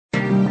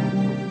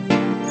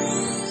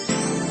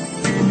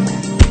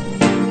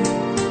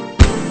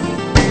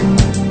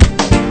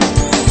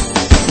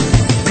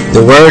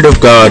The Word of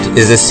God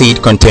is the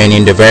seed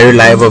containing the very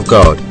life of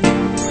God.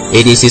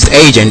 It is His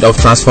agent of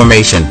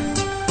transformation.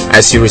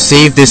 As you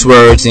receive these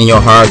words in your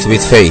heart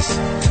with faith,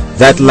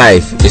 that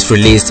life is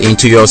released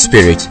into your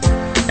spirit,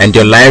 and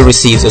your life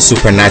receives a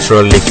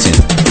supernatural lifting.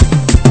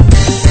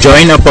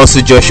 Join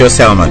Apostle Joshua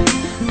Selman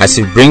as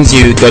he brings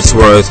you God's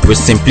Word with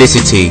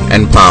simplicity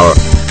and power.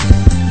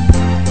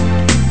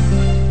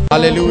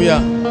 Hallelujah.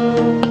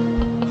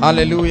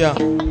 Hallelujah.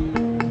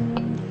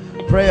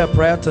 Pray a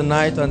prayer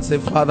tonight and say,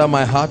 Father,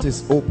 my heart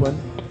is open.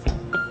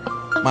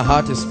 My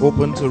heart is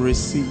open to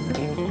receive,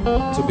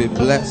 to be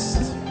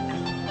blessed.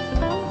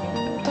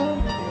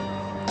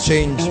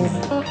 Change me.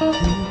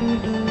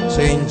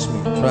 Change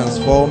me.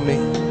 Transform me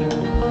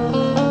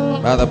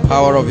by the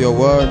power of your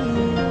word.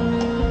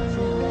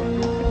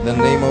 In the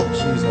name of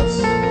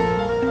Jesus.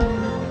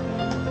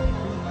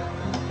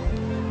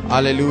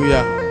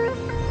 Hallelujah.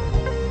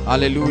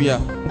 Hallelujah.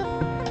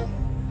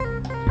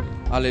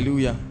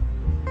 Hallelujah.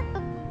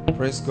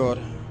 Praise God.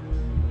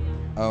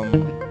 I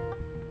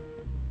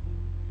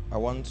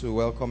want to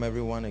welcome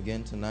everyone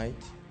again tonight.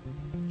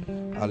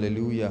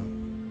 Hallelujah.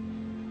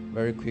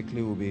 Very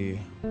quickly we'll be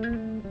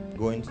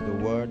going to the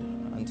word,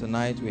 and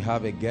tonight we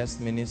have a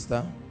guest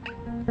minister.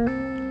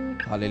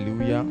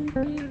 Hallelujah.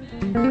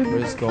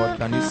 Praise God.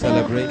 Can you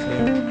celebrate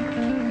him?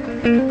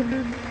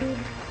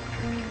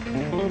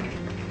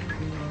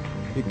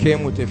 He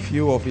came with a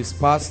few of his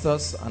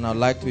pastors, and I'd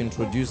like to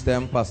introduce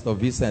them. Pastor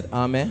Vincent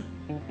Ame.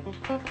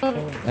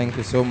 Thank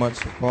you so much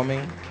for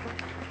coming.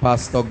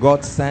 Pastor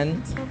God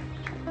Sent.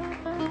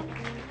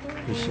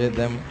 Appreciate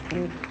them.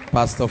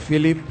 Pastor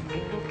Philip.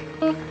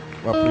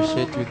 We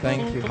appreciate you.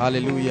 Thank you.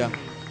 Hallelujah.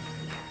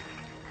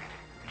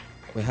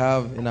 We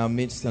have in our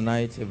midst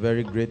tonight a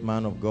very great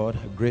man of God,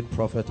 a great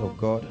prophet of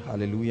God.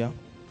 Hallelujah.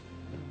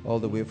 All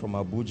the way from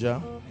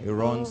Abuja. He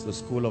runs the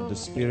School of the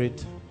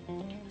Spirit.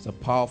 It's a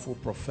powerful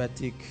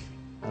prophetic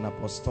and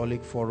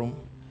apostolic forum.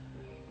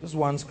 Just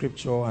one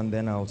scripture and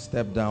then I'll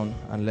step down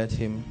and let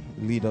him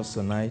lead us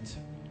tonight.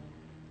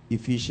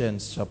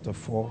 Ephesians chapter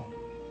 4.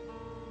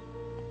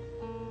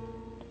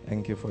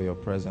 Thank you for your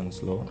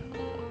presence, Lord.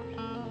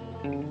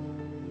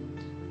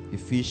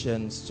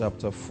 Ephesians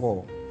chapter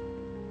 4.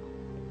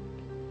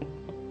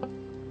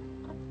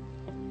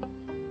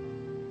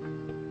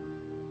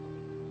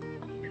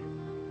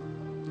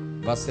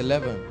 Verse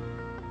 11.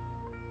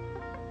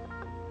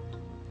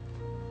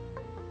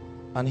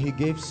 And he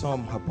gave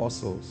some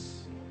apostles,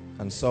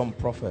 and some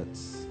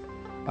prophets,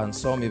 and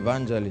some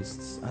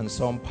evangelists, and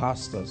some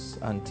pastors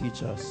and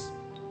teachers,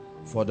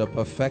 for the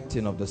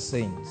perfecting of the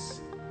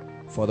saints,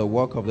 for the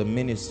work of the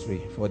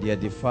ministry, for the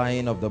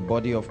edifying of the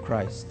body of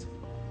Christ,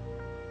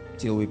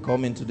 till we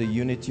come into the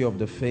unity of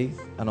the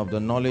faith and of the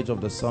knowledge of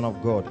the Son of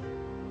God,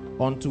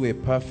 unto a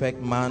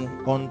perfect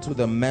man, unto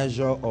the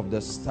measure of the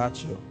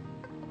stature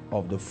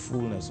of the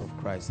fullness of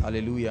Christ.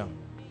 Hallelujah.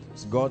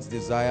 It's God's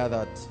desire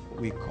that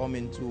we come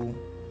into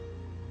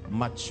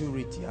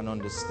maturity and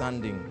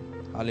understanding.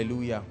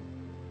 Hallelujah.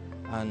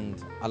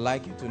 And I'd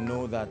like you to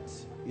know that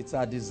it's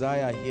our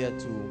desire here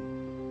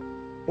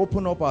to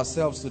open up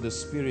ourselves to the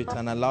Spirit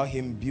and allow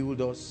Him build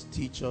us,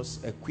 teach us,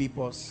 equip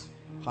us.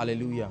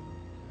 Hallelujah.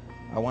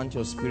 I want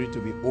your spirit to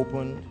be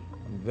open.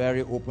 I'm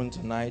very open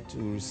tonight to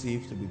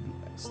receive, to be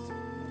blessed.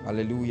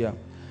 Hallelujah.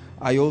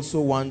 I also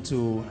want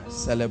to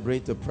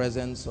celebrate the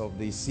presence of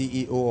the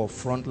CEO of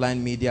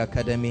Frontline Media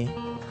Academy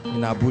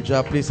in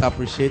Abuja. Please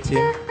appreciate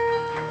him.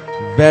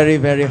 Very,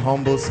 very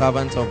humble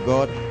servant of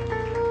God.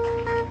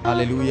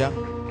 Hallelujah.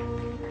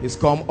 He's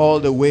come all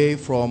the way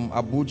from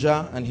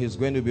Abuja and he's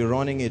going to be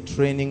running a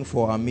training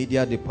for our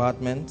media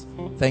department.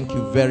 Thank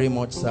you very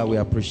much, sir. We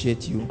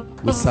appreciate you.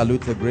 We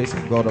salute the grace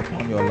of God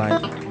upon your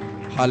life.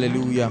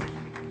 Hallelujah.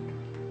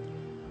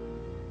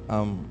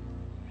 I'm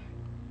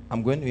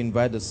going to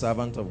invite the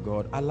servant of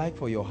God. I'd like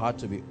for your heart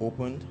to be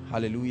opened.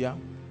 Hallelujah.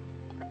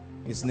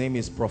 His name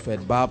is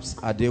Prophet Babs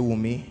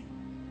Adewunmi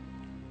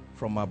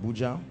from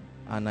Abuja.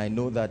 And I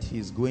know that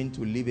he's going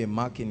to leave a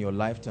mark in your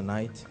life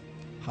tonight.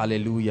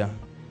 Hallelujah.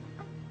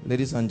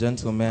 Ladies and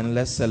gentlemen,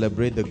 let's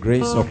celebrate the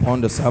grace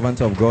upon the servant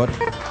of God,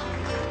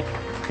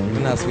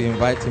 even as we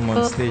invite him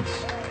on stage.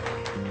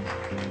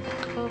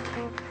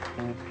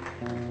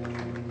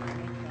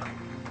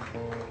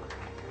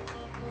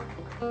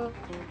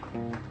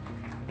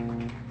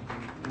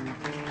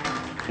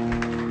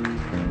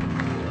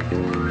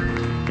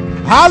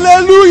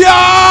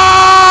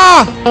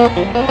 Hallelujah!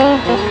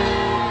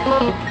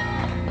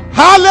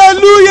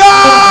 Hallelujah!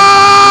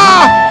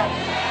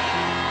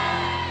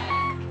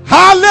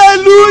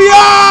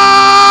 Hallelujah!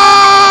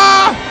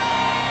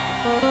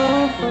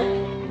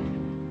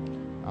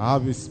 I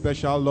have a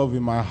special love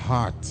in my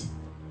heart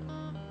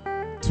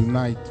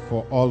tonight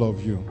for all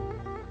of you,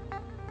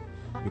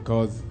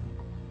 because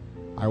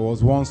I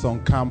was once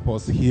on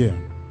campus here,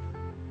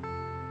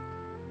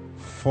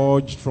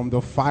 forged from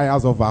the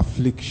fires of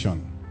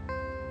affliction,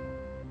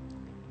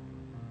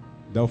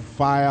 the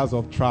fires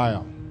of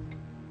trial,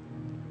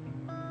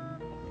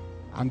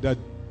 and the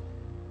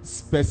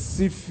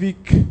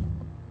specific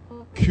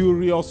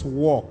curious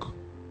walk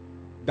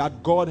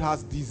that God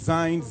has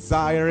designed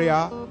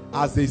Zaria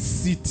as a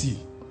city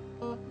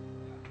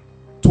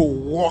to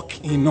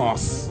walk in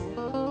us,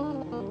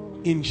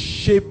 in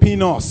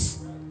shaping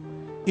us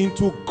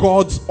into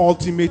God's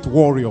ultimate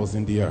warriors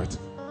in the earth.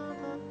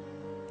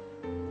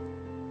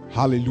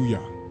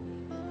 Hallelujah.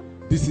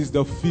 This is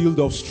the field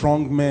of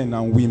strong men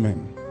and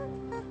women.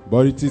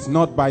 But it is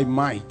not by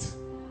might,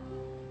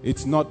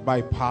 it's not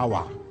by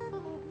power,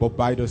 but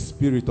by the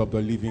Spirit of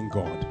the living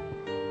God.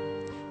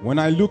 When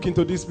I look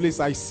into this place,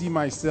 I see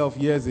myself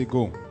years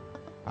ago.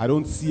 I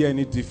don't see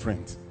any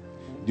different.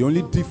 The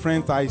only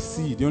difference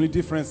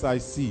I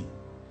see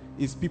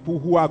is people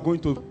who are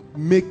going to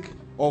make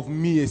of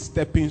me a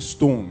stepping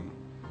stone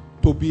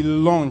to be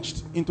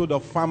launched into the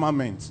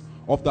firmament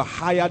of the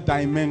higher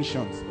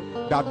dimensions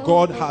that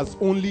God has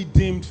only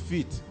deemed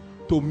fit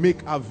to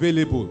make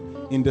available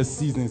in the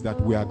seasons that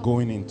we are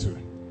going into.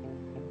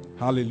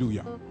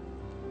 Hallelujah.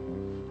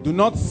 Do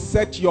not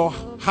set your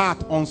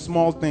heart on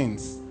small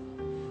things,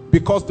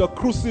 because the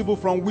crucible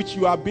from which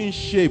you are being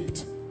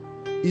shaped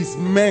is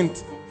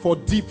meant for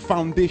deep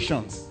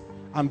foundations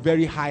and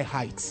very high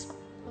heights.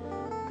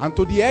 And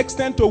to the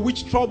extent to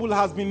which trouble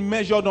has been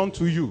measured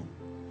unto you,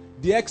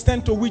 the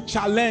extent to which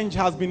challenge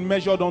has been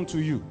measured unto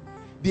you,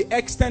 the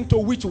extent to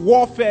which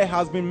warfare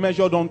has been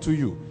measured unto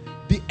you,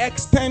 the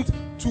extent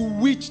to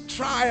which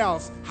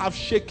trials have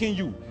shaken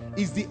you,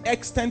 is the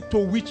extent to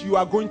which you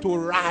are going to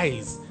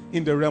rise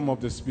in the realm of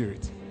the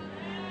Spirit.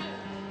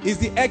 Is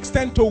the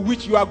extent to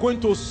which you are going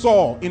to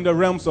soar in the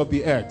realms of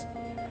the earth.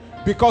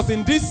 Because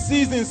in this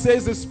season,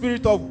 says the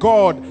Spirit of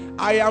God,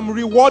 I am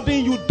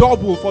rewarding you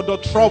double for the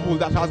trouble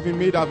that has been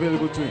made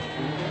available to you.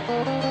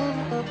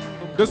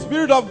 The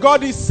Spirit of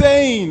God is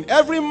saying,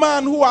 every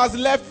man who has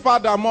left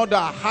father, mother,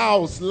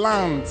 house,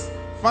 lands,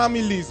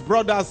 families,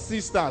 brothers,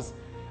 sisters,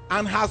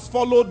 and has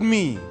followed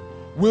me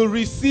will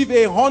receive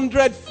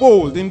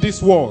 100-fold in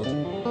this world,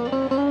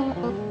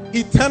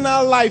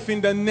 eternal life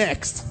in the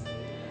next,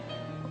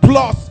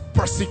 plus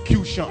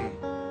persecution.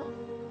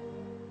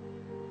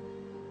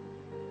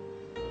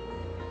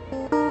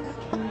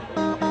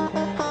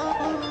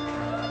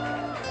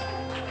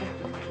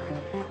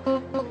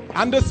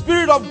 And the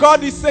Spirit of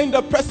God is saying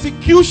the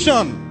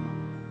persecution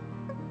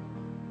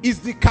is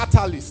the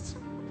catalyst.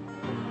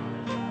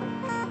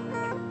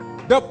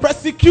 The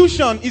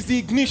persecution is the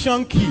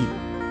ignition key.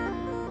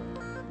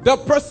 The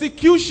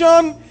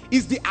persecution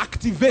is the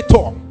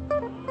activator.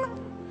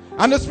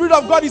 And the Spirit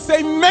of God is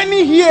saying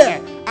many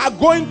here are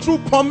going through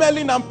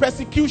pummeling and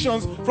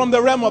persecutions from the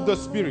realm of the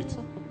Spirit.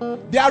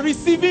 They are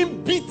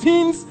receiving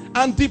beatings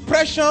and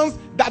depressions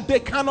that they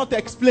cannot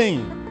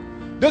explain.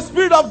 The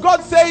Spirit of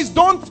God says,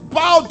 don't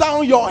bow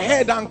down your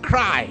head and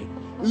cry.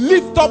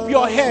 Lift up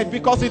your head,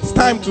 because it's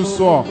time to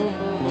soar.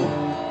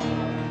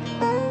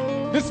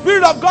 The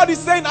Spirit of God is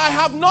saying, I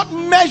have not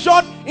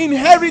measured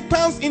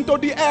inheritance into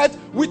the earth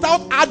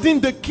without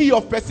adding the key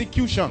of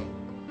persecution.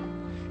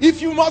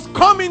 If you must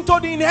come into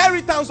the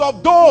inheritance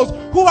of those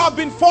who have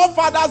been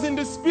forefathers in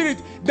the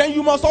Spirit, then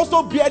you must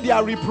also bear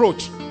their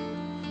reproach.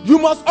 You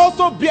must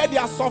also bear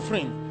their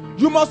suffering.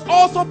 You must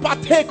also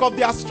partake of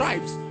their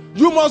stripes.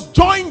 You must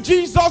join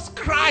Jesus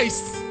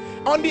Christ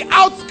on the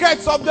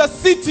outskirts of the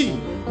city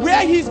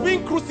where he's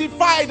being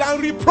crucified and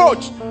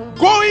reproached,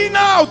 going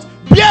out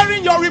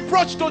bearing your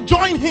reproach to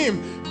join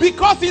him,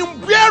 because in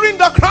bearing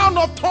the crown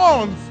of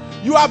thorns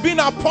you have been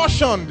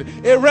apportioned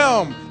a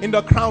realm in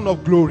the crown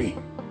of glory.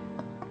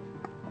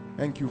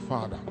 Thank you,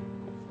 Father.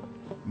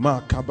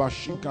 The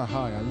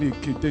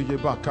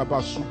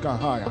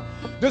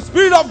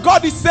Spirit of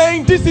God is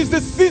saying this is the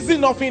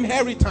season of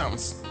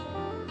inheritance.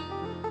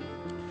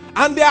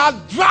 And there are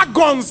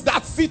dragons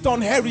that sit on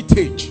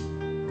heritage.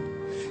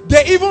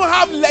 They even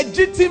have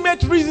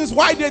legitimate reasons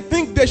why they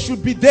think they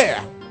should be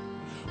there.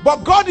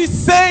 But God is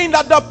saying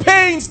that the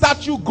pains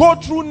that you go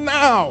through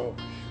now,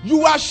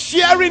 you are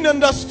sharing in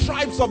the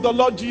stripes of the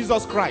Lord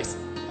Jesus Christ.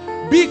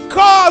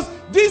 Because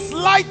this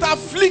light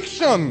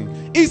affliction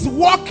is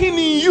working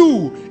in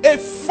you a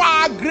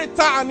far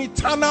greater and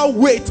eternal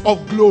weight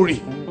of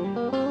glory.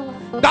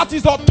 That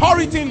is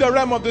authority in the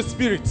realm of the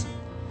Spirit.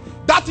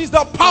 That is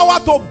the power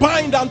to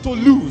bind and to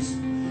loose.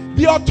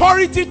 The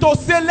authority to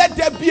say, let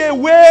there be a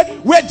way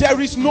where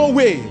there is no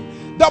way.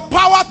 The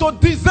power to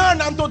discern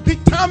and to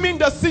determine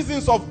the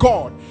seasons of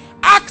God.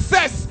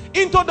 Access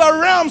into the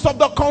realms of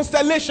the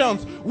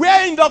constellations,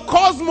 where in the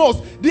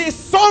cosmos, the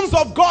sons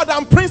of God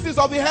and princes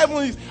of the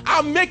heavens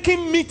are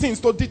making meetings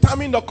to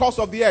determine the course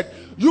of the earth.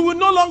 You will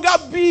no longer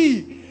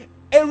be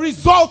a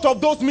result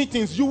of those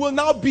meetings. You will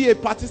now be a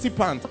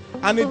participant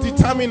and a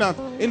determinant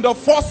in the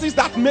forces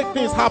that make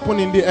things happen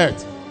in the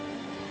earth.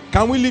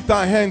 Can we lift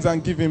our hands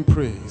and give him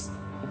praise?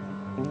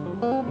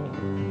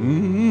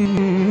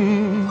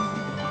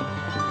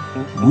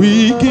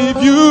 We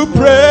give you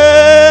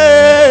praise.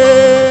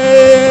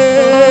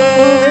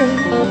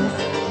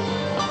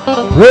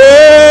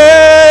 Praise.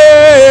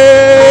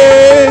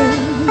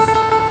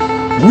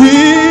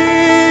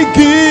 We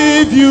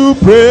give you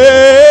praise.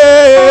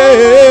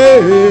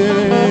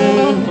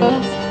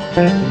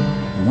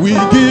 We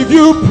give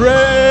you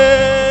praise.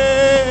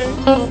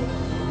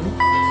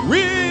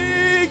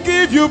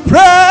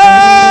 praise.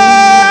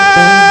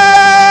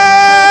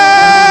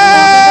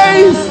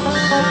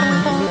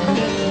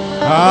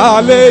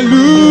 Hallelujah.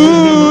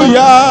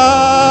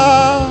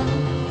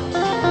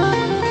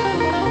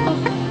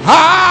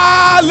 Hallelujah.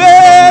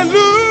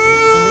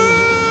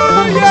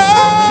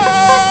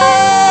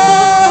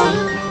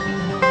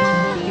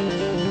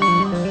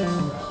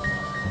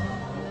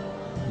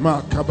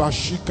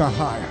 Makabashika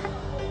haya.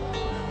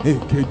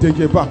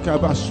 Ekedege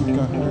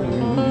bakabashika haya.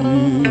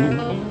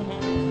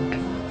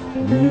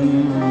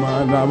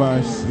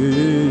 Manamase.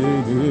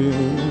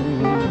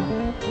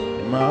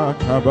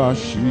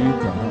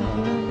 Makabashika.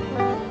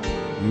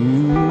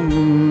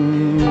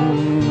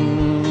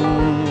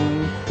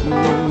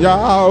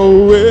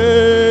 Yahweh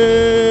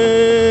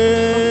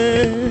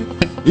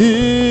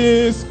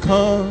is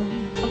come.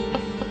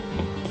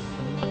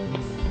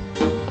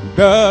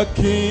 The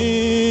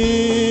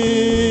King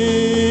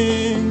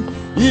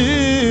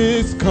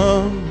is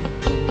come.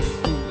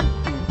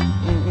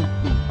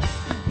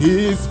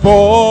 His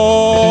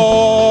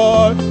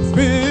voice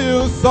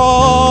fills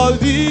all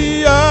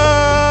the earth.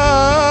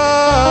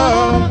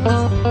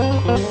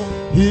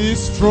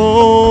 His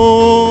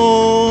throne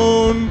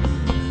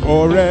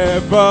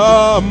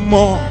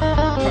forevermore.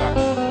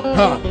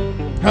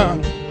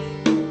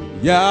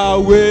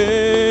 Yahweh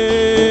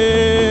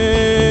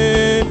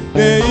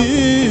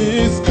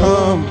is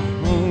come.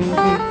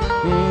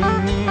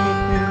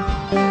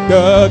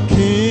 The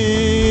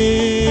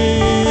King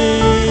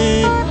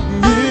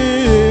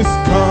is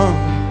come.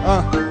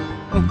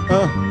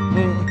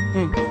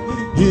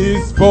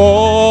 His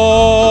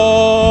voice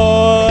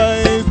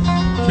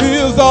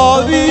fills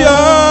all the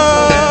earth.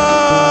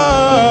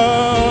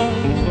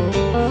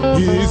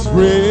 His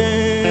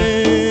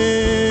reign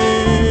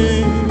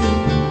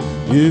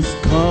is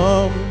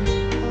come.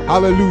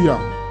 Hallelujah.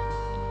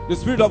 The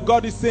Spirit of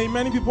God is saying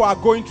many people are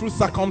going through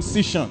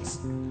circumcisions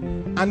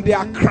and they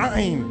are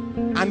crying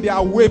and they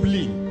are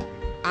wailing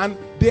and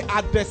they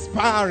are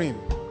despairing.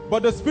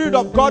 But the Spirit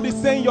of God is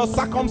saying your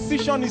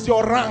circumcision is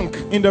your rank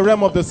in the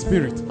realm of the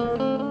Spirit.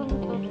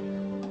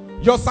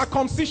 Your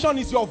circumcision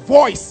is your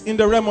voice in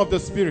the realm of the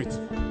Spirit.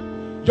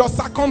 Your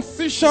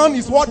circumcision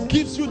is what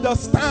gives you the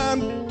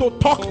stand to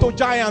talk to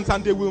giants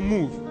and they will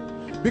move.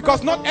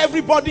 Because not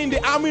everybody in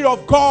the army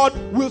of God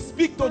will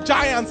speak to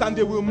giants and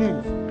they will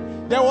move.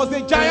 There was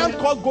a giant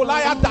called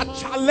Goliath that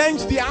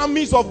challenged the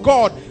armies of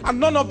God and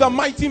none of the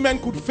mighty men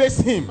could face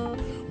him.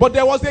 But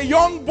there was a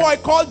young boy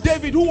called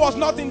David who was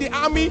not in the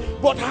army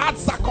but had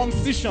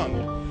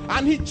circumcision.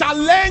 And he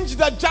challenged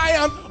the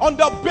giant on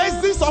the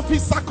basis of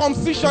his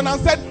circumcision and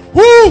said,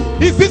 who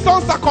is this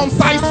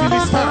uncircumcised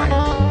Philistine?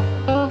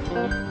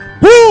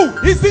 Who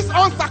is this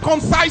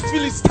uncircumcised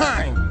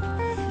Philistine?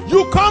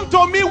 You come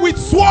to me with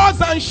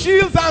swords and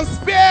shields and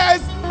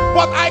spears,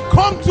 but I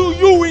come to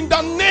you in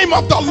the name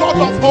of the Lord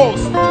of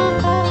hosts.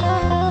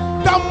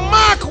 The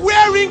mark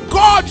wherein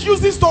God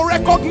uses to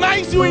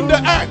recognize you in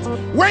the earth,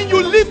 when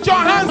you lift your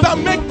hands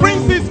and make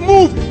princes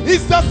move,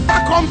 is the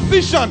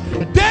circumcision.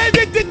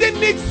 David didn't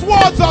need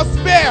swords or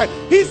spear.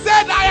 He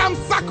said, I am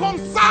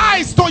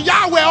circumcised to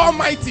Yahweh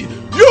Almighty.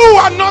 You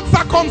are not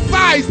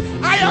circumcised.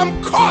 I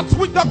am caught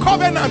with the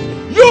covenant.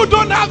 You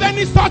don't have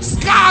any such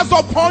scars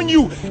upon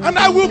you, and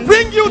I will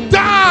bring you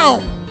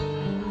down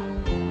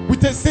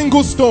with a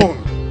single stone.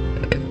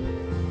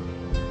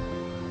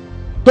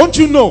 Don't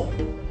you know?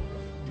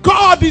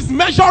 God is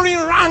measuring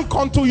rank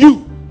unto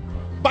you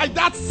by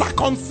that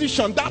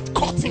circumcision, that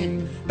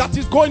cutting that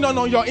is going on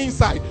your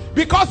inside.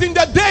 Because in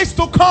the days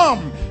to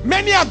come,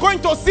 many are going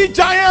to see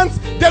giants.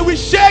 They will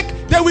shake,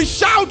 they will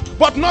shout,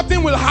 but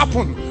nothing will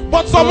happen.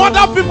 But some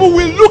other people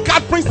will look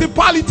at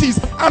principalities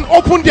and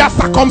open their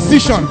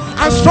circumcision,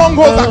 and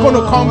strongholds are going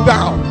to come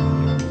down.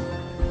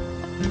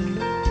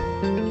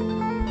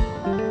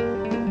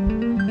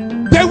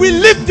 They will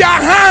lift their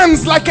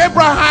hands like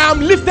Abraham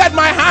lifted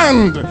my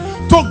hand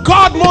to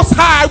God Most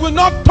High. I will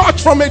not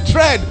touch from a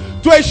thread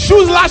to a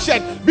shoe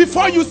lashed.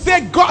 Before you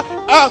say, God,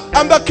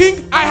 I'm the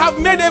king, I have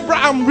made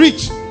Abraham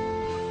rich.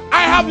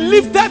 I have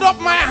lifted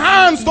up my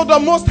hands to the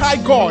Most High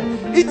God.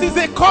 It is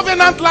a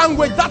covenant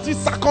language. That is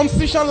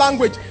circumcision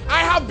language.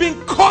 I have been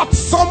caught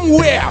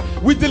somewhere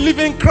with the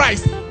living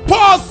Christ.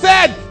 Paul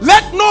said,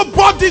 let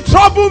nobody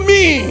trouble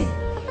me,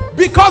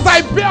 because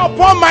I bear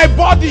upon my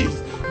body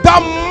the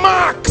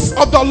marks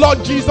of the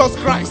Lord Jesus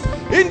Christ.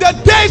 In the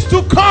days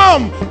to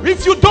come,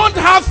 if you don't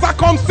have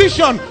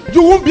circumcision,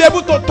 you won't be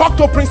able to talk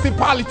to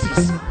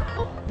principalities.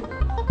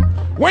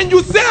 When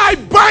you say I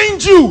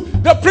bind you,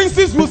 the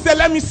princes will say,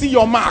 let me see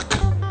your mark.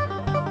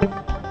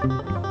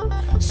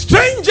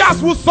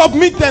 Strangers will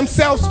submit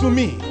themselves to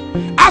me.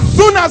 As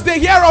soon as they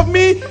hear of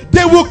me,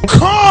 they will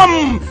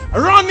come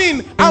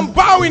running and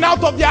bowing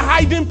out of their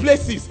hiding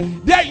places.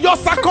 Your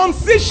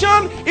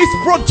circumcision is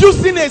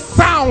producing a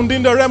sound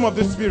in the realm of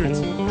the Spirit.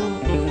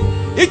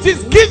 It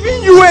is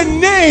giving you a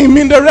name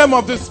in the realm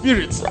of the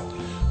Spirit.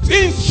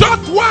 In short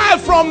while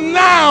from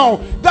now,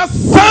 the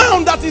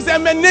sound that is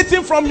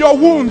emanating from your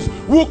wounds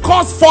will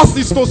cause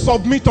forces to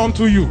submit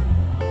unto you.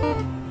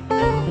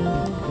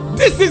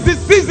 This is the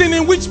season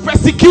in which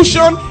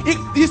persecution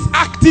is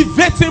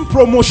activating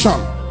promotion.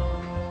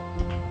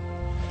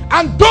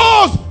 And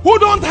those who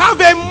don't have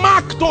a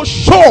mark to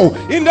show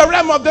in the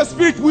realm of the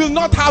spirit will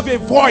not have a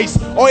voice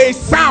or a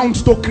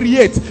sound to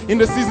create in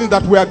the season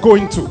that we are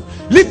going to.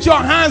 Lift your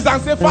hands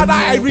and say, Father,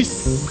 I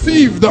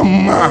receive the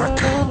mark.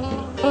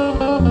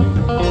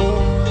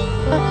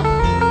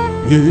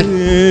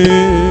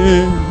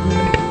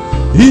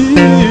 He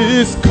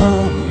is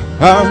come.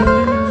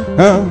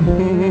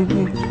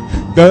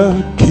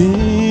 The King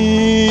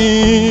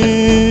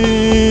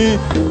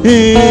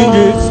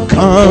is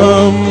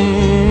come.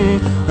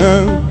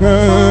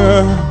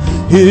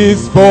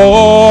 His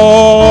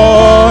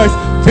voice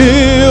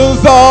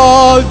fills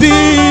all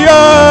the earth.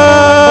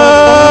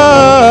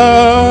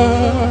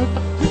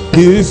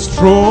 His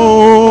throne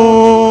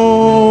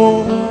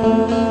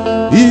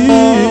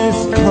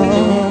is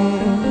come.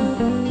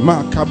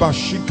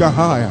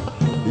 Makabashikahaya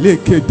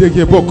lekede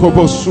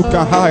yebokobo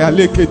sukahaya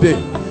lekede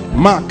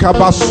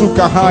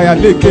makabasukahaya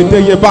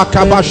lekede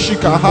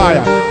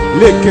yebakabashikahaya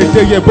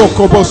lekede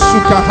yebokobo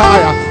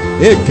sukahaya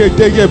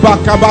ekede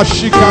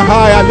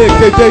yebakabashikahaya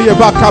lekede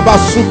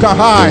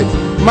yebakabasukahaya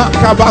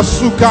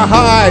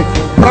makabasukahaya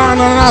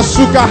pranana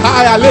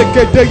sukahaya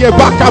lekede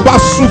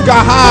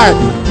yebakabasukahaya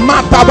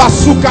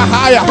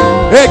matabasukahaya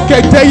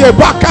ekede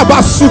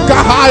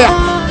yebakabasukahaya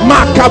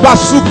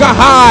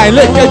makabasukahaya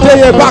lekede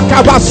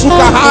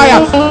yebakabasukahaya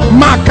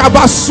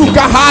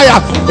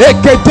makabasukahaya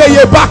ekede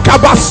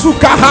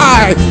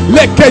yebakabasukahaya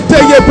lekede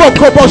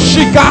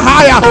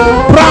yebokoboshikahaya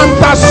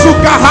branta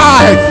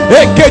sukahaya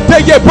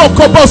ekede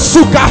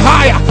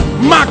yebokobosukahaya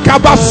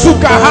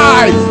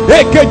makabasukahaya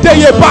ekede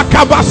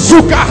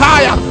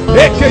yebakabasukahaya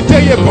ekede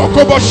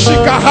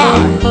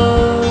yebokoboshikahaya.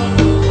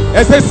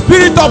 As a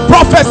spirit of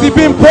prophecy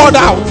being poured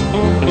out,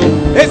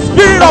 a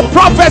spirit of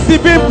prophecy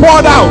being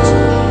poured out.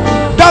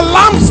 The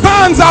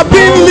lampstands are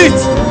being lit.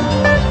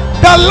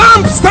 The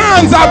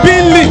lampstands are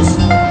being lit.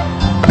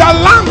 The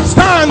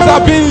lampstands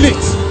are being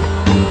lit.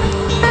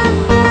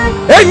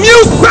 A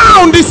new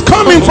sound is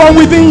coming from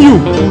within you.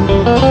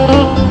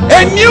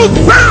 A new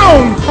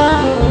sound.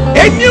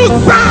 A new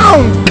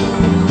sound.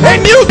 A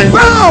new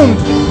sound.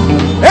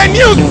 A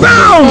new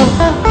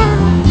sound.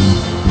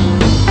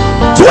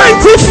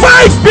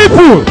 25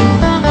 people.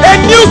 A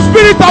new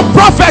spirit of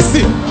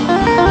prophecy.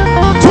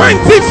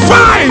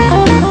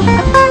 25.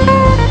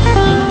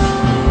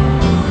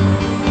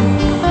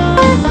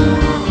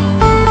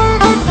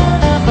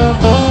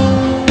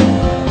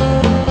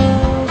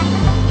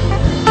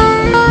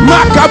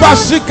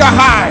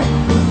 Makabashikahai.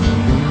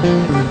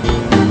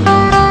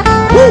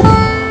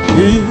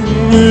 He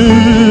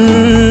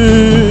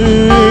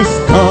is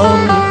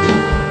come.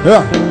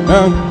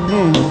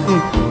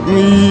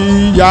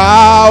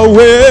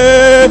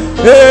 Yahweh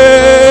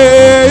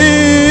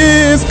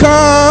is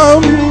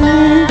come.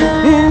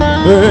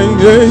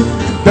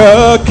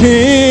 The King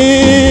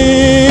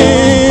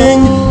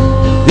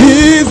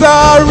is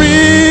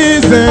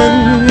arisen.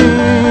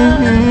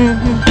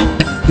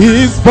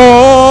 His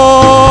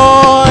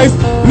voice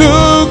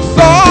looks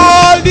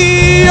all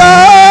the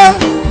earth.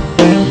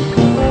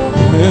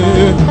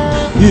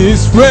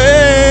 His reign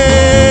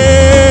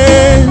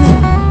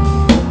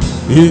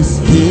is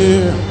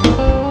here.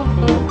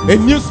 A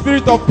new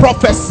spirit of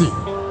prophecy.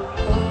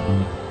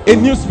 A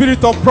new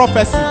spirit of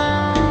prophecy.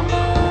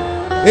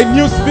 A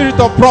new spirit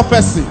of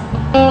prophecy.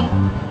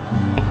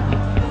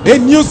 A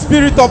new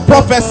spirit of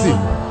prophecy.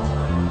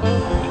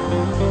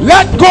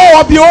 Let go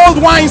of the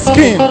old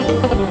wineskin.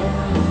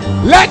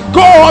 Let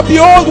go of the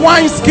old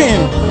wineskin.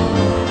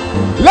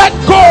 Let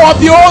go of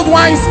the old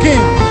wineskin.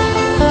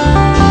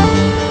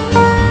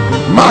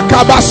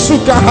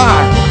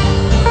 Makabasukahaya.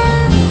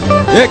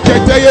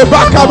 Ekete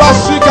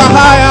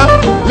bakabasukahaya.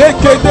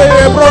 Lekete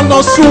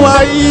brono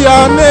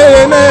suaya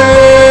nene.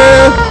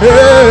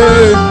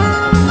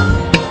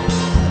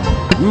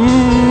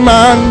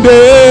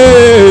 Mande.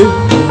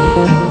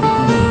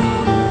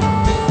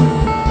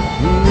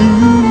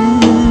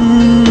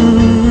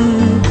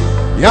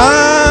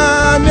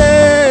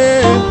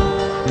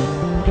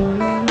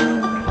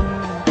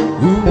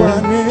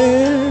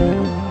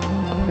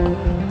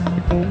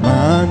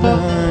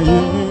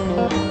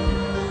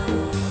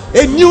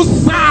 A new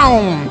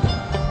sound.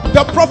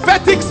 The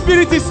prophetic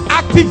spirit is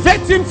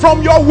activating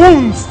from your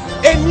wounds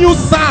a new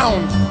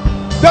sound.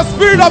 The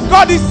Spirit of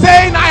God is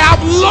saying, I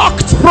have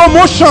locked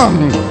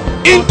promotion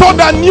into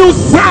the new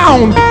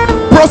sound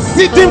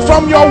proceeding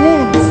from your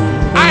wounds.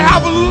 I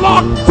have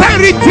locked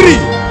territory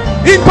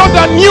into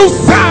the new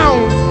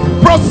sound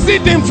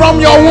proceeding from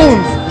your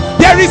wounds.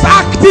 There is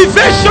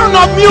activation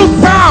of new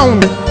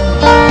sound.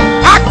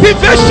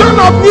 Activation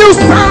of new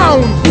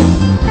sound.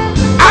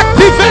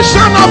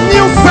 Activation of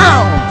new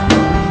sound.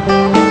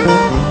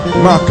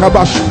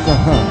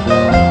 Makabashikaha.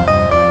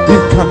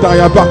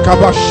 Ikadaya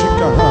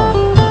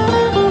bakabashikaha.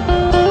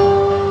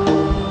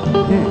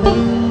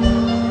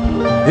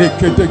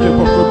 Ekedege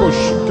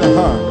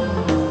bokoboshikaha.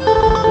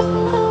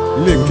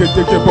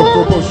 Lekedege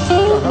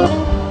bokoboshikaha.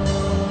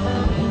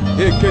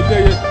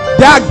 Ekedege.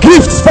 There are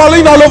gifts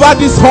falling all over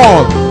this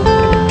hall.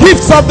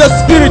 Gifts of the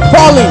Spirit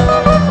falling.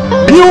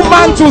 New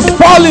mantles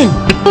falling.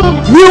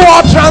 New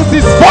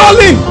utterances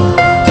falling.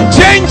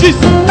 Changes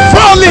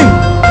falling.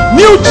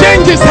 New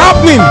changes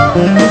happening.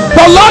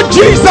 The Lord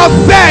Jesus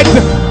said,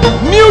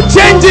 new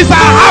changes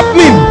are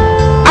happening.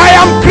 I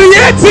am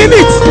creating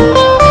it.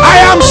 I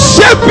am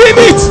shaping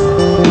it.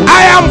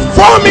 I am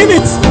forming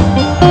it.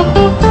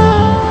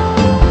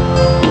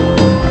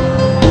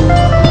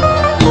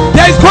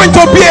 There is going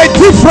to be a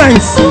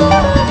difference.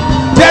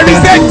 There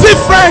is a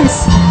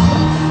difference.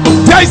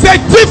 There is a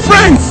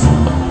difference.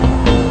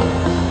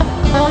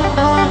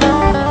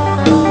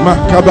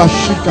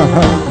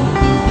 Makabashikaha.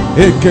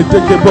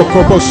 Eketeke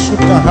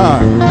bokobosukaha.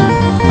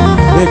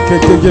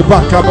 Eketeke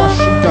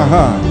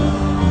bakabashikaha.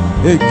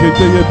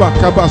 Eketeke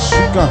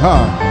bakabasukaha.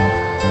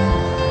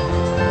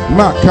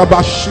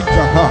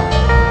 Makabashikaha.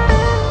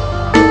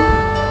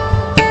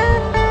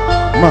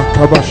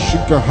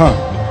 Makabashikaha.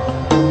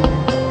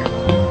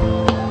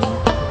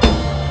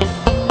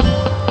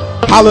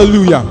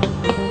 Hallelujah.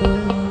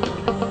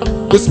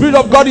 The Spirit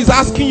of God is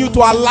asking you to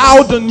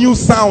allow the new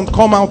sound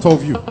come out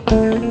of you.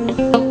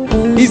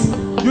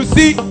 You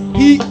see,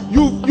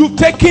 you've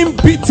taken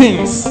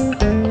beatings,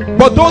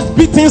 but those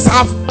beatings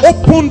have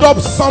opened up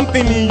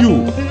something in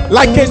you,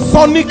 like a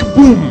sonic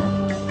boom.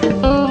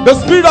 The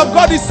Spirit of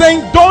God is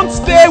saying, don't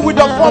stay with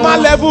the former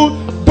level,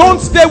 don't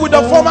stay with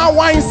the former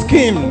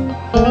wineskin.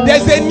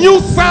 There's a new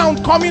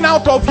sound coming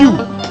out of you,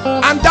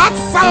 and that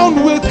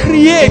sound will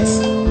create,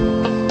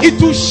 it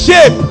will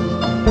shape.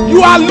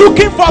 You are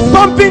looking for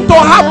something to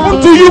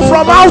happen to you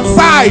from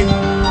outside,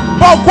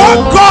 but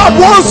what God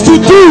wants to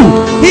do,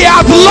 He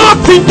has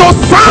locked into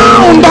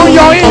sound on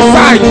your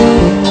inside.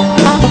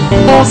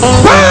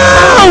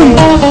 Sound!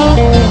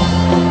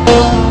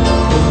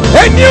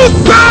 A new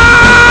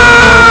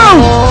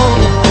sound!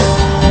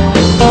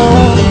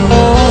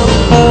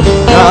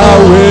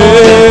 Yahweh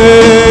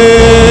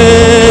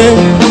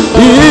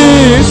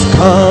is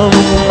come.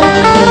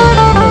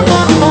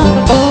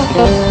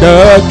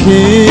 The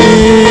King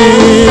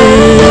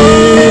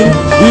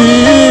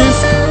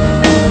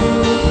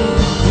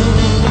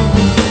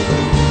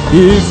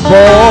is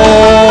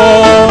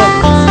born,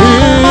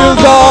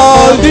 fills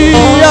all the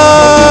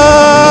earth.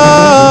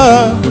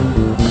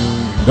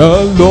 The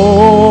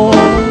Lord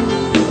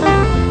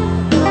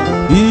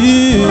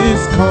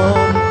is come.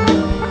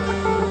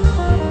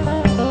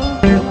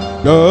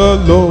 The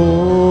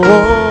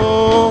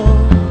Lord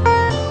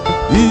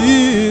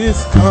is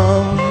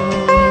come.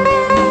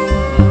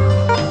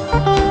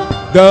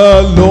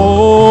 The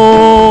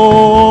Lord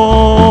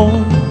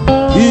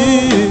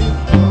is.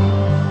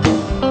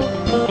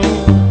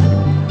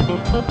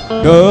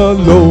 The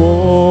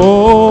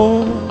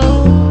Lord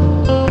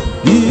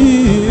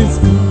is.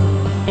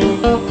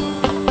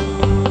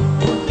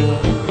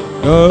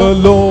 The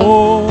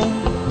Lord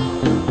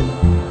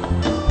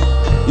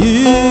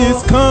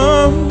is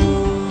come.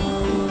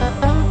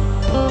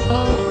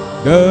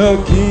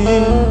 The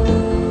King.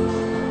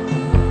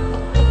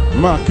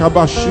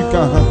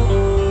 Makabashika.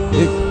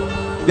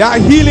 There are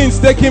healings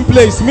taking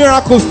place,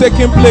 miracles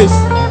taking place.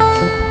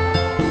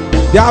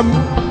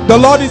 The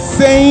Lord is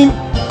saying,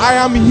 I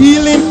am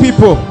healing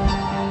people.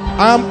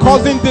 I am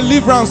causing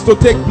deliverance to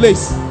take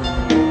place.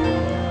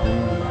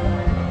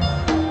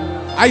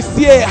 I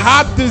see a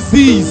heart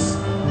disease,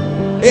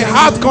 a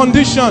heart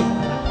condition,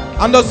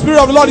 and the Spirit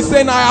of the Lord is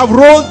saying, I have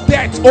rolled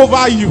death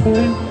over you.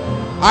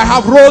 I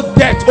have rolled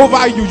death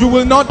over you. You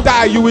will not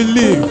die, you will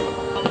live.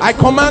 I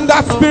command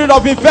that spirit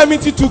of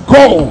infirmity to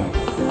go.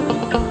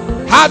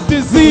 Heart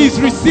disease,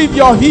 receive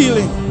your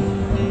healing.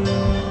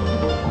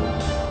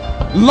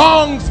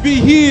 Lungs, be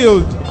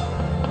healed.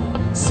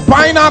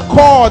 Spinal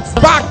cords,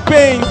 back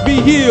pains, be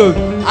healed.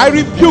 I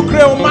rebuke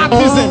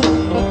rheumatism.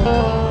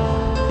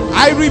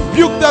 I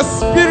rebuke the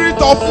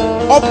spirit of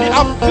the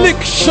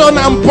affliction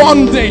and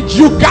bondage.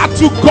 You got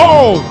to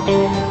go.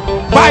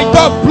 By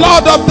the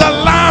blood of the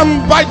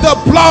Lamb, by the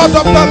blood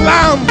of the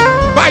Lamb,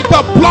 by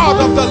the blood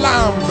of the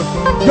Lamb,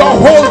 your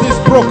hold is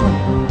broken.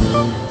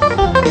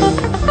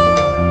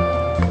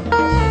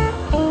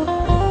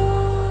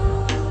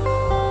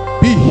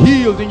 Be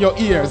healed in your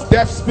ears.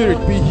 Deaf spirit,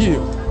 be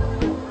healed.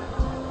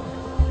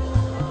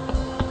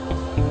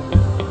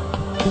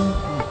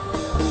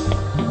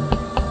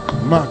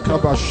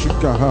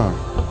 Makabashikaha.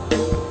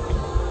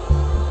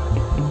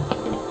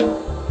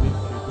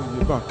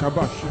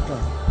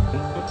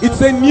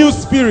 It's a new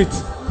spirit.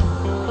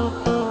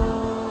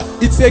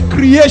 It's a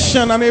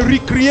creation and a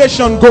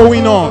recreation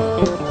going on.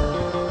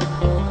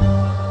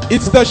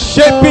 It's the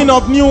shaping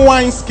of new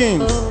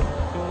wineskins,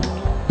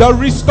 the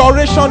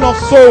restoration of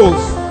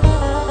souls,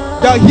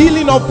 the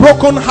healing of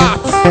broken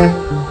hearts,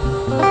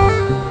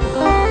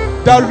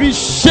 the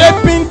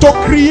reshaping to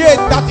create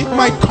that it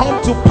might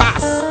come to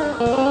pass.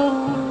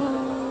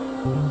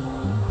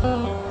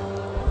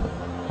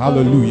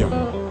 Hallelujah.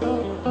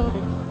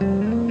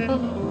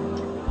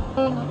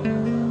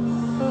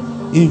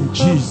 In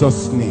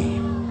Jesus' name.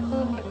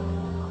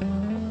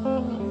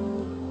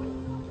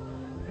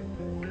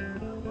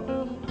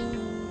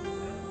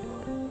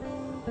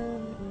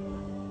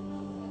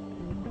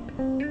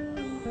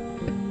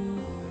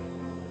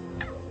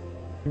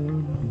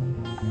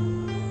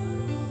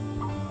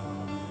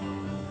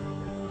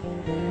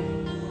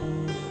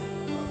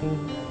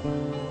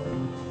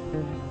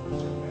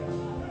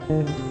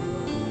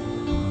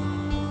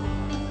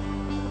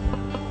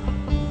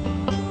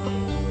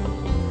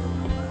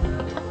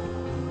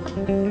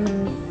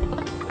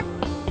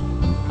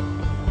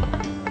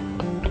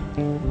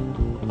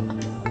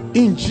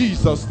 In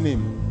Jesus'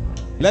 name,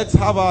 let's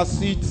have our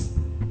seats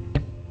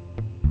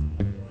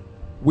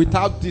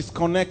without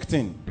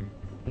disconnecting.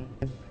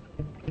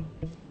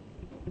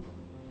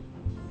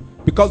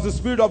 Because the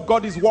Spirit of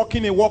God is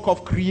working a work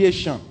of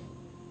creation.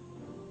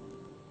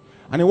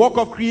 And a work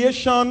of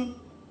creation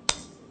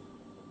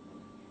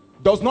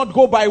does not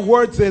go by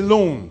words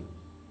alone,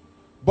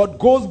 but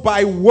goes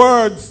by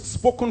words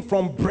spoken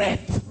from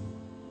breath.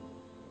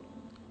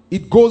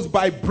 It goes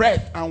by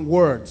breath and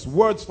words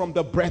from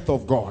the breath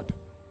of God.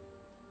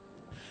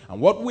 And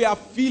what we are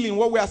feeling,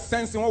 what we are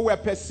sensing, what we are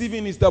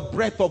perceiving is the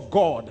breath of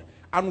God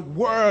and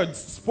words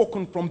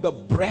spoken from the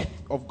breath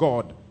of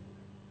God.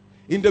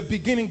 In the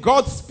beginning,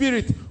 God's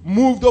Spirit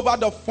moved over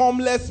the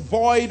formless,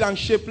 void, and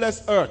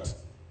shapeless earth.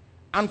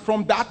 And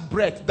from that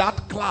breath,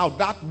 that cloud,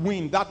 that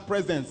wind, that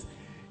presence,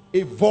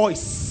 a voice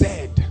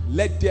said,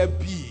 "Let there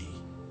be."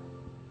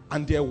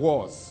 And there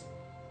was.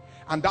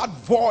 And that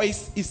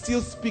voice is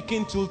still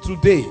speaking till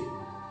today.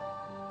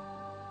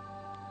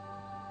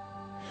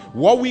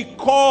 What we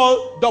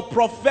call the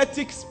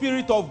prophetic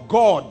spirit of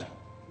God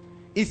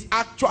is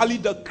actually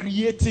the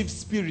creative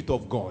spirit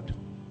of God.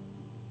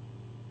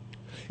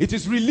 It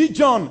is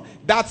religion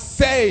that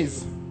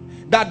says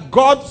that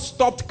God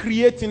stopped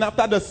creating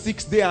after the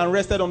 6th day and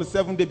rested on the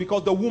 7th day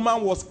because the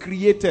woman was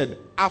created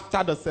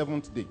after the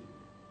 7th day.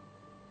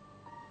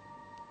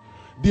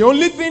 The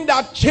only thing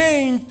that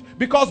changed,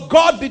 because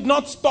God did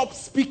not stop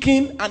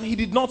speaking and he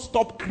did not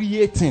stop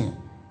creating.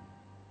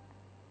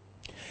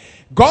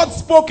 God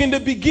spoke in the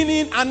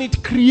beginning and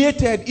it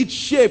created, it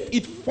shaped,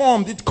 it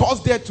formed, it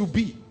caused there to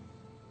be.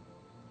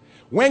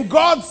 When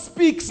God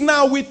speaks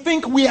now, we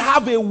think we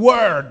have a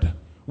word,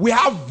 we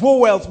have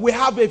vowels, we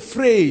have a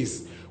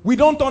phrase. We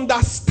don't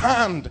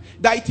understand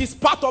that it is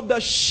part of the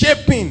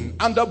shaping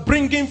and the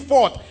bringing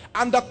forth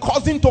and the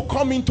causing to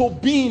come into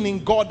being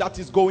in God that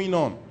is going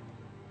on.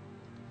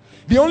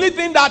 The only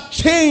thing that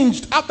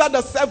changed after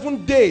the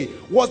 7th day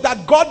was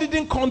that God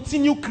didn't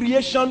continue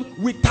creation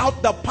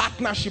without the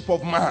partnership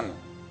of man.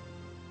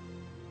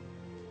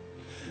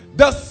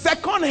 The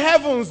second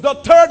heavens, the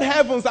third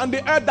heavens, and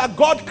the earth that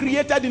God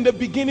created in the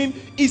beginning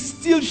is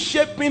still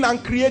shaping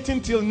and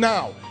creating till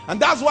now. And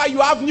that's why you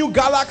have new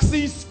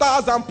galaxies,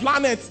 stars, and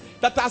planets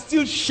that are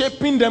still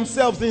shaping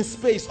themselves in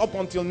space up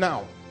until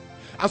now.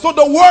 And so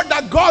the word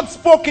that God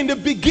spoke in the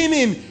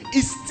beginning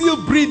is still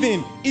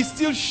breathing, is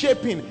still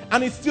shaping,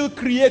 and is still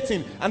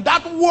creating. And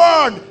that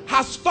word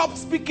has stopped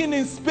speaking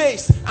in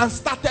space and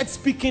started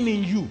speaking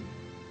in you.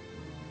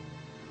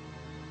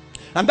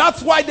 And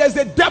that's why there's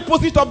a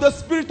deposit of the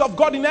Spirit of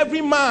God in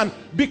every man,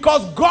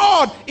 because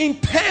God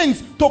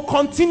intends to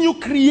continue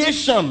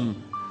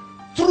creation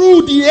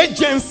through the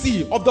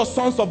agency of the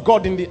sons of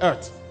God in the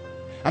earth.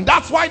 And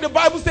that's why the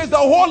Bible says the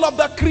whole of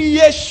the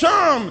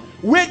creation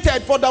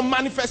waited for the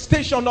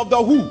manifestation of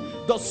the who?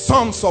 The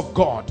sons of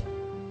God.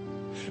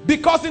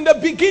 Because in the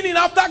beginning,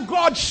 after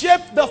God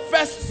shaped the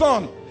first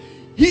son,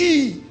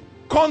 he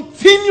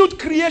continued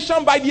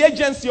creation by the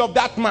agency of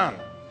that man.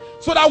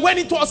 So that when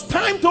it was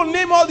time to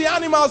name all the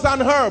animals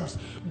and herbs,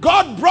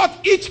 God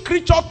brought each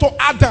creature to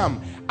Adam.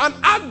 And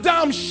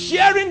Adam,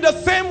 sharing the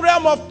same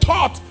realm of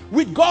thought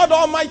with God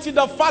Almighty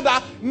the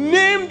Father,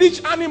 named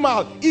each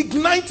animal,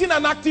 igniting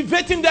and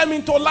activating them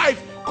into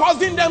life,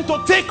 causing them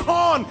to take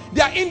on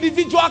their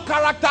individual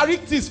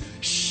characteristics,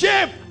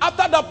 shaped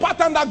after the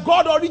pattern that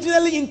God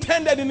originally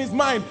intended in his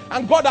mind,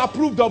 and God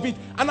approved of it.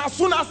 And as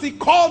soon as he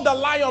called the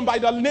lion by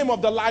the name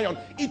of the lion,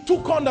 he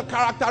took on the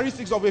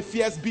characteristics of a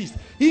fierce beast.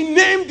 He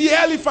named the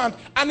elephant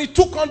and he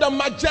took on the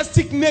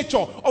majestic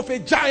nature of a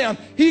giant.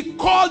 He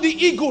called the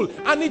eagle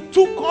and he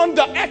took on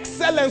the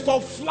excellence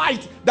of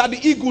flight that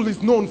the eagle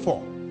is known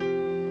for.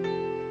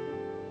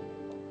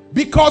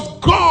 Because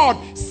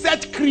God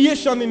set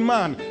creation in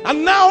man.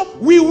 And now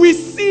we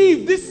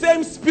receive this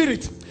same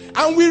spirit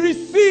and we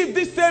receive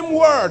this same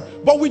word,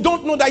 but we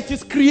don't know that it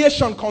is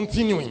creation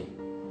continuing.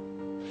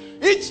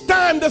 Each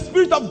time the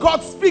Spirit of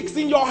God speaks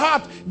in your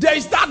heart, there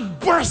is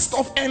that burst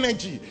of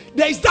energy.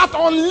 There is that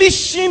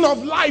unleashing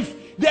of life.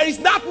 There is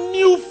that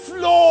new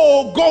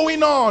flow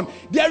going on.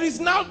 There is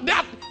now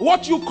that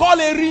what you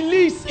call a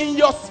release in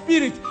your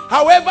spirit.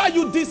 However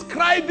you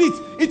describe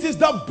it, it is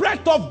the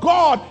breath of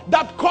God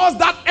that caused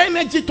that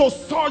energy to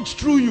surge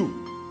through you.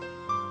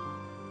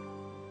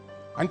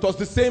 And it was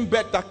the same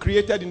breath that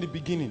created in the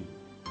beginning.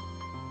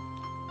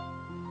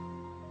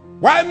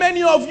 While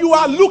many of you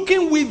are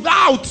looking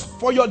without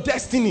for your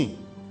destiny,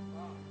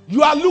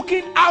 you are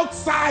looking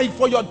outside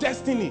for your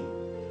destiny.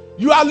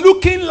 You are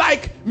looking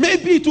like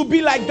maybe it will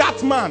be like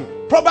that man.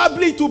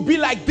 Probably it will be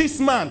like this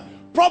man.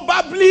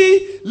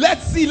 Probably,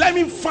 let's see, let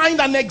me find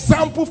an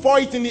example for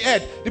it in the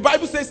earth. The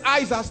Bible says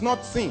eyes has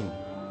not seen,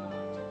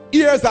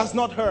 ears has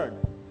not heard.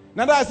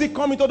 Neither has it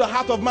come into the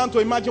heart of man to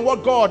imagine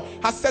what God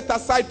has set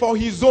aside for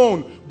his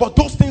own. But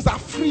those things are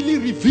freely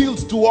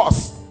revealed to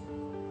us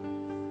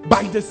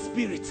by the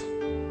Spirit.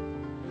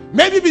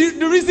 Maybe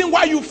the reason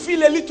why you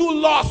feel a little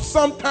lost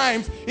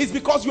sometimes is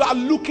because you are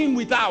looking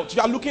without.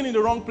 You are looking in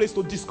the wrong place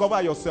to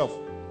discover yourself.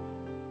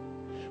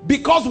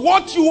 Because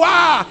what you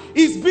are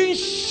is being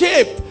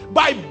shaped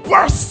by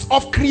bursts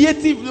of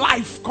creative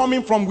life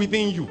coming from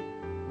within you.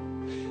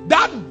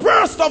 That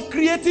burst of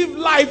creative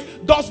life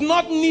does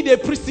not need a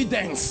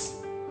precedence.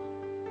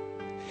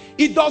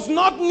 It does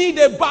not need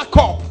a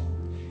backup.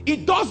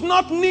 It does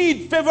not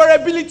need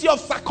favorability of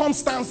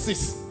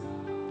circumstances.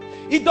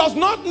 It does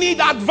not need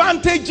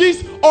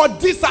advantages or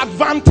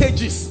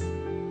disadvantages.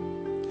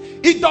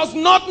 It does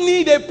not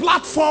need a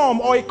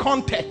platform or a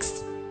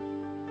context.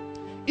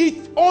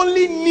 It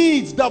only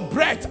needs the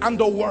breath and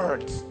the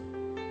word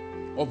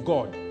of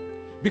God.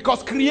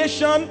 Because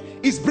creation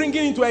is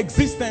bringing into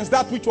existence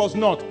that which was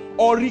not,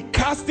 or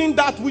recasting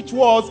that which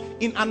was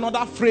in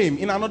another frame,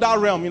 in another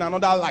realm, in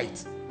another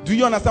light. Do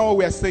you understand what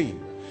we are saying?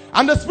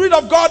 And the Spirit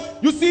of God,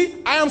 you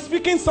see, I am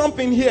speaking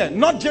something here,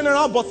 not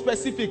general but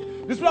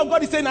specific. The Spirit of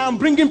God is saying, I am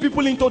bringing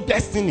people into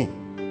destiny.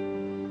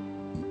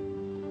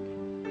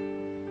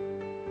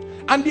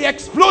 And the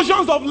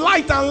explosions of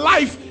light and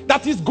life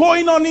that is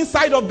going on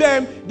inside of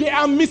them, they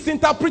are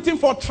misinterpreting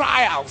for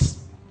trials.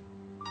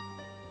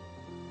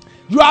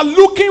 You are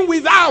looking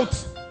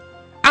without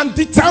and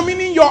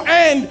determining your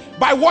end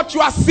by what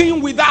you are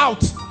seeing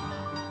without.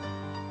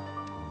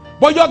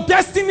 But your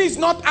destiny is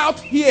not out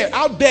here,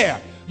 out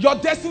there. Your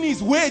destiny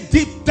is way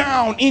deep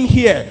down in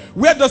here,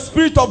 where the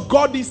Spirit of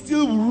God is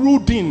still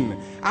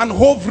rooting and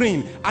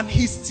hovering, and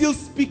He's still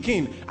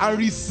speaking and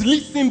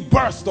releasing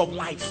bursts of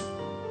life.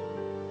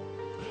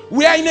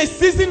 We are in a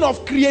season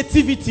of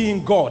creativity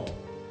in God.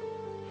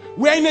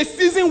 We are in a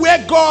season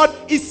where God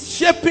is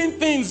shaping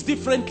things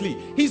differently.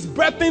 He's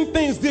birthing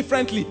things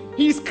differently.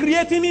 He's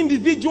creating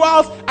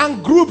individuals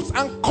and groups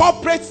and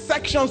corporate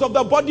sections of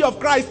the body of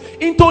Christ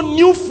into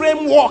new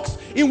frameworks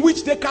in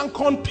which they can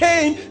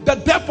contain the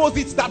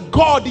deposits that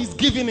God is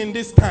giving in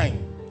this time.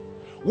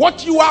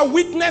 What you are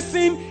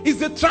witnessing is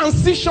the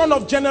transition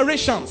of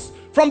generations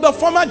from the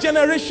former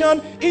generation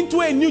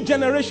into a new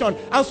generation.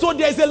 And so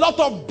there's a lot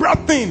of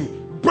birthing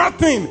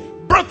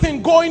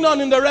going on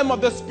in the realm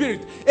of the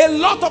Spirit. A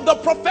lot of the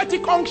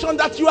prophetic unction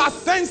that you are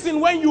sensing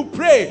when you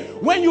pray,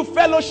 when you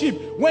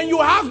fellowship, when you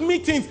have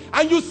meetings,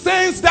 and you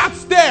sense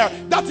that's there,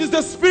 that is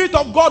the Spirit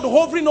of God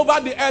hovering over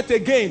the earth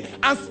again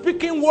and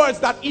speaking words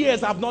that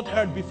ears have not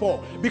heard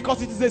before,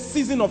 because it is a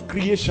season of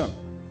creation.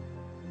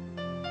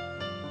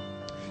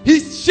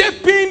 He's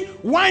shaping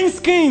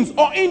wineskins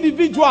or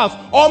individuals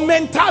or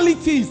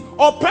mentalities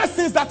or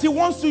persons that He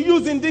wants to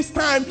use in this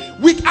time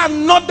with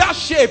another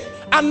shape,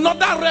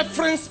 another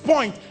reference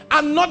point,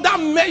 another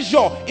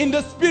measure in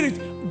the Spirit,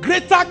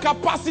 greater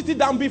capacity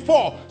than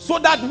before, so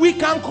that we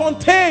can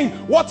contain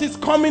what is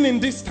coming in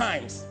these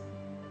times.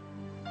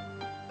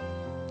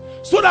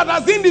 So that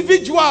as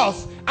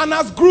individuals and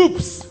as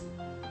groups,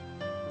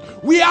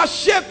 we are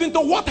shaped into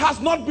what has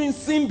not been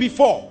seen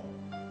before,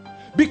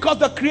 because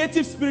the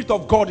creative Spirit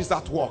of God is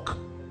at work.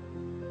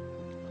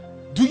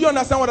 Do you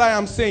understand what I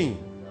am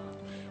saying?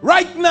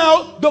 Right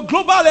now, the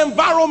global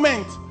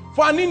environment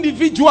for an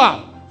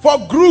individual, for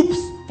groups,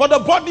 for the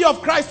body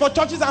of Christ, for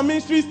churches and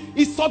ministries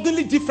is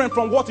suddenly different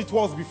from what it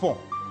was before.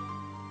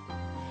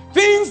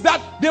 Things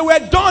that they were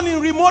done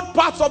in remote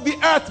parts of the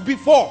earth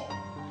before,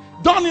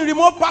 done in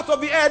remote parts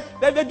of the earth,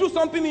 that they do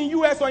something in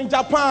US or in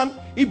Japan,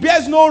 it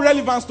bears no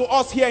relevance to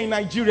us here in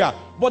Nigeria.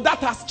 But that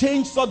has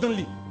changed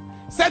suddenly.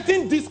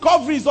 Certain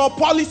discoveries or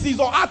policies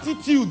or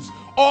attitudes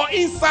or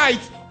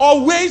insights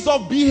or ways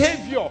of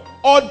behavior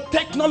or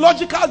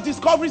technological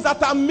discoveries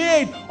that are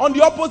made on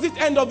the opposite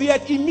end of the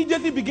earth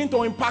immediately begin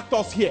to impact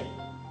us here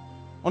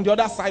on the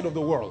other side of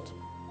the world.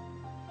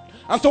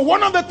 And so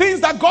one of the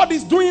things that God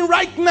is doing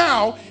right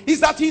now is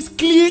that He's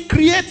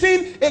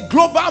creating a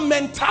global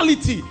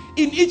mentality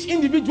in each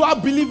individual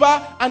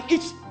believer and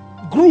each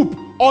group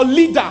or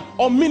leader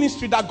or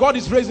ministry that God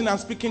is raising and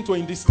speaking to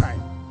in this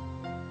time.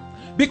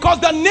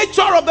 Because the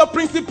nature of the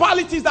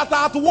principalities that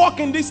are at work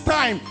in this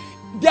time,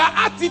 their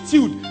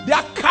attitude,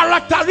 their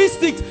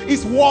characteristics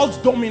is world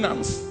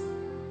dominance.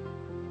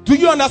 Do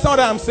you understand what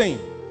I am saying?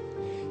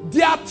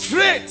 Their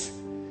trait,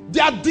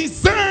 their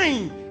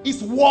design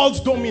is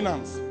world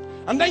dominance.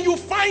 And then you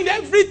find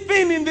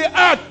everything in the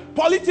earth,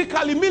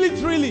 politically,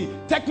 militarily,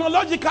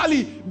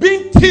 technologically,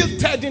 being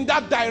tilted in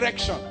that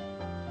direction.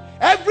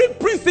 Every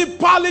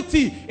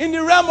principality in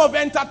the realm of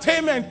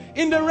entertainment,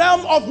 in the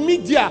realm of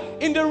media,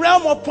 in the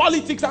realm of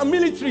politics and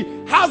military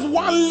has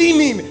one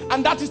leaning,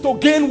 and that is to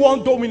gain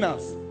world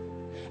dominance.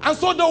 And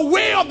so the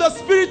way of the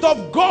Spirit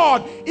of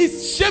God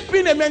is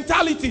shaping a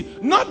mentality.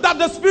 Not that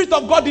the Spirit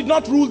of God did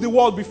not rule the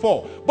world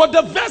before, but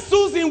the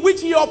vessels in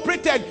which He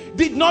operated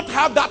did not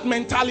have that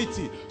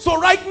mentality.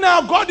 So right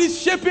now, God is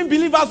shaping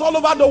believers all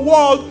over the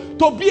world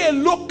to be a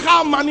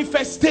local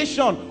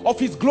manifestation of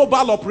His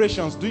global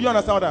operations. Do you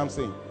understand what I'm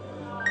saying?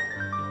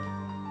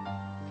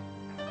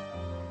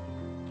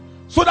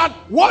 So that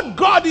what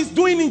God is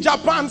doing in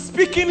Japan,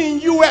 speaking in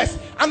US,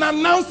 and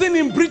announcing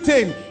in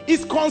Britain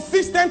is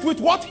consistent with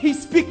what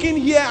he's speaking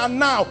here and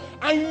now,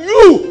 and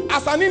you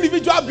as an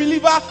individual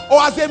believer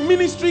or as a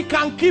ministry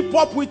can keep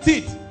up with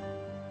it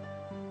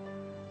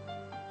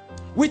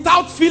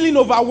without feeling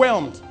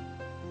overwhelmed.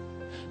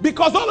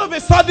 Because all of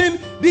a sudden,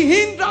 the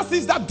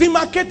hindrances that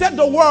demarcated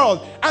the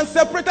world and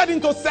separated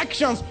into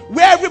sections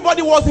where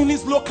everybody was in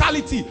his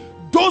locality,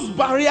 those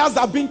barriers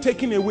have been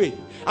taken away.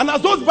 And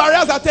as those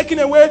barriers are taken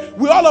away,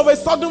 we all of a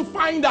sudden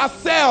find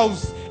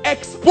ourselves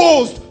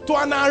exposed to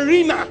an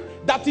arena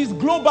that is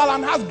global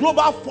and has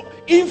global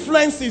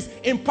influences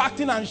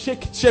impacting and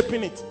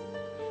shaping it.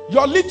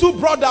 Your little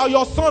brother or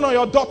your son or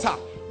your daughter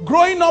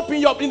growing up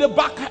in the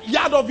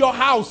backyard of your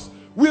house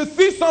will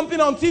see something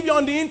on TV,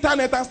 on the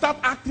internet, and start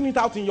acting it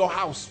out in your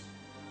house.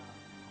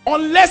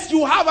 Unless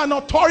you have an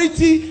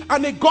authority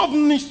and a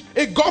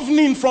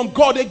governing from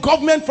God, a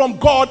government from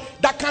God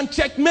that can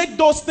checkmate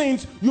those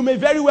things, you may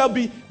very well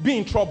be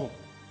in trouble.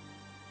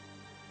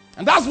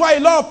 And that's why a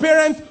lot of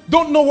parents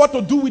don't know what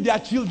to do with their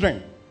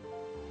children.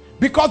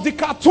 Because the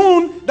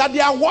cartoon that they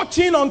are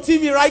watching on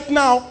TV right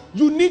now,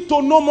 you need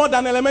to know more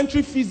than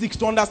elementary physics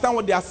to understand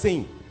what they are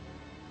saying.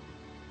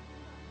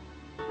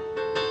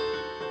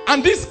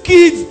 And these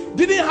kids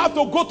didn't have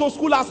to go to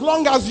school as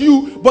long as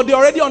you, but they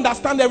already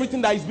understand everything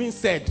that is being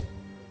said.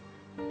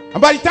 And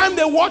by the time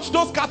they watch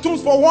those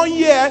cartoons for 1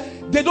 year,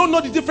 they don't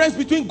know the difference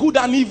between good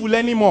and evil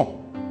anymore.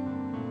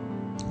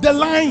 The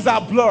lines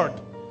are blurred.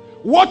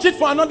 Watch it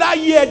for another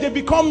year, they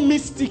become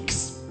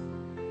mystics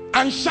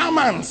and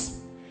shamans.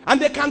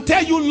 And they can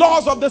tell you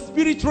laws of the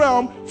spirit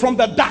realm from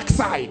the dark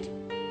side.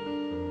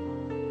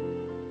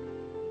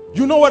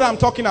 You know what I'm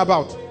talking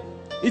about.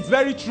 It's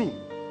very true.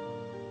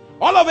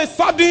 All of a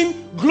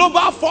sudden,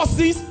 global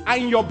forces are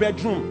in your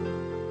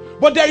bedroom.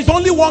 But there is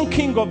only one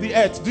king of the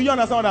earth. Do you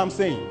understand what I'm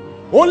saying?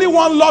 Only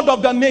one Lord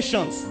of the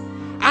nations.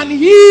 And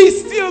he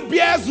still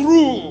bears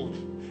rule.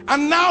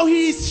 And now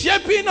he is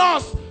shaping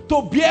us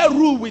to bear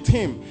rule with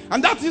him.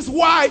 And that is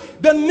why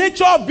the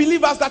nature of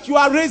believers that you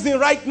are raising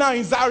right now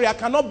in Zaria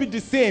cannot be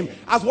the same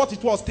as what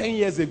it was 10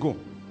 years ago.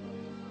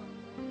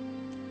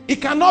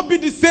 It cannot be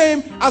the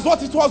same as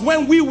what it was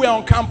when we were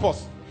on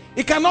campus.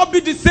 It cannot be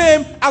the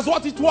same as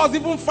what it was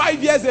even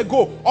 5 years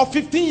ago or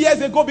 15 years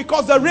ago,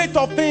 because the rate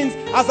of things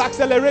has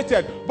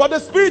accelerated. But the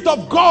Spirit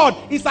of God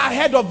is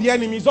ahead of the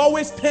enemy. It's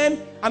always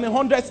 10 and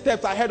 100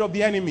 steps ahead of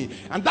the enemy.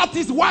 And that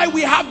is why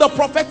we have the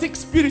prophetic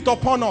spirit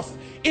upon us,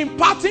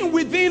 imparting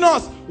within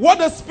us what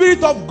the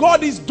Spirit of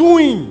God is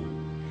doing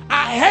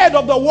ahead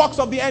of the works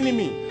of the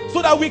enemy,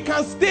 so that we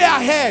can stay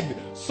ahead,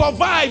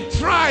 survive,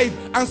 thrive,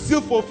 and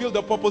still fulfill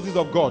the purposes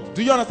of God.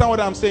 Do you understand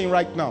what I'm saying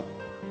right now?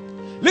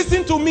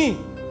 Listen to me.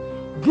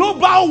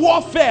 Global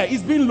warfare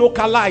is being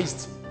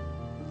localized.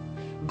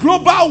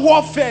 Global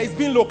warfare is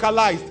being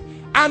localized.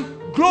 And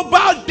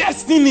global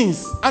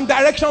destinies and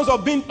directions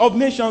of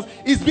nations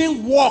is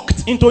being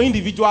walked into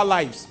individual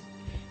lives.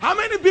 How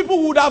many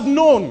people would have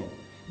known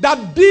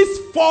that these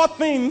 4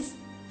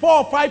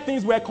 or 5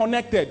 things were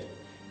connected?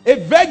 A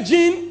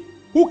virgin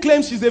who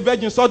claims she's a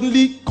virgin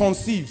suddenly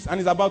conceives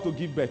and is about to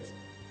give birth.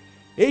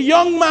 A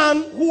young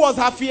man who was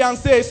her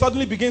fiancé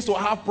suddenly begins to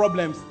have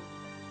problems.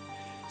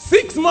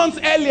 6 months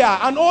earlier,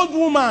 an old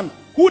woman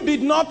who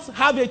did not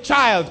have a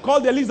child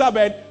called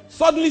Elizabeth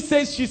suddenly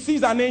says she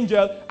sees an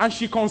angel and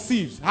she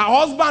conceives. Her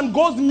husband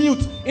goes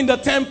mute in the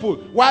temple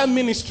while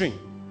ministering.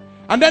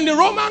 And then the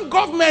Roman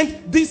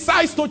government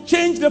decides to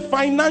change the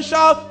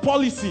financial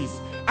policies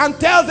and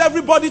tells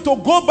everybody to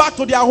go back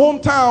to their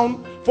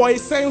hometown for a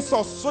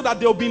census so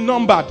that they'll be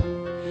numbered.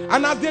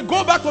 And as they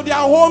go back to their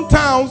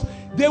hometowns,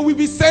 they will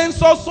be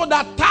censored so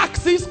that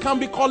taxes can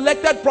be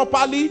collected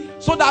properly,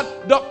 so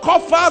that the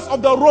coffers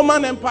of the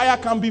Roman Empire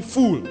can be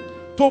full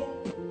to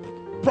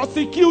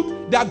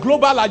prosecute their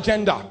global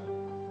agenda.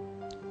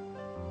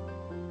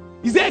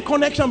 Is there a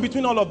connection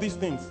between all of these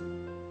things?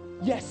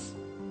 Yes.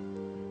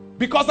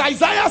 Because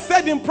Isaiah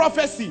said in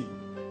prophecy,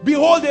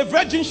 behold, a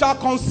virgin shall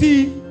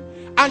conceive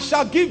and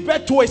shall give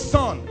birth to a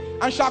son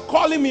and shall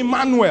call him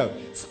Emmanuel,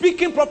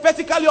 speaking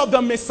prophetically of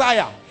the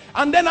Messiah.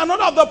 And then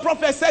another of the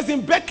prophets says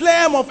in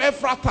Bethlehem of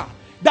Ephrathah,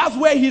 that's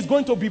where he's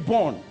going to be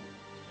born.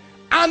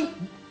 And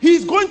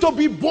he's going to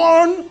be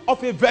born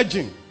of a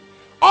virgin.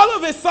 All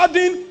of a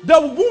sudden, the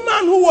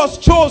woman who was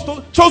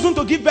chosen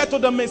to give birth to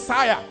the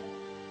Messiah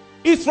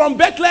is from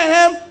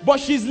Bethlehem, but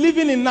she's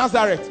living in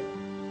Nazareth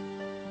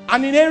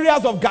and in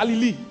areas of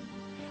Galilee.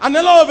 And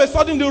then all of a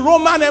sudden, the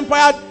Roman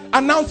Empire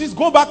announces,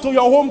 go back to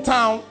your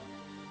hometown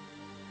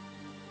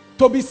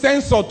to be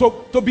censored,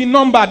 to be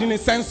numbered in a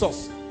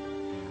census.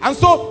 And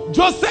so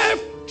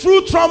Joseph,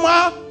 through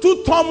trauma,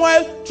 through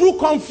turmoil, through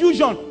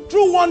confusion,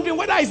 through wondering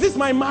whether is this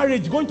my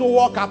marriage going to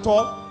work at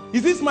all?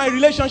 Is this my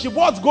relationship?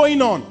 What's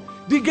going on?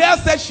 The girl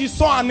said she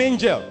saw an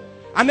angel.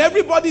 And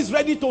everybody's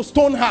ready to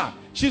stone her.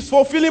 She's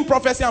fulfilling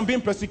prophecy and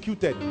being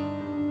persecuted.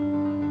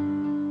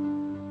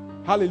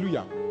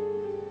 Hallelujah.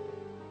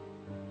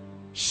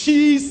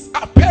 She's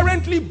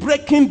apparently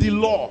breaking the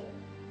law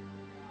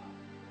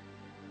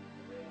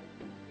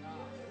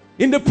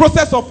in the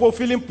process of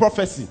fulfilling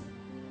prophecy.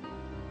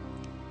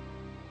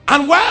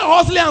 And while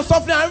hustling and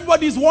suffering,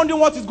 everybody is wondering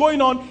what is going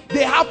on,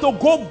 they have to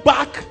go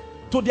back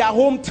to their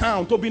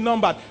hometown to be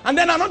numbered. And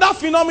then another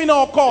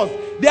phenomenon occurs.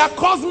 There are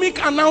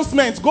cosmic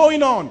announcements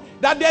going on.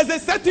 That there's a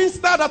certain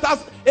star that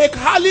has a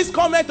Halley's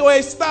Comet or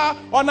a star,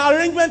 or an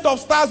arrangement of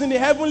stars in the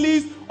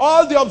heavenlies.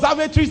 All the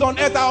observatories on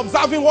earth are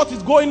observing what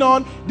is going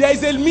on. There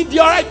is a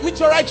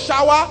meteorite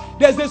shower.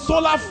 There's a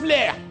solar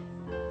flare.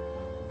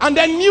 And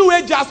then New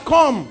Age has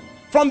come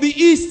from the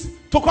east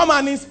to come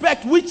and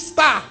inspect which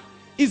star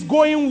is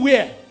going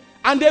where.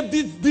 And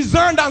they've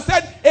discerned and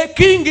said a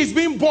king is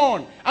being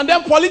born. And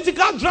then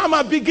political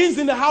drama begins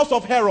in the house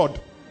of Herod.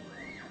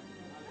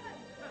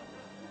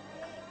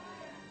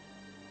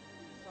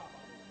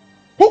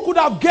 Who could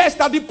have guessed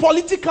that the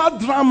political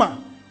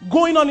drama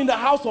going on in the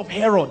house of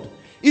Herod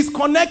is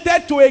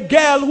connected to a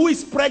girl who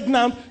is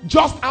pregnant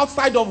just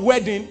outside of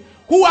wedding,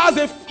 who has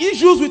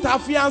issues with her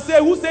fiancé,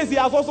 who says he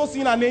has also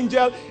seen an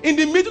angel, in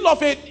the middle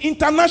of an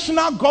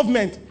international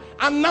government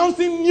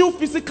announcing new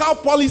fiscal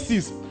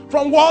policies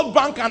from World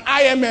Bank and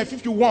IMF,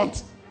 if you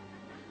want,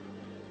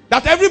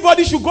 that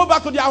everybody should go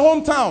back to their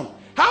hometown.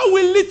 How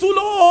will little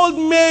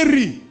old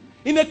Mary,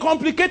 in a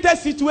complicated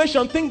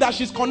situation, think that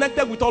she's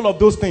connected with all of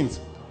those things?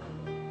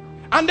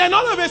 And then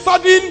all of a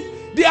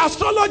sudden, the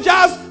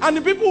astrologers and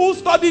the people who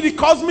study the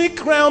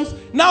cosmic realms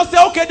now say,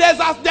 okay, there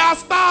are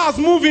stars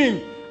moving.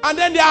 And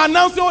then they are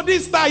announcing, oh,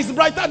 this star is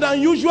brighter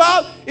than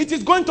usual. It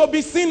is going to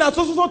be seen at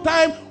so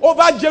time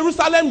over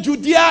Jerusalem,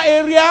 Judea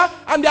area.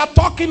 And they are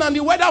talking, and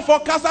the weather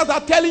forecasters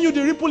are telling you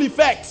the ripple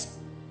effects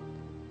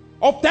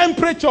of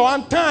temperature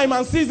and time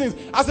and seasons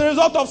as a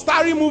result of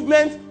starry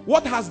movement.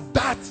 What has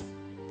that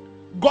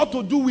got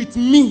to do with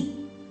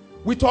me,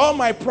 with all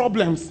my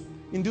problems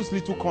in this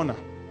little corner?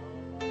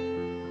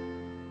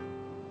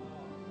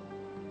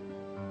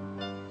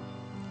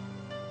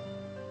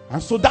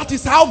 And so that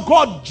is how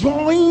God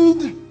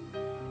joined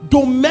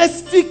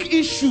domestic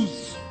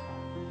issues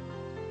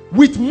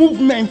with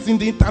movements in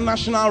the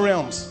international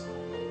realms,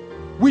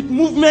 with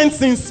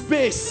movements in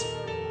space,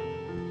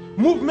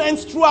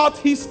 movements throughout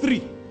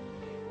history,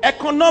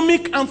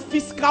 economic and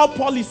fiscal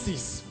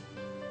policies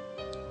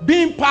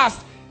being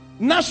passed,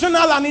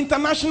 national and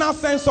international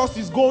census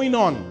is going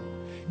on,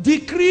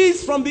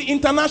 decrees from the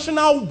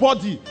international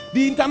body,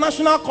 the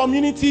international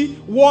community,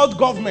 world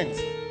government,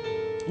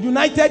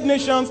 United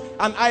Nations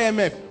and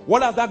IMF.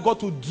 What has that got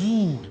to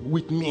do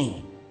with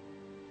me?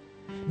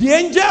 The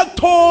angel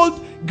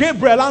told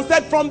Gabriel and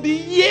said, from the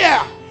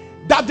year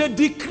that the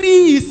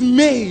decree is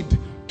made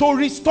to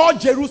restore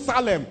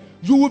Jerusalem,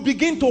 you will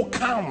begin to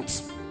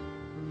count.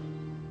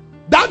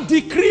 That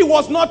decree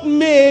was not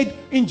made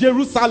in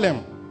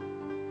Jerusalem.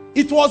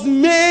 It was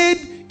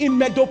made in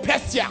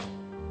Medo-Persia.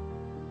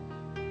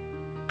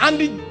 And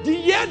the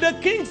year the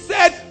king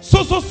said,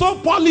 so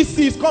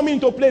policy is coming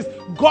into place,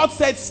 God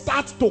said,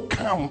 start to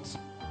count.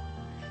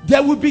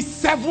 There will be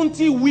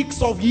 70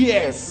 weeks of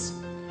years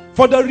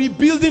for the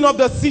rebuilding of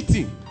the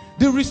city,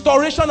 the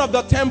restoration of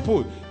the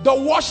temple, the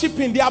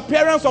worshiping, the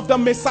appearance of the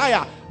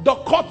Messiah, the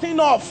cutting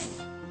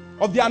off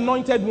of the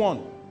anointed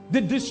one, the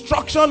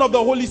destruction of the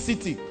holy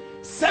city.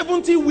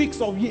 70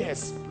 weeks of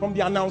years from the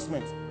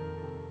announcement.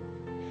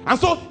 And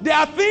so there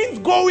are things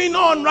going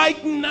on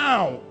right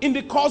now in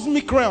the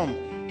cosmic realm,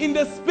 in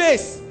the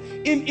space,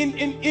 in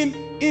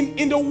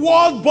the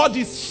world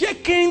bodies,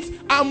 shakings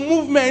and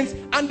movements,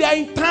 and they are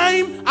in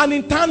time and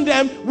in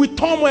tandem with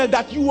turmoil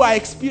that you are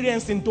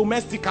experiencing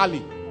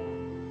domestically,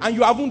 and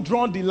you haven't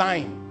drawn the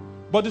line.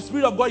 But the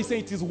Spirit of God is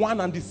saying it is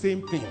one and the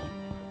same thing.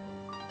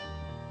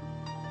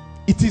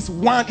 It is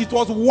one. It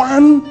was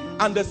one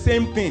and the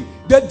same thing.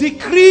 The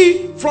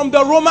decree from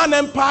the Roman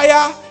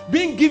Empire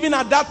being given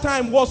at that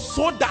time was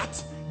so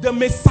that the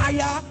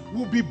Messiah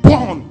will be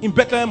born in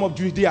Bethlehem of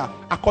Judea,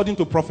 according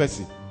to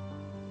prophecy.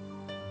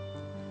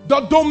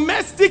 The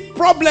domestic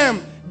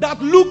problem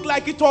that looked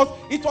like it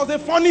was a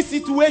funny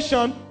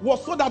situation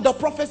was so that the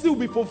prophecy will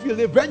be fulfilled.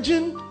 A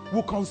virgin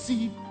will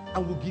conceive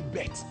and will give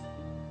birth.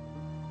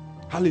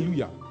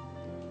 Hallelujah.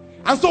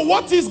 And so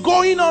what is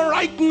going on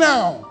right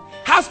now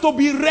has to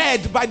be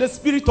read by the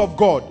Spirit of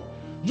God.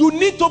 You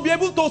need to be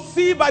able to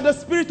see by the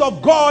Spirit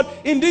of God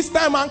in this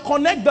time and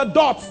connect the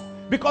dots,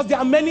 because there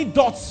are many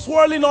dots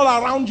swirling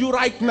all around you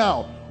right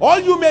now. All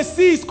you may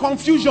see is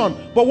confusion,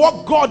 but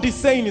what God is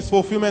saying is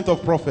fulfillment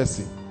of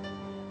prophecy.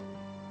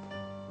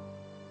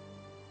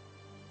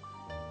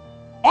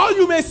 All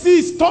you may see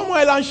is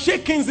turmoil and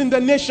shakings in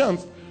the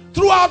nations.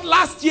 Throughout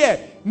last year,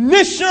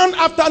 nation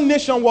after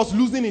nation was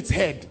losing its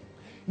head.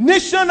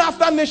 Nation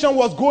after nation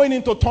was going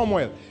into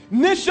turmoil.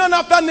 Nation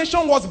after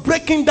nation was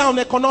breaking down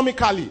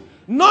economically.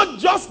 Not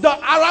just the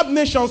Arab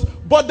nations,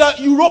 but the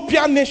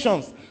European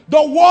nations.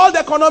 The world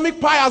economic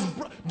pie has...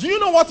 Do you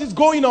know what is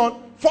going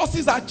on?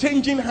 Forces are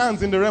changing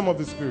hands in the realm of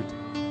the Spirit.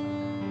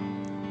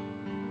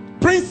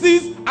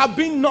 Princes are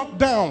being knocked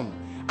down,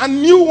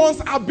 and new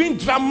ones are being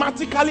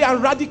dramatically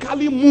and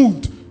radically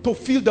moved to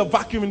fill the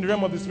vacuum in the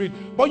realm of the Spirit.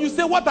 But you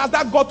say, what has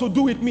that got to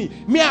do with me?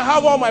 Me, I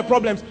have all my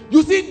problems.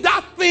 You see,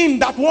 that thing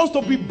that wants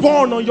to be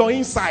born on your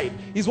inside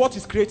is what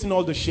is creating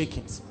all the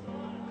shakings.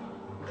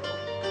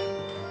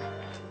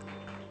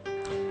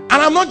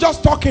 I'm not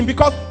just talking,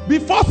 because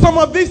before some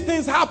of these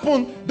things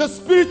happen, the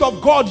Spirit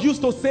of God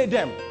used to say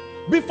them.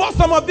 Before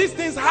some of these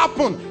things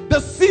happen, the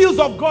seals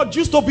of God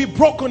used to be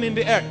broken in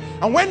the earth.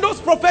 And when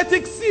those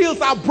prophetic seals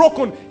are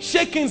broken,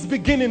 shakings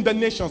begin in the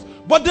nations.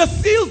 But the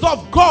seals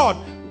of God,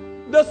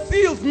 the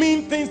seals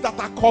mean things that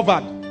are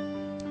covered,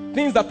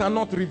 things that are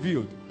not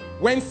revealed.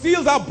 When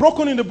seals are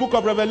broken in the book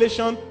of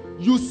Revelation,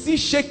 you see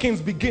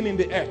shakings begin in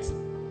the earth.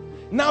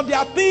 Now there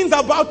are things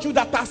about you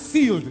that are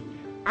sealed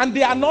and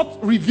they are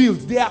not revealed,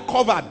 they are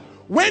covered.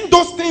 When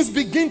those things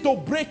begin to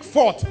break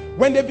forth,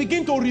 when they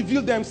begin to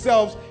reveal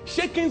themselves,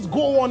 shakings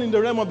go on in the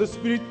realm of the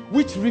spirit,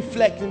 which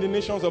reflect in the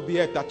nations of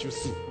the earth that you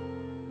see.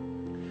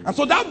 And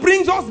so that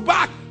brings us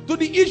back to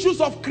the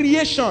issues of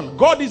creation.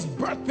 God is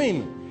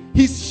birthing,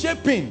 He's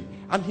shaping,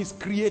 and He's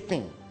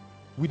creating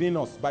within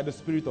us by the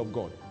Spirit of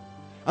God.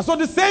 And so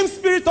the same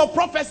spirit of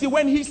prophecy,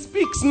 when He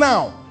speaks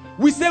now,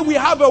 we say we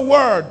have a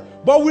word,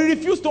 but we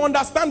refuse to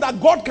understand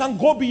that God can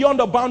go beyond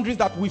the boundaries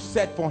that we've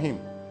set for Him.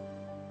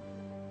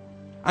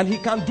 And He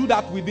can do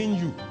that within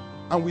you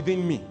and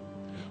within me.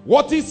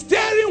 What is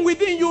stirring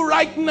within you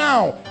right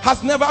now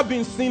has never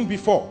been seen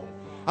before.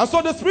 And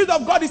so the Spirit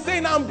of God is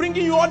saying, I'm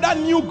bringing you under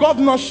new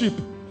governorship,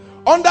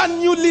 under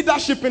new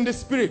leadership in the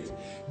Spirit,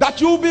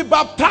 that you will be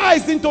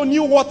baptized into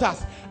new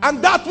waters.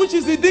 And that which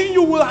is within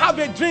you will have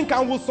a drink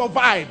and will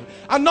survive.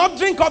 And not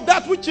drink of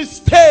that which is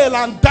stale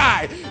and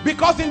die.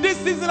 Because in this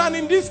season and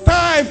in this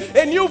time,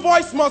 a new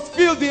voice must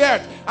fill the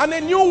earth. And a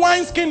new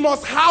wineskin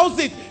must house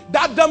it.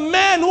 That the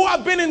men who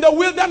have been in the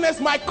wilderness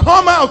might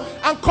come out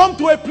and come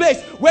to a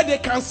place where they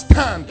can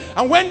stand.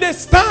 And when they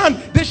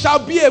stand, there shall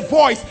be a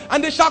voice.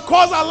 And they shall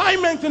cause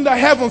alignment in the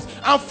heavens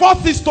and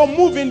forces to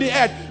move in the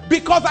earth.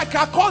 Because I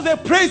can cause a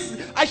praise,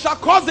 I shall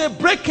cause a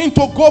breaking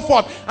to go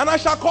forth, and I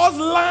shall cause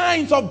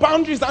lines of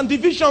boundaries and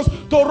divisions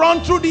to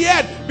run through the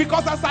earth.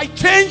 Because as I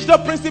change the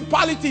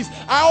principalities,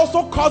 I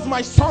also cause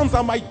my sons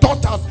and my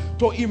daughters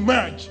to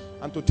emerge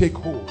and to take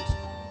hold.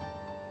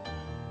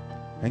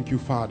 Thank you,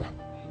 Father.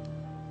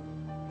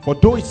 For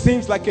though it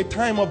seems like a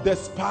time of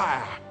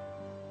despair,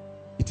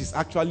 it is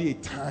actually a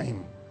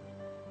time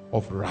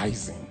of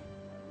rising,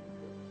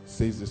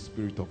 says the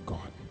Spirit of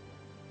God.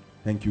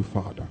 Thank you,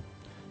 Father.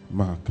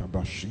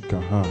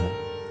 Makabashikahai,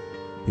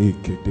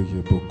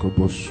 ekedeye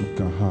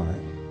bokobosukahai,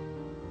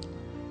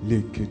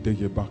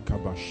 lekedeye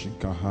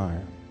bakabashikahai,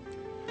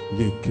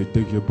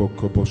 lekedeye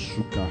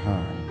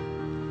bokobosukahai,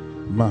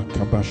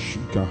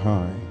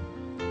 makabashikahai,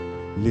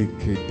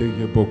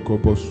 lekedeye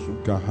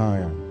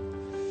bokobosukahai,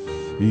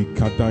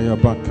 ikadaya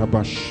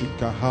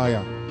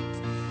bakabashikahai,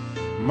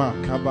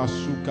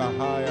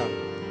 makabasukahai.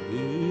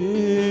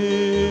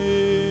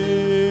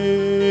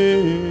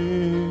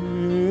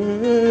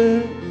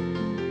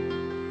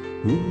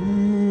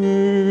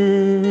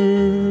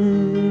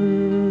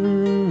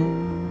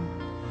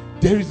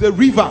 There is a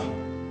river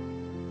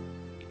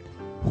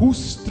whose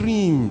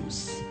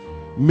streams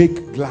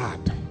make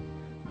glad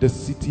the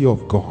city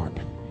of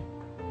God.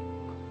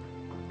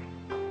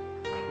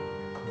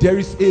 There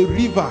is a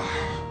river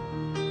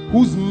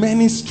whose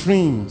many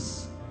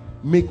streams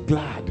make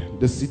glad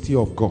the city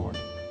of God.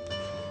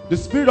 The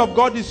Spirit of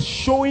God is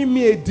showing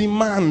me a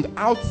demand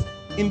out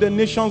in the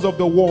nations of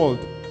the world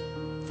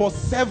for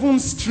 7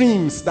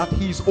 streams that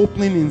He is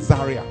opening in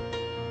Zaria.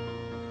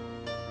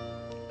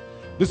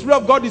 The Spirit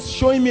of God is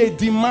showing me a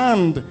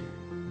demand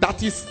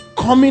that is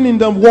coming in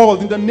the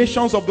world, in the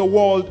nations of the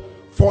world,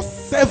 for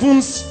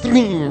 7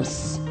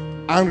 streams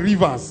and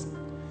rivers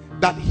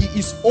that He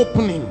is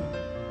opening.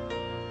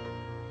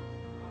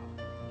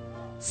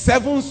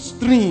 7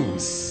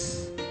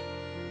 streams.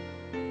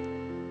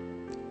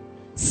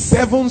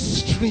 7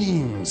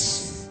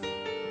 streams.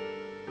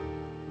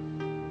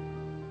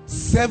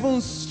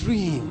 7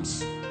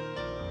 streams.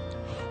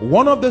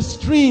 One of the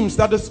streams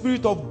that the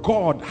Spirit of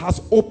God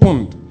has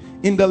opened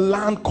in the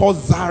land called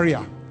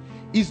Zaria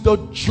is the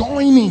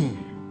joining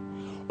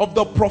of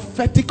the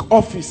prophetic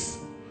office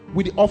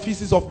with the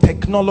offices of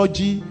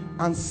technology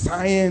and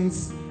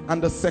science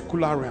and the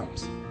secular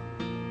realms.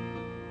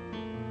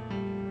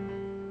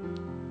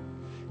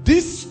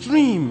 This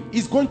stream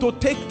is going to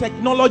take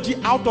technology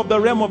out of the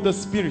realm of the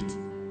spirit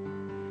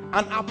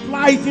and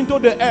apply it into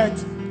the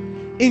earth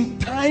in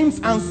times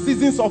and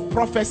seasons of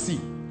prophecy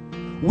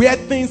where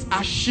things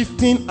are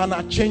shifting and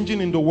are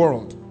changing in the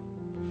world.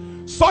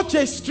 Such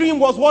a stream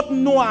was what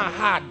Noah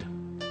had.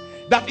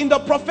 That in the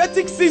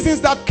prophetic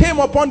seasons that came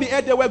upon the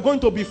earth, there were going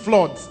to be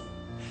floods.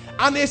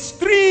 And a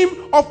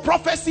stream of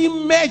prophecy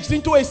merged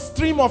into a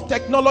stream of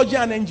technology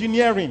and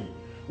engineering,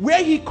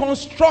 where he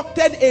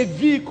constructed a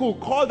vehicle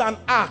called an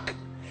ark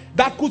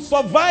that could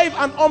survive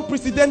an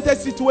unprecedented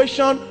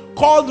situation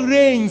called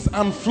rains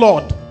and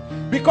flood.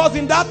 Because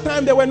in that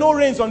time there were no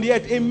rains on the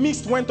earth. A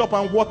mist went up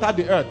and watered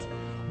the earth.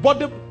 But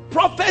the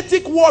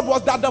prophetic word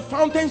was that the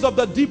fountains of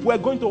the deep were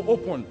going to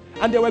open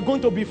and there were going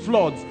to be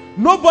floods.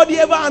 Nobody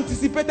ever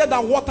anticipated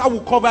that water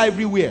would cover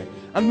everywhere.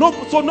 And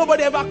so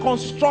nobody ever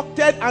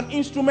constructed an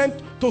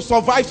instrument to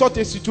survive such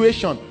a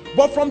situation.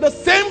 But from the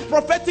same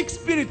prophetic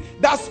spirit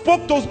that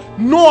spoke to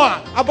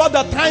Noah about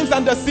the times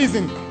and the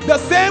season, the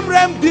same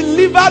realm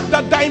delivered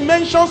the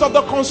dimensions of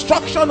the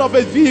construction of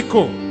a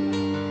vehicle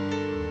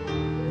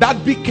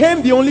that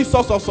became the only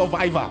source of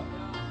survival.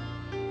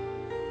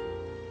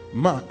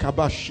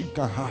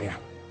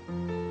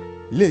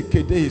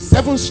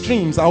 7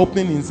 streams are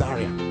opening in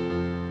Zaria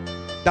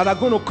that are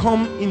going to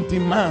come in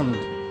demand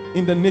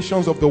in the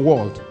nations of the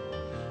world.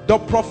 The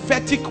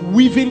prophetic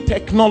weaving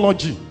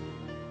technology.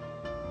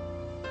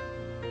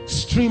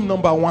 Stream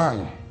number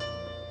 1.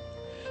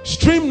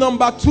 Stream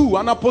number 2,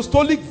 an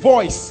apostolic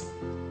voice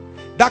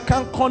that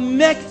can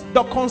connect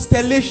the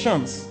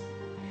constellations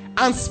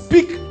and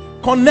speak,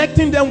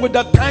 connecting them with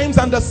the times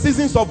and the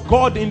seasons of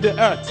God in the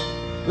earth.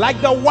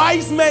 Like the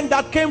wise men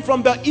that came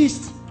from the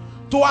east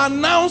to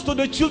announce to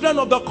the children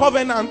of the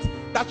covenant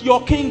that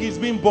your king is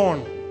being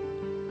born.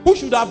 Who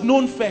should have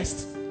known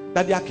first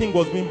that their king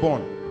was being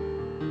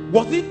born?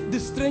 Was it the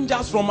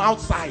strangers from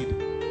outside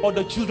or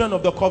the children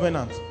of the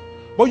covenant?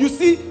 But you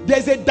see,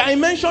 there's a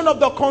dimension of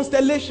the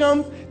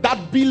constellation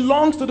that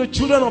belongs to the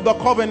children of the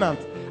covenant.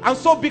 And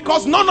so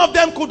because none of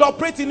them could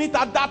operate in it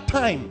at that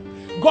time,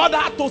 God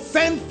had to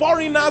send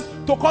foreigners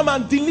to come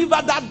and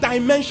deliver that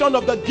dimension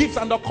of the gifts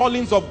and the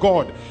callings of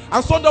God.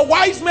 And so the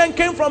wise men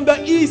came from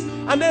the east,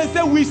 and then they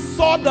said, we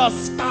saw the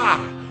star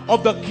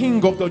of the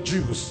King of the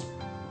Jews.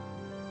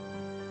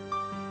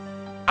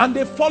 And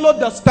they followed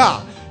the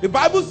star. The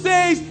Bible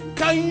says,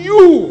 can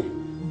you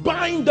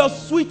bind the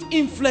sweet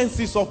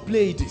influences of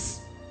Pleiades?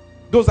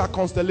 Those are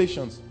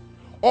constellations.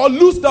 Or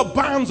loose the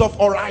bands of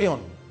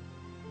Orion.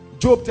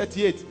 Job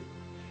 38.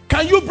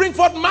 Can you bring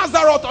forth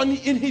Mazzaroth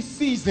in his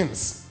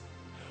seasons?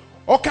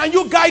 Or can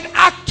you guide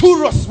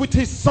Arcturus with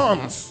his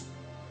sons?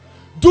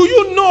 Do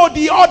you know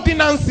the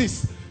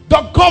ordinances,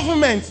 the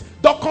governments,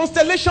 the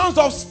constellations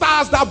of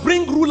stars that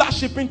bring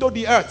rulership into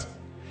the earth?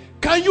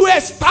 Can you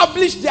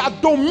establish their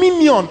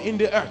dominion in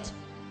the earth?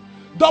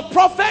 The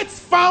prophets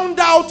found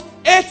out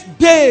 8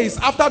 days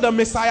after the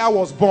Messiah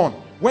was born,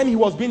 when he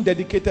was being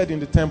dedicated in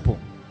the temple.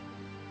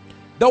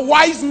 The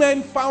wise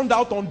men found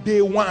out on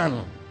day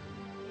 1.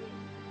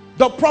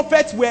 The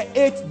prophets were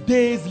 8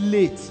 days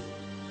late.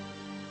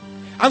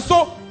 And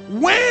so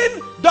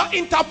when the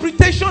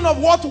interpretation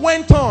of what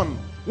went on,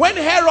 when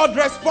Herod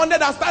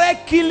responded and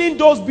started killing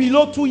those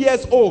below 2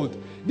 years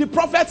old, the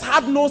prophets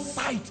had no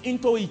sight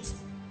into it.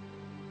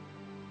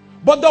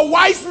 But the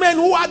wise men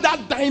who had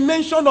that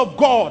dimension of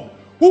God,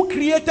 who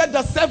created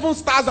the 7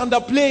 stars and the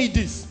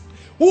Pleiades,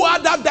 who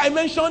had that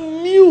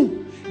dimension,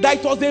 knew that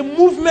it was a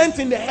movement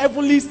in the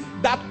heavenlies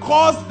that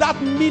caused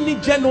that mini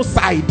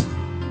genocide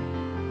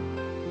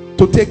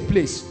to take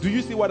place. Do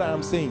you see what I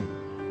am saying?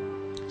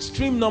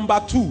 Stream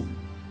number 2,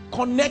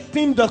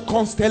 connecting the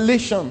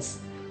constellations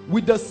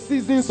with the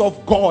seasons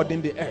of God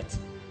in the earth.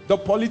 The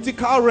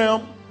political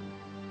realm,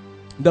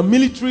 the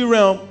military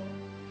realm,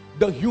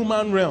 the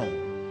human realm.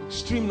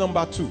 Stream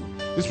number 2.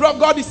 The Spirit of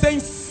God is saying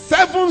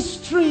 7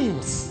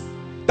 streams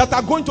that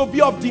are going to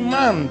be of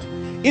demand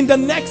in the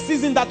next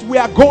season that we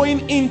are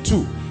going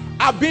into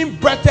are being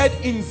birthed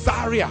in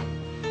Zaria.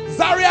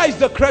 Zaria is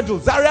the cradle.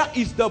 Zaria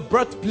is the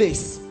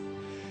birthplace.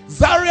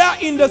 Zaria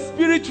in the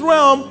spirit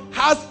realm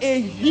has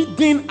a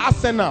hidden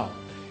arsenal.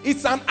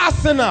 It's an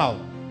arsenal.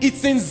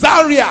 It's in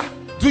Zaria.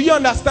 Do you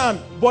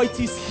understand? But it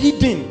is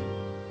hidden.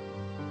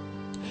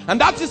 And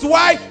that is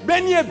why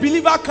many a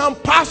believer can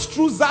pass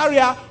through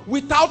Zaria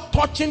without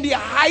touching the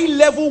high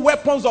level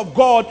weapons of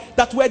God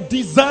that were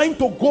designed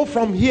to go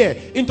from here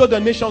into the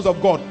nations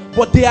of God.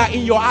 But they are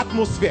in your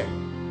atmosphere.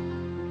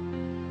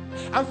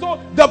 And so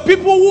the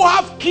people who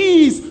have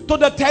keys to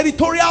the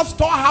territorial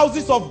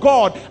storehouses of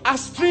God are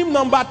stream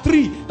number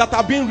 3 that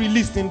are being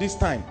released in this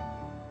time.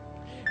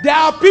 There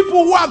are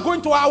people who are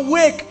going to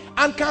awake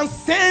and can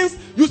sense.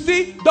 You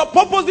see, the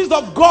purposes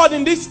of God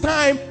in this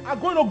time are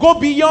going to go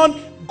beyond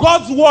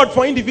God's word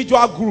for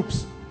individual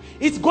groups.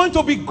 It's going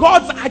to be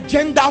God's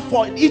agenda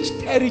for each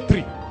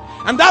territory.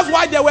 And that's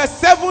why there were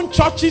 7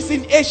 churches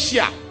in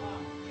Asia,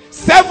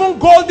 7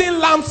 golden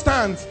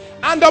lampstands,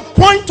 and the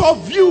point of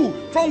view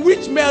from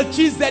which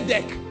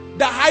Melchizedek,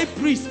 the high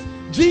priest,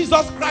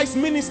 Jesus Christ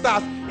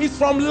ministers, is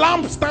from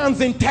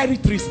lampstands in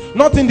territories,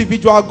 not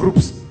individual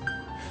groups.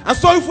 And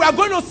so if we are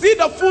going to see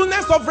the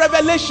fullness of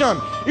revelation,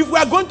 if we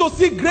are going to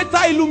see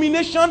greater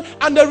illumination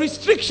and the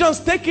restrictions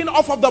taken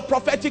off of the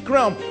prophetic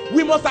realm,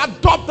 we must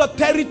adopt the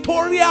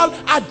territorial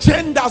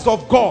agendas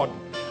of God.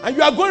 And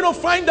you are going to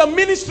find the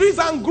ministries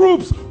and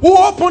groups who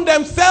open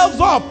themselves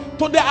up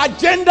to the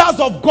agendas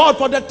of God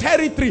for the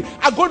territory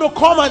are going to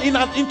come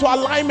into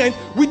alignment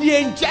with the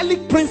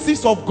angelic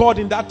princes of God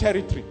in that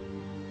territory.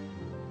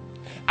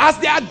 As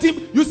they are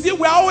you see,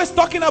 we're always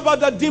talking about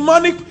the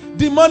demonic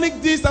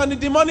this and the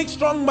demonic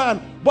strong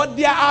man, but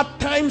there are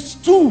times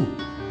 2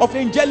 of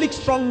angelic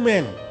strong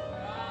men.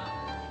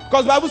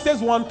 Because the Bible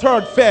says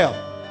 1/3 fell,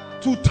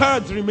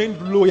 2/3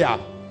 remained loyal.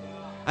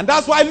 And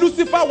that's why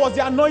Lucifer was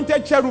the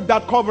anointed cherub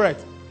that covered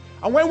it.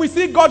 And when we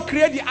see God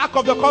create the Ark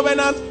of the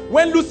Covenant,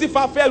 when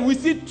Lucifer fell, we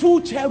see 2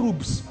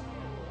 cherubs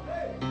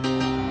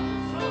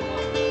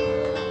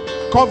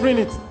covering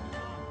it.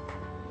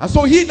 And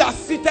so he that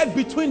sitteth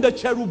between the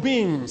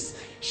cherubims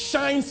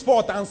shines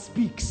forth and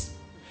speaks.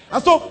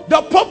 And so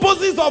the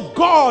purposes of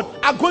God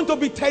are going to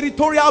be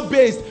territorial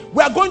based.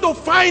 We are going to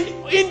find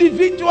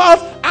individuals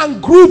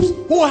and groups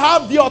who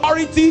have the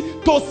authority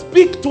to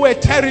speak to a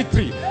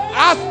territory.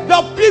 As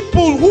the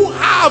people who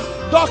have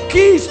the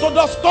keys to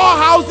the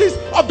storehouses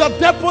of the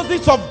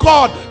deposits of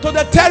God, to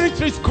the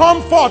territories,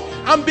 come forth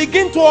and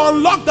begin to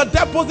unlock the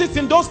deposits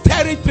in those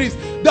territories.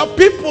 The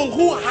people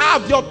who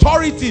have the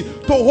authority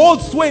to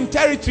hold sway in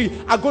territory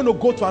are going to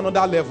go to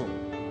another level.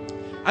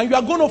 And you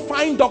are going to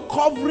find the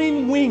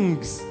covering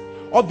wings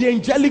of the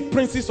angelic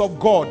princes of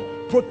God,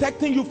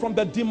 protecting you from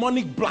the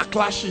demonic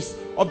backlashes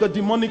of the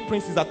demonic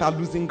princes that are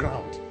losing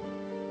ground.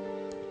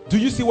 Do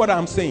you see what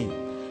I'm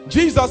saying?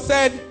 Jesus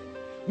said,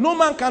 no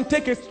man can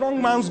take a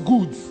strong man's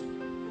goods,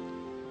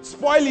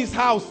 spoil his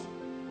house,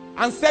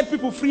 and set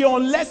people free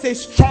unless a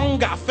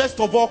stronger first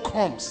of all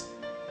comes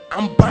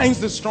and binds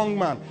the strong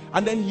man,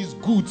 and then his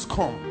goods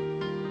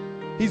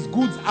come. His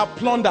goods are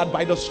plundered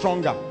by the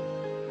stronger.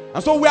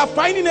 And so we are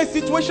finding a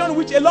situation in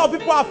which a lot of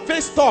people are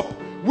faced up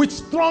with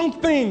strong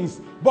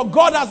things, but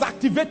God has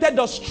activated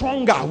the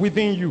stronger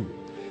within you.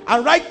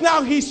 And right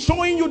now he's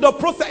showing you the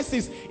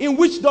processes in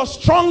which the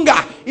stronger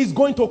is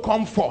going to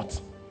come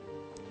forth.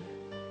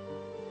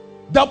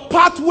 The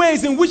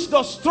pathways in which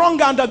the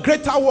stronger and the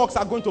greater works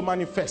are going to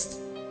manifest.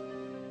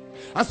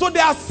 And so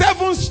there are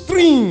 7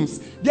 streams.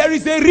 There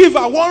is a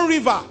river, one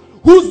river,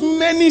 whose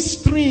many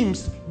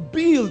streams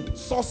build,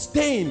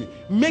 sustain,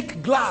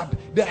 make glad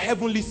the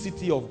heavenly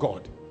city of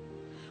God.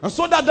 And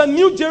so that the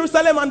new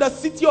Jerusalem and the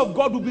city of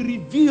God will be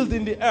revealed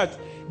in the earth,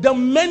 the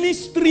many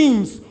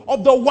streams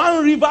of the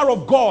one river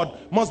of God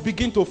must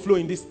begin to flow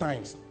in these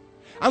times.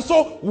 And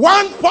so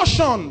one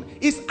portion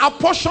is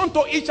apportioned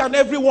to each and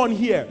every one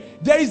here.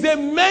 There is a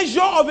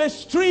measure of a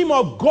stream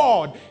of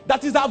God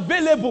that is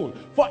available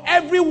for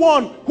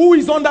everyone who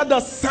is under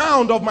the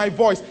sound of my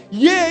voice.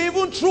 Yea,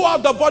 even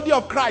throughout the body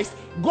of Christ,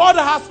 God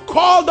has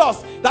called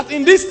us that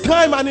in this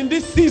time and in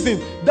this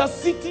season, the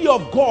city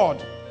of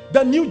God,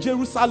 the new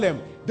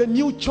Jerusalem, the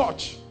new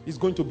church is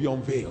going to be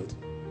unveiled.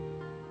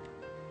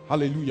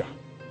 Hallelujah.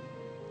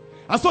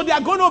 And so there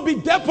are going to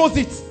be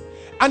deposits,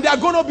 and there are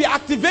going to be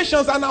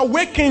activations and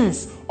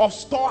awakens of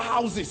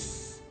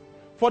storehouses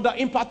for the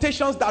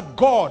impartations that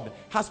God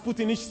has put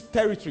in each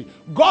territory.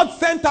 God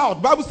sent out,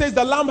 the Bible says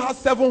the lamb has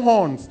 7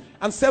 horns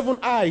and 7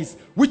 eyes,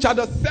 which are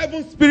the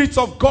 7 spirits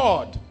of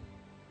God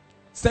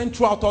sent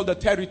throughout all the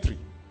territory.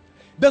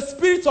 The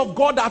spirits of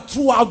God are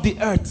throughout the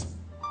earth.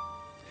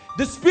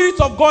 The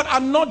spirits of God are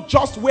not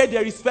just where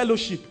there is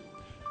fellowship.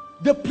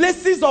 The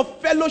places of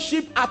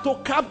fellowship are to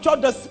capture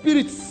the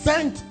spirits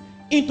sent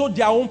into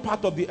their own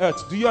part of the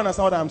earth. Do you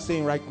understand what I'm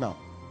saying right now?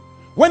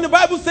 When the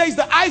Bible says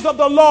the eyes of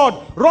the Lord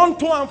run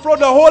to and fro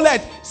the whole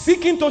earth,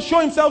 seeking to show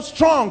himself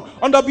strong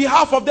on the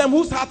behalf of them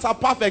whose hearts are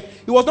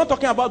perfect, he was not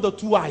talking about the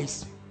 2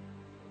 eyes.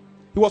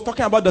 He was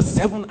talking about the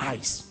 7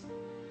 eyes.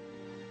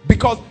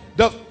 Because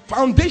the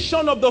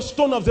foundation of the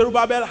stone of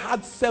Zerubbabel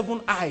had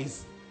 7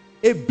 eyes.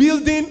 A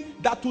building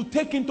that will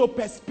take into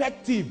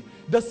perspective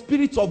the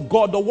spirits of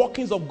God, the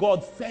workings of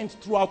God sent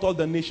throughout all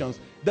the nations.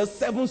 The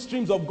 7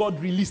 streams of God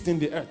released in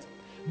the earth.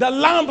 The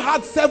lamb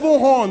had 7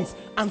 horns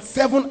and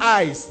 7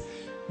 eyes,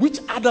 which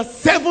are the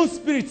 7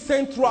 spirits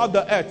sent throughout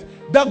the earth.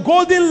 The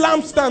golden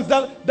lampstands,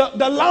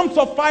 the lamps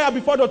of fire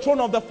before the throne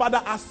of the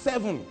Father are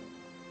 7.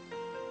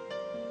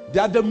 They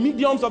are the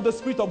mediums of the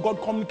Spirit of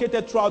God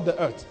communicated throughout the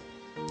earth.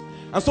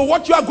 And so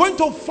what you are going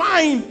to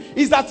find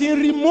is that in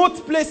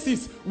remote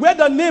places where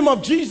the name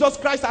of Jesus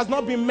Christ has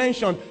not been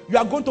mentioned, you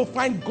are going to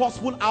find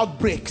gospel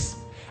outbreaks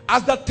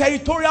as the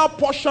territorial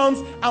portions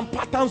and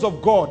patterns of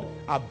God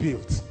are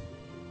built.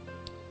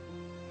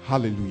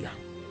 Hallelujah.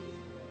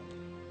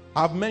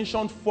 I've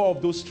mentioned 4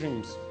 of those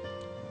streams.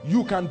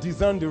 You can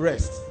discern the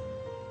rest.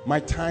 My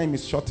time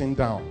is shutting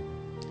down.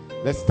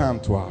 Let's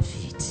stand to our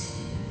feet.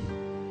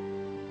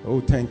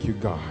 Oh, thank you,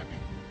 God.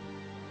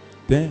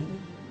 Then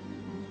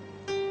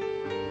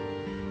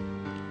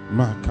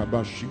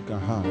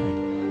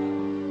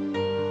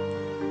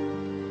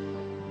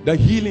the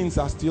healings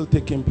are still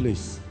taking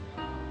place.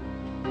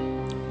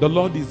 The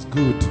Lord is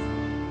good.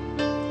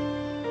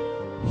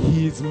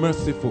 He is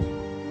merciful.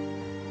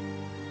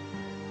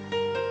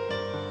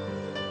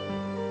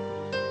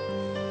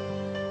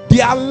 The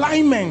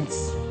alignment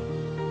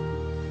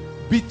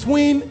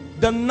between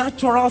the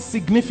natural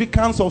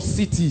significance of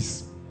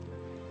cities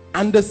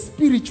and the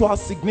spiritual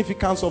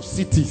significance of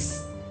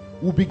cities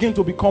will begin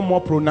to become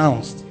more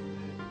pronounced.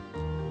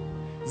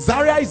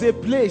 Zaria is a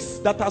place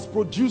that has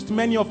produced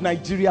many of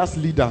Nigeria's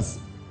leaders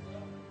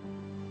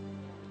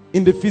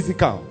in the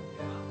physical.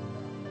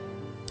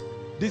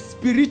 The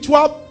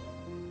spiritual.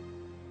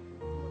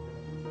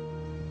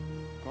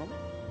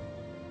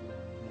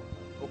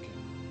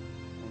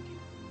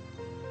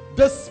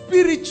 The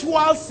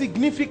spiritual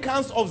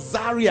significance of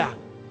Zaria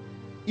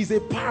is a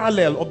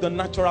parallel of the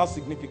natural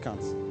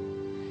significance.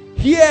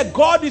 Here,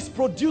 God is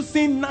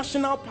producing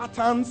national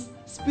patterns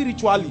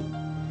spiritually.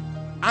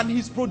 And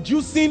he's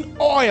producing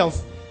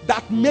oils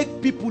that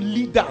make people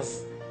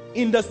leaders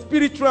in the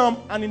spirit realm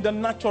and in the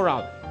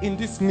natural in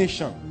this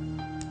nation.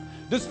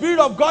 The Spirit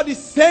of God is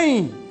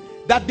saying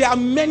that there are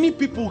many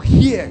people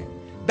here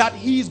that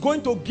He is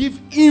going to give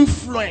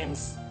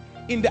influence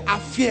in the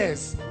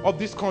affairs of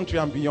this country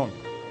and beyond.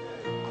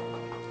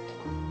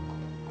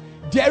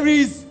 There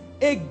is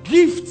a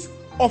gift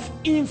of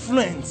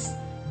influence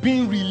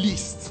being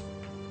released.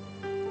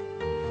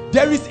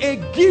 There is a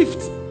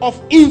gift of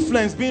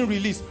influence being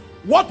released.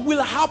 What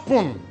will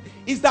happen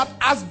is that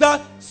as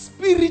the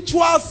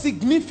spiritual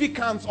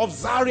significance of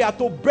Zaria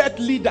to birth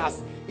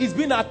leaders is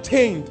being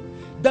attained,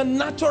 the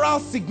natural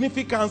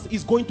significance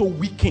is going to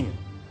weaken.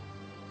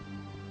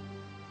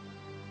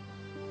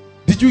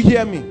 Did you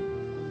hear me?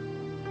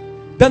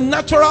 The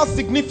natural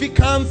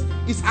significance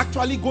is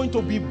actually going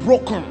to be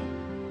broken,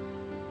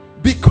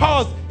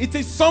 because it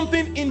is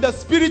something in the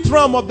spirit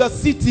realm of the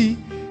city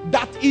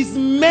that is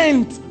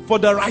meant for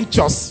the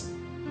righteous,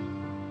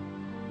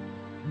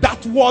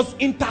 that was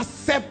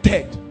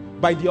intercepted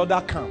by the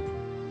other camp.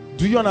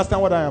 Do you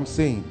understand what I am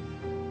saying?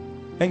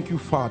 Thank you,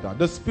 Father.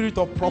 The spirit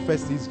of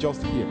prophecy is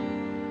just here.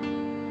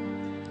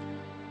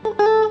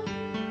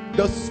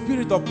 The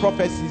spirit of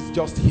prophecy is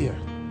just here.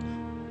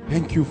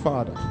 Thank you,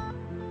 Father.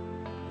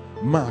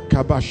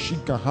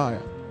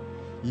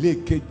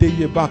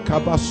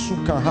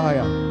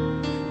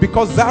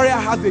 Because Zaria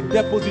has a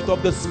deposit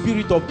of the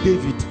spirit of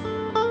David.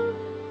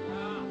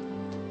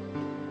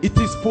 It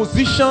is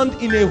positioned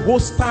in a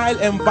hostile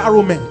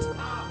environment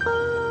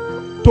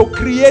to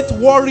create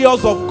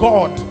warriors of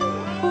God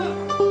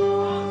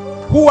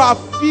who are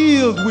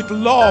filled with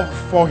love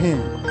for Him.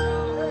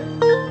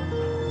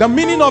 The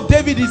meaning of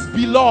David is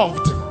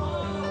beloved.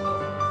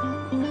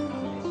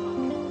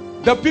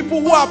 The people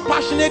who are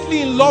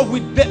passionately in love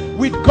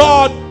with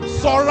God,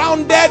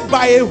 surrounded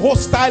by a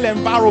hostile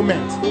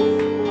environment.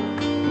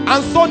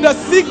 And so the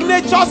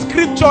signature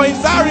scripture in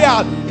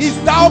Zaria is,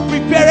 thou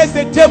preparest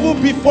a table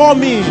before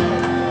me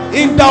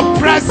in the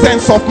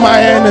presence of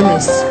my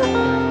enemies.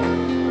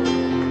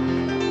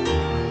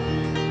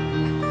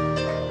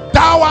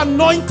 Thou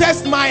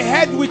anointest my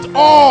head with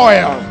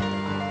oil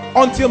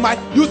until my...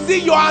 You see,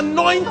 your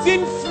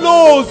anointing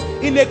flows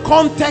in a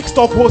context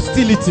of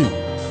hostility.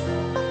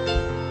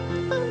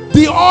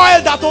 The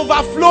oil that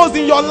overflows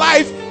in your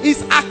life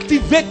is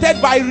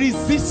activated by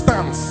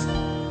resistance.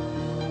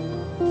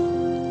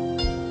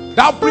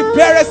 Thou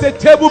preparest a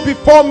table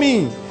before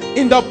me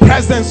in the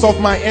presence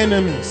of my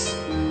enemies.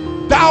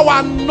 Thou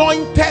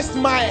anointest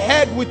my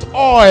head with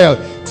oil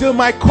till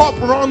my cup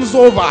runs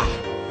over.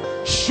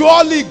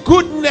 Surely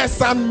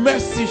goodness and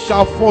mercy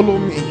shall follow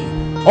me.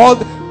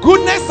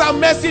 Goodness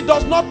and mercy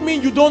does not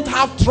mean you don't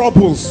have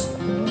troubles.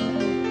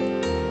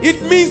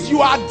 It means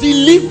you are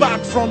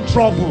delivered from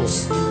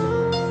troubles.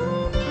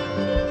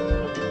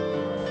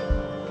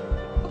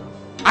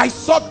 I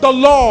sought the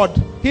Lord.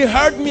 He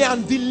heard me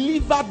and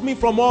delivered me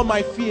from all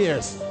my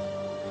fears.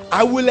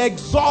 I will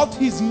exalt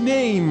His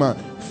name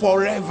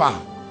forever.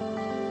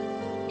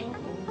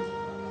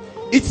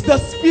 It's the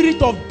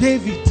spirit of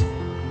David.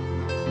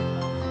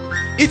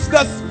 It's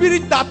the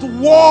spirit that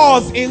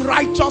wars in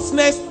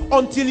righteousness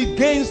until he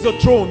gains the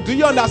throne. Do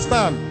you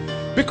understand?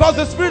 Because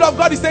the Spirit of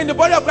God is saying the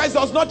body of Christ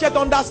does not yet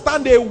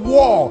understand a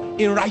war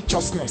in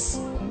righteousness.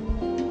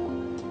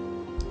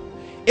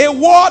 A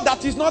war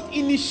that is not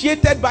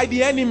initiated by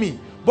the enemy,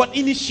 but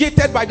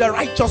initiated by the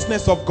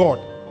righteousness of God.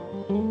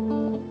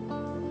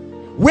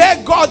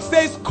 Where God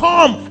says,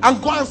 come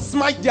and go and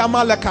smite the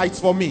Amalekites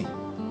for me,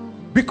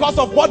 because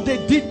of what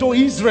they did to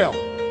Israel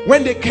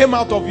when they came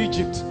out of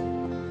Egypt.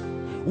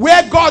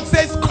 Where God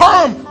says,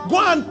 come, go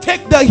and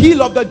take the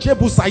hill of the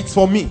Jebusites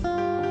for me.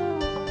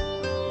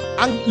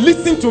 And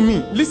listen to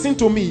me, listen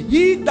to me.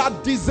 He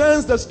that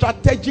discerns the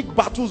strategic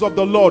battles of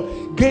the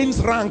Lord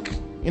gains rank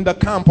in the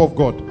camp of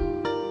God.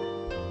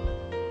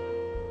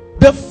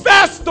 The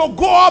first to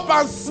go up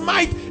and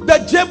smite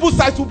the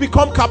Jebusites will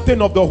become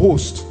captain of the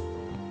host.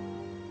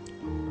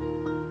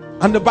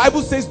 And the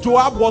Bible says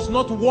Joab was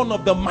not one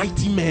of the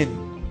mighty men,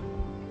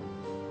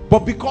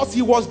 but because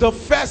he was the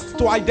first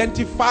to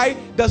identify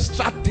the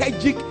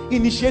strategic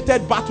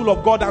initiated battle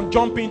of God and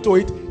jump into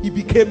it, he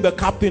became the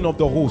captain of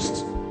the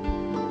host.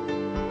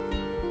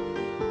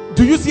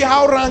 Do you see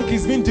how rank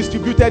is being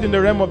distributed in the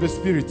realm of the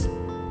spirit?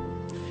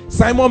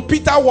 Simon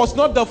Peter was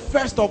not the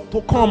first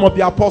to come of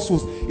the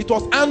apostles. It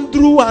was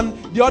Andrew and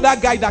the other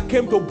guy that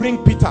came to bring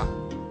Peter.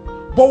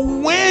 But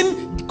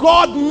when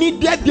God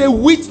needed a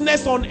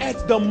witness on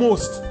earth the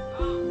most,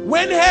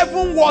 when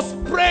heaven was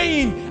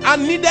praying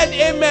and needed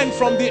amen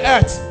from the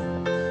earth,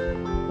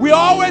 we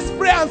always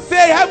pray and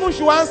say heaven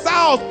should answer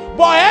us,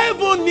 but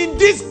heaven in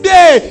this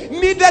day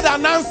needed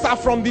an answer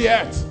from the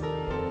earth.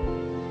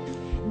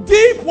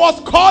 Deep was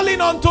calling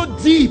unto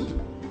deep,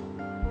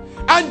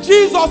 and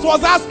Jesus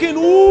was asking,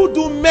 who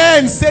do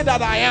men say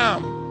that I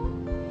am?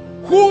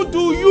 Who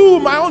do you,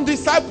 my own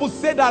disciples,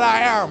 say that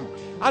I am?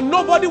 And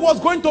nobody was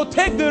going to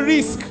take the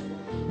risk.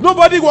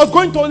 Nobody was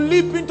going to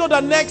leap into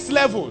the next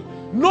level.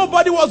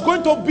 Nobody was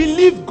going to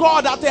believe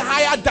God at a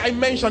higher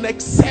dimension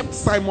except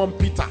Simon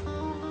Peter.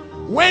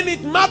 When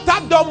it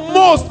mattered the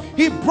most,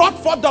 he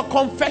brought forth the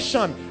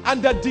confession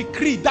and the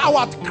decree. Thou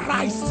art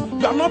Christ.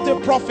 You are not a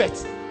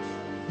prophet.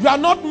 You are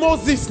not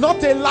Moses,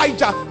 not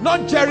Elijah,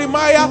 not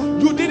Jeremiah.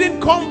 You didn't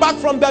come back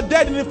from the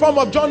dead in the form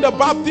of John the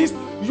Baptist.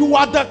 You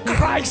are the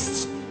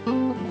Christ,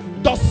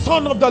 the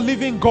Son of the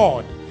living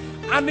God.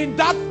 And in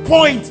that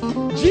point,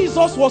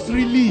 Jesus was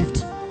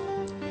relieved.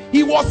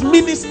 He was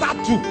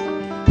ministered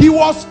to. He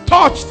was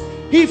touched.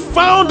 He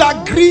found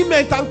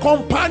agreement and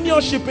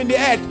companionship in the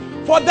earth.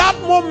 For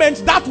that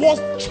moment, that was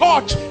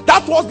church.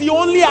 That was the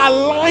only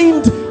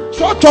aligned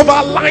church of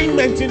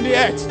alignment in the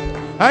earth.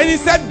 And he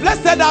said,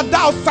 blessed art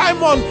thou,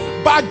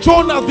 Simon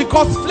Bar-Jonas,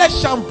 because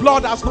flesh and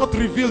blood has not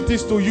revealed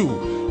this to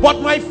you,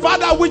 but my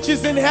Father which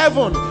is in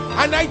heaven.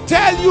 And I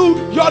tell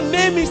you, your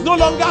name is no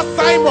longer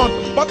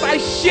Simon, but I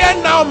share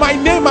now my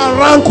name and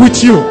rank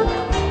with you.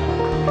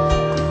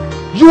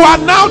 You are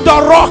now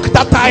the rock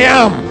that I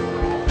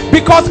am,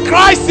 because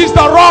Christ is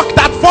the rock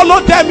that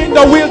followed them in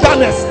the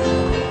wilderness.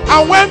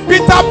 And when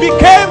Peter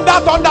became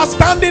that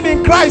understanding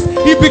in Christ,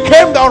 he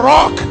became the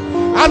rock.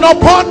 And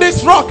upon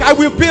this rock I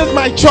will build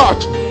my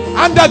church,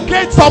 and the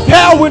gates of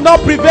hell will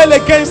not prevail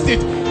against it.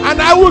 And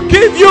I will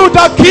give you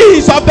the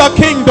keys of the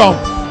kingdom.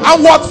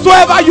 And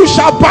whatsoever you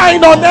shall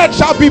bind on earth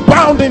shall be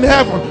bound in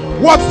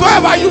heaven.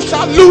 Whatsoever you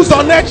shall loose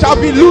on earth shall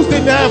be loosed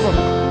in heaven.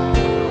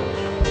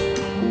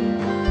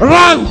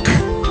 Rank,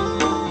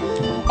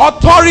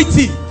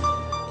 authority,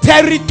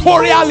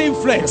 territorial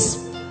influence.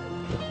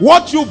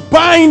 What you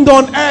bind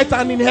on earth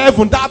and in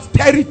heaven, that's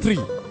territory.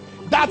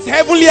 That's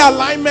heavenly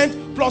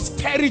alignment plus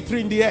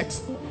territory in the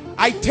earth.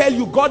 I tell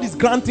you, God is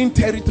granting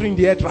territory in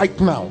the earth right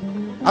now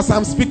as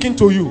I'm speaking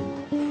to you.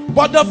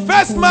 But the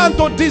first man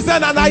to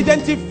discern and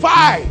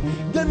identify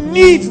the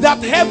needs that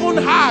heaven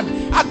had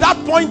at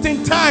that point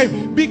in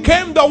time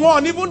became the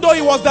one, even though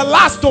he was the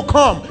last to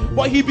come,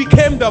 but he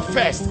became the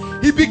first.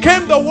 He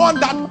became the one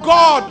that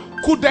God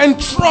could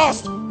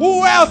entrust.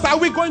 Who else are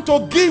we going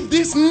to give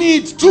this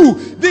need to,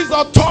 this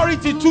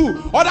authority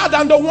to, other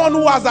than the one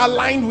who has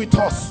aligned with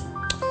us?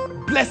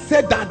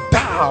 Blessed art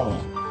thou,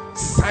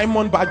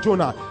 Simon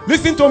Bar-Jonas.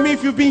 Listen to me.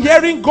 If you've been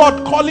hearing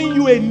God calling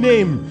you a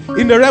name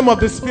in the realm of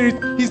the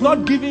spirit, he's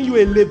not giving you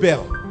a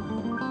label.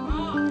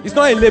 It's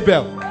not a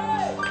label.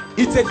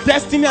 It's a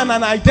destiny and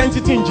an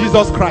identity in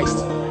Jesus Christ.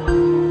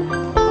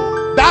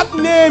 That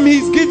name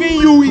he's giving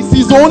you is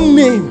his own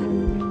name.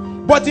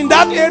 But in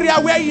that area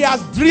where he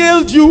has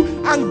drilled you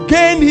and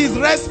gained his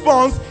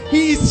response,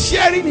 he is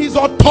sharing his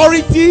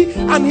authority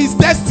and his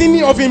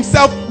destiny of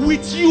himself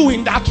with you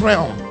in that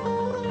realm.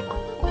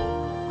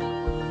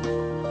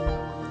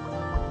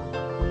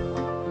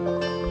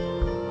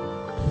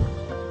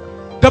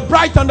 The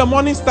bright and the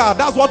morning star,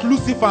 that's what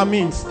Lucifer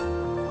means.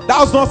 That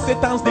was not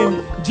Satan's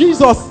name.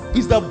 Jesus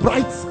is the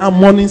bright and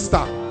morning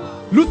star.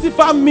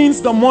 Lucifer means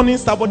the morning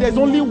star, but there's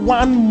only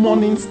one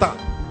morning star.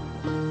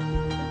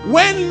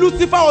 When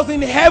Lucifer was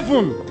in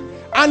heaven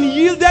and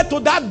yielded to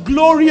that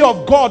glory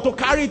of God to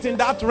carry it in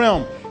that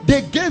realm,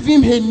 they gave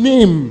him a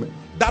name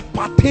that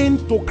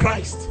pertained to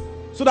Christ,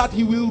 so that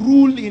he will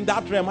rule in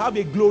that realm, have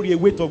a glory, a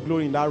weight of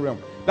glory in that realm.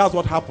 That's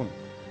what happened.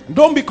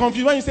 Don't be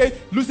confused when you say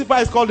Lucifer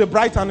is called the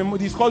bright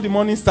and he's called the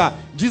morning star.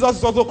 Jesus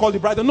is also called the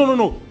bright.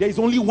 No. There is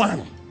only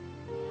one.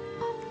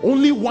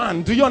 Only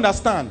one. Do you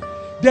understand?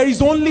 There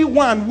is only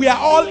one. We are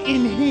all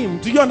in him.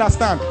 Do you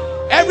understand?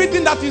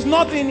 Everything that is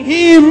not in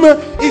him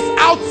is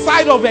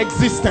outside of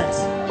existence.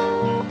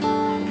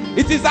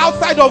 It is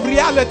outside of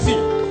reality.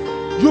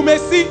 You may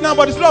see it now,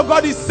 but the Spirit of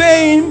God is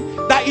saying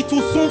that it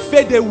will soon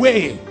fade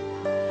away.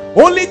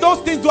 Only those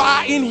things that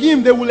are in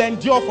him, they will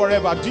endure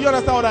forever. Do you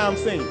understand what I am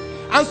saying?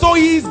 And so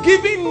he is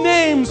giving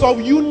names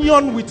of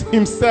union with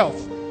himself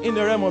in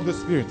the realm of the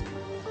spirit.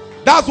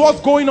 That's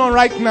what's going on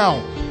right now.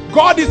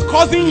 God is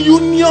causing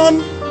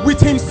union with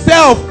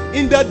himself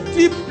in the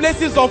deep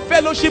places of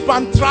fellowship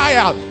and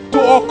trial to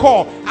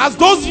occur. As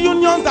those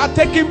unions are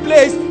taking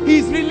place,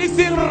 he's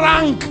releasing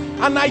rank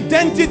and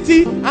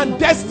identity and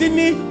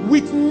destiny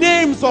with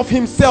names of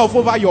himself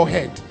over your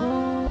head.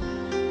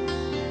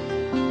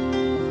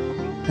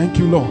 Thank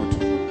you, Lord.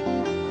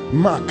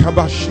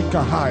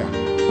 Makabashikahaya.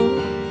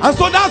 And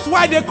so that's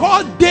why they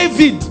call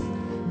David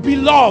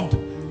beloved,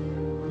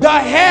 the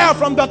heir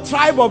from the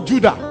tribe of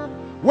Judah.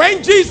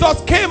 When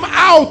Jesus came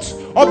out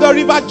of the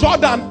river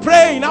Jordan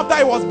praying after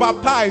he was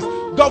baptized,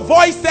 the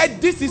voice said,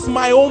 this is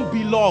my own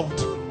beloved.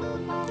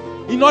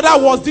 In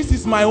other words, this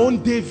is my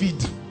own David,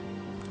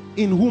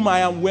 in whom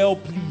I am well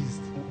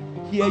pleased.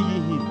 Hear ye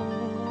him.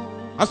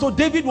 And so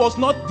David was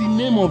not the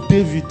name of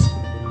David.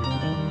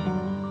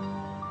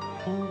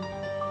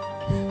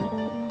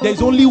 There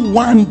is only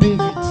one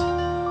David.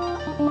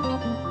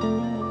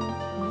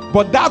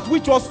 But that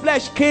which was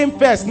flesh came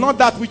first, not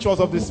that which was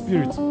of the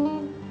spirit.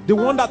 The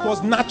one that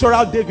was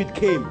natural David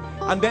came,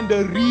 and then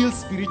the real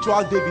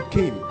spiritual David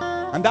came.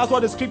 And that's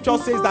what the scripture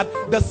says, that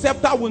the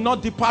scepter will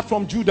not depart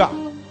from Judah,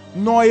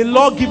 nor a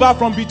lawgiver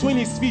from between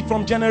his feet,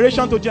 from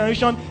generation to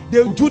generation.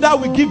 Judah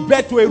will give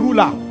birth to a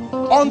ruler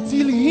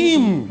until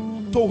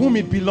him to whom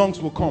it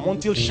belongs will come,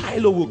 until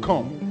Shiloh will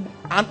come.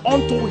 And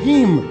unto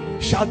him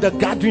shall the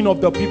gathering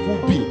of the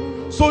people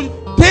be. So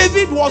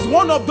David was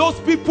one of those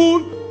people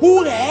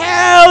who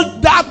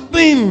held that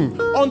thing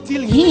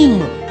until him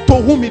to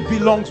whom it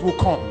belongs will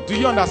come. Do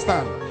you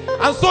understand?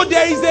 And so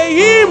there is a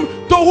him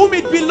to whom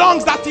it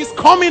belongs that is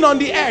coming on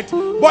the earth.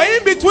 But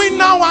in between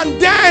now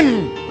and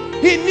then,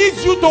 he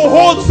needs you to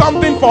hold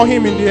something for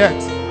him in the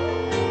earth.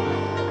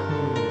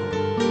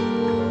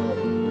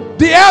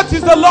 The earth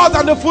is the Lord's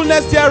and the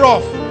fullness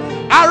thereof.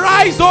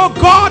 Arise, O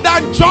God,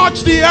 and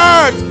judge the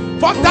earth,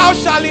 for thou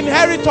shalt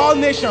inherit all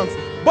nations.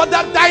 But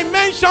the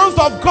dimensions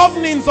of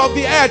governance of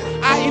the earth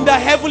are in the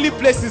heavenly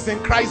places in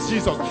Christ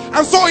Jesus.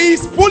 And so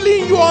he's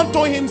pulling you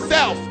onto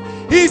himself.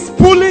 He's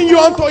pulling you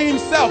onto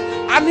himself.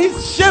 And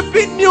he's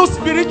shaping new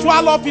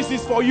spiritual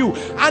offices for you.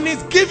 And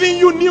he's giving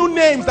you new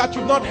names that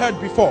you've not heard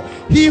before.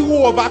 He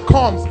who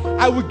overcomes,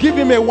 I will give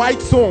him a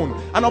white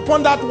stone. And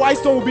upon that white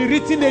stone will be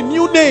written a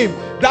new name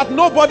that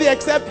nobody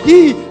except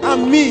he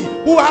and me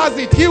who has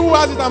it. He who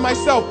has it and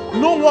myself.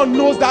 No one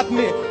knows that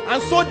name.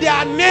 And so there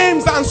are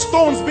names and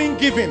stones being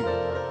given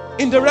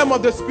in the realm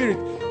of the spirit.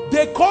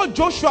 They called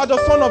Joshua the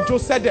son of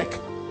Josedek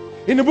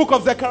in the book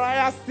of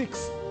Zechariah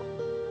 6.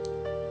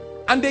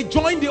 And they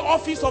joined the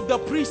office of the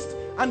priest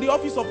and the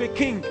office of a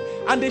king.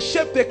 And they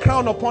shaped a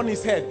crown upon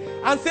his head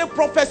and said,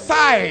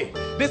 prophesy.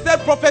 They said,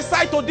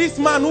 prophesy to this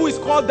man who is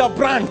called the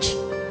branch,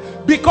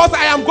 because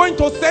I am going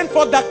to send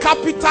for the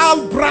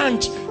capital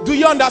branch. Do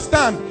you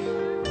understand?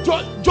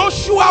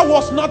 Joshua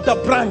was not the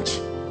branch,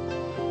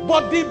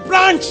 but the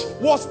branch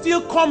was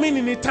still coming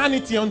in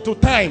eternity unto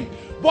time.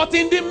 But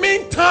in the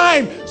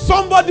meantime,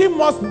 somebody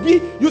must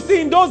be. You see,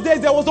 in those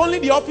days, there was only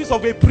the office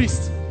of a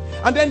priest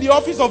and then the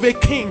office of a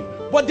king.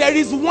 But there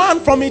is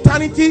one from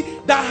eternity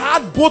that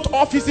had both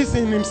offices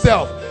in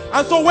himself.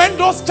 And so when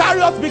those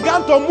chariots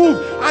began to move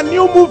and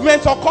new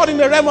movements occurred in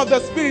the realm of the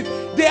spirit,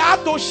 they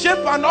had to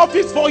shape an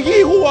office for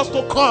he who was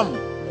to come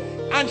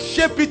and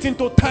shape it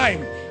into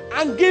time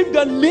and give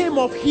the name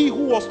of he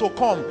who was to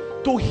come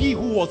to he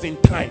who was in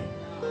time.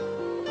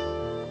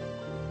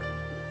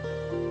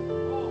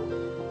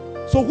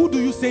 So who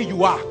do you say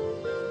you are?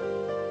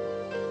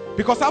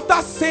 Because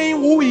after saying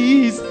who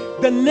he is,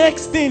 the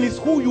next thing is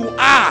who you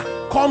are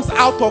comes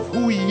out of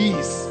who he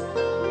is.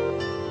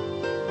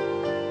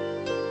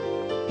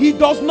 He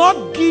does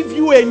not give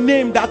you a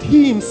name that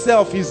he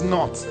himself is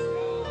not.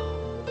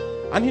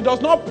 And he does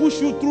not push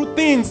you through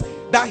things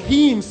that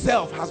he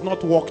himself has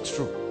not walked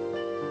through.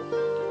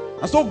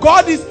 And so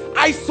God is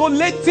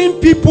isolating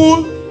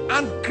people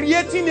and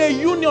creating a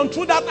union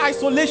through that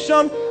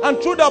isolation and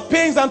through the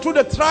pains and through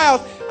the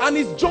trials, and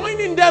is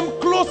joining them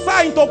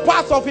closer into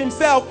parts of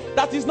himself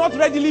that is not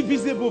readily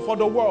visible for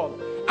the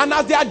world. And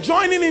as they are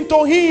joining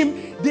into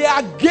him, they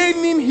are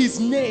gaining his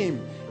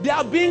name. They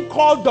are being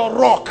called the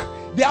rock.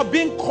 They are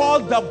being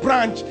called the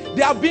branch.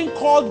 They are being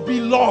called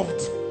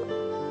beloved.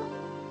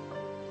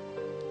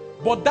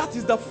 But that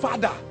is the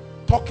Father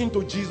talking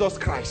to Jesus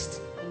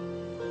Christ.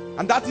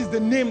 And that is the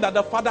name that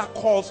the Father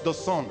calls the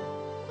Son.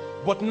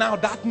 But now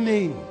that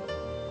name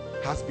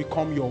has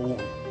become your own.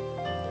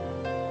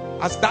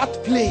 As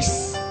that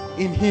place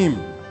in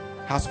him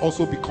has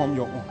also become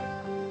your own.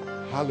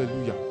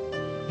 Hallelujah.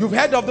 You've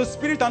heard of the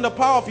spirit and the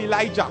power of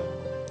Elijah.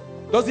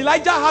 Does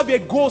Elijah have a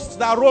ghost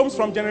that roams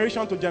from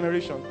generation to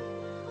generation?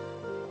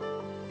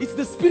 It's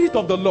the spirit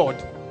of the Lord.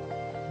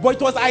 But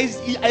it was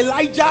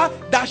Elijah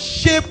that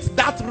shaped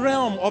that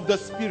realm of the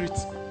spirit.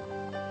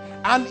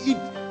 And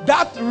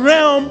that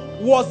realm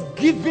was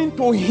given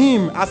to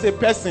him as a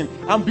person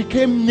and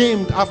became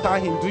named after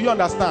him. Do you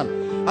understand?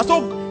 And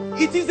so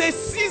it is a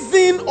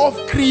season of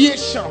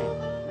creation.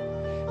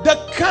 The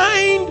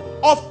kind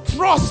of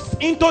thrust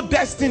into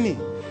destiny,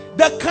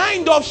 the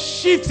kind of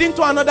shifts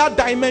into another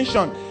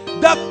dimension,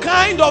 the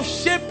kind of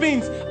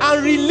shapings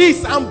and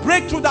release and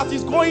breakthrough that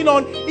is going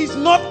on is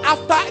not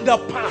after the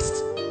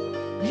past.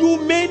 You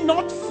may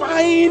not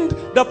find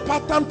the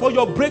pattern for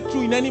your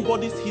breakthrough in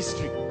anybody's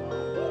history,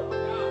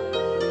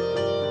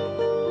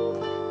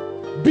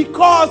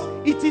 because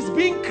it is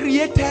being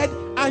created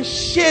and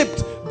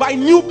shaped by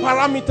new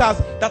parameters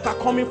that are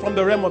coming from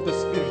the realm of the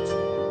spirit.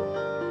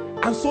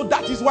 And so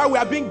that is why we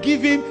are being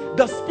given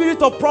the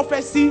spirit of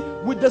prophecy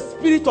with the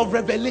spirit of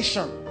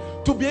revelation,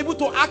 to be able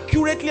to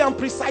accurately and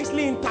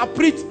precisely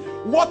interpret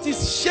what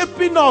is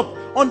shaping up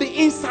on the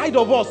inside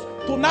of us,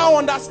 to now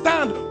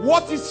understand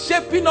what is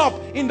shaping up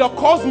in the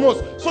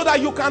cosmos, so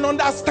that you can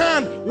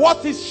understand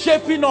what is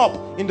shaping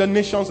up in the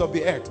nations of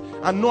the earth,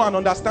 and know and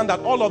understand that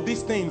all of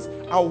these things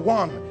are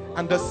one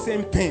and the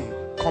same thing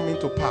coming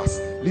to pass.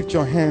 Lift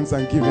your hands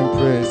and give him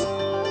praise.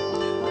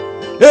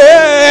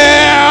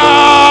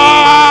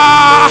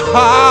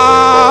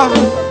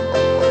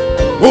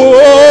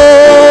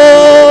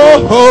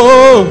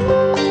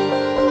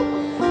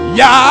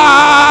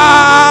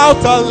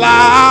 Shout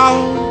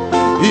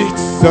aloud,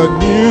 it's a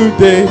new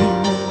day.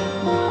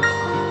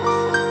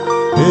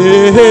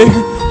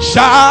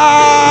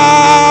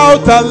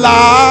 Shout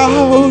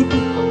aloud,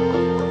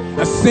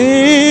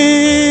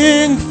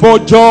 sing for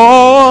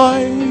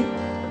joy,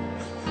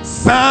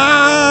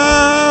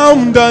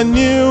 sound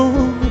anew,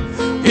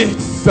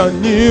 it's a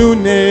new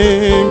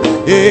name.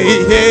 Hey,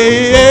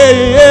 hey,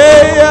 hey,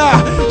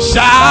 hey,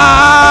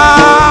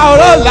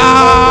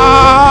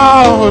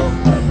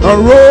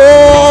 can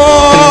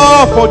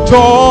roar for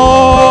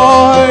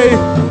joy.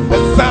 The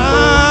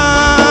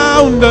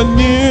sound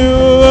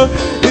anew.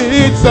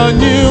 It's a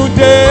new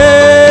day.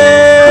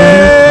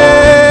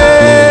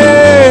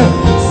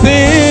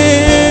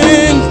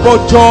 Sing for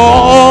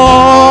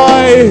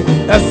joy.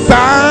 The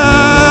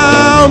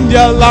sound the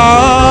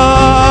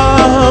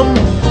alarm.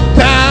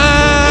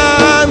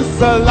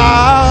 Dance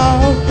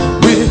aloud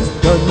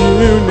with the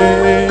new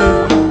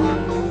name.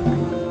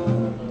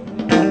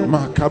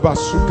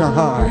 Makabasuka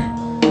high.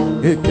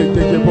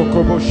 Ekete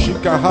bokobo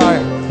shika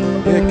high.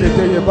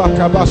 Ekete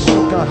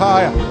bakabasuka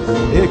high.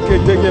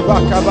 Ekete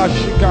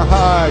bakabashika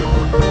high.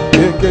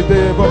 Ekete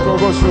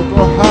bokobo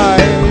shuka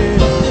high.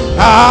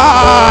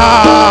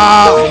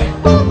 Ah!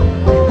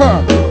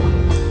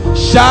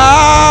 Shout!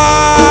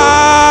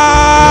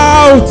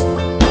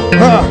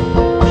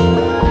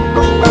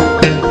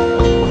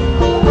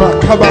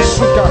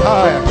 Bakabasuka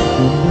high.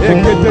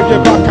 Ekete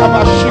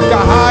bakabashika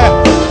high.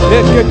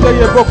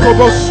 Ekete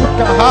bokobo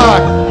suka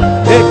high.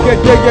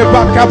 Ekete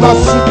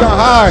bakabasuka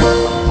high.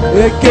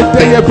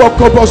 Ekete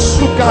bokobo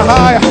suka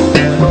high.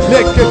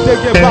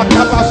 Ekete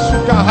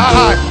bakabasuka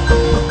high.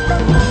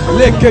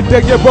 Ekete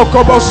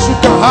bokobo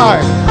suka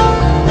high.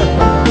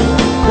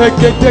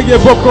 Ekete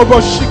bokobo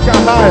shika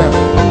high.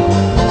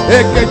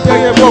 Ekete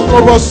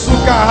bokobo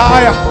suka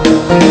high.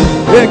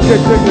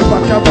 Ekete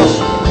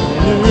bakabasuka.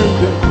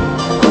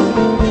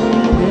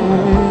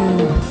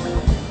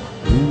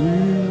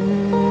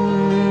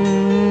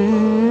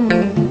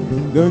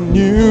 The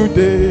new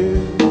day.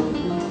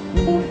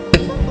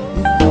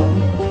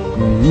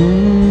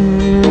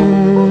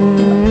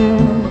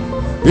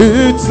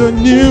 It's a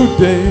new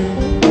day.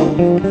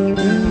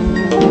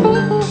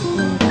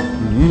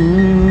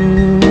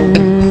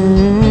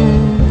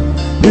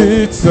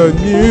 It's a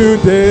new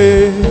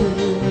day.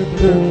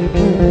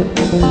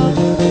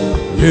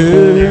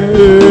 Yeah.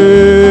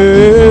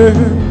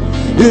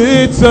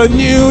 It's a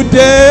new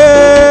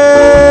day.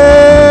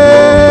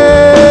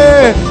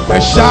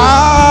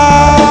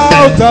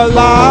 Shout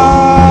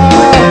aloud,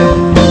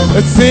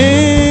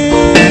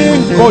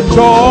 sing for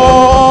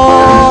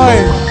joy,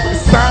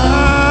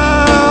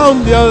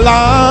 sound the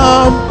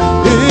alarm.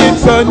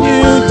 It's a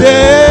new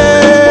day.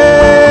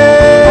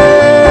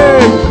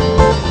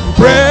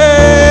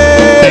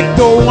 Break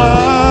the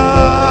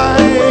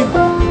wine,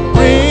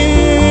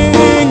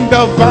 bring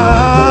the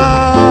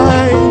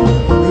vine,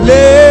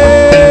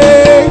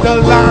 lay the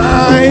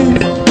line.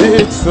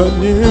 It's a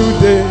new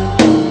day.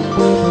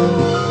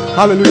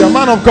 Hallelujah.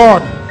 Man of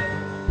God,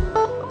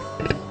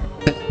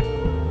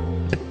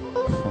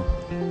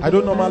 I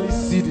don't normally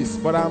see this,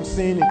 but I'm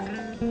seeing it.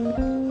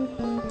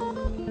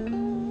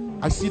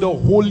 I see the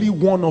Holy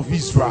One of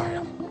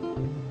Israel.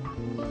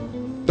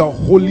 The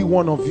Holy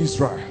One of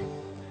Israel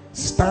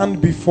stand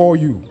before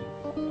you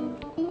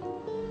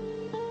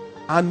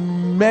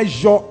and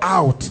measure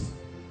out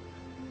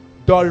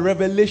the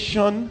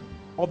revelation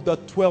of the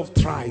 12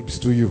 tribes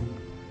to you.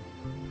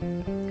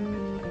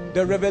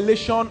 The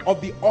revelation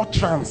of the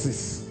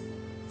utterances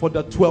for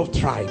the 12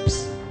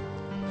 tribes.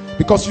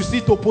 Because you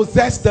see, to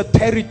possess the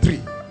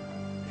territory,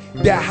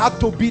 there had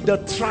to be the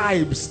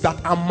tribes that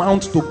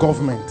amount to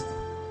government.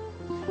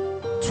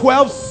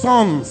 12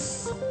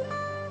 sons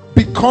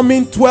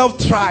becoming 12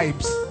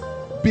 tribes,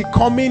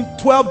 becoming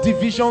 12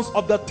 divisions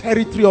of the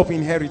territory of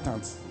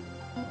inheritance.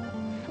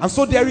 And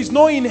so there is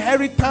no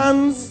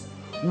inheritance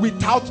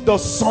without the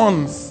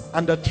sons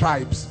and the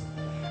tribes.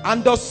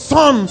 And the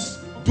sons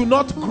do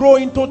not grow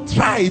into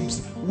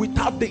tribes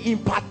without the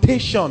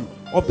impartation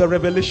of the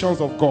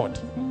revelations of God.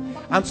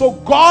 And so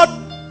God,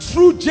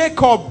 through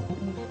Jacob,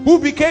 who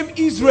became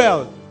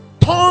Israel,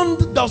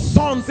 turned the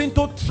sons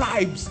into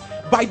tribes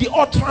by the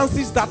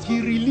utterances that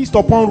he released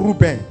upon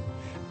Reuben,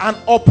 and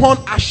upon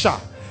Asher,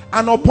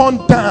 and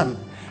upon Dan,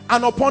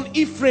 and upon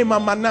Ephraim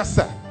and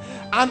Manasseh,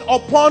 and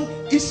upon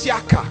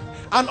Issachar,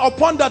 and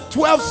upon the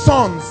 12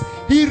 sons.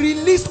 He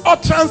released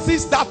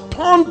utterances that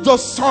turned the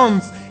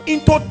sons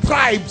into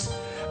tribes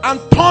and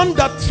turned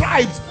the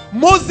tribes.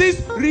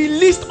 Moses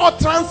released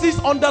utterances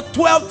on the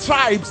 12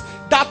 tribes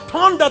that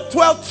turned the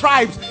 12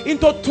 tribes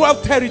into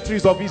 12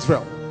 territories of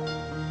Israel.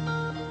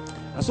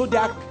 And so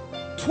there are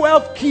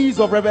 12 keys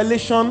of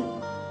revelation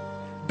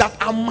that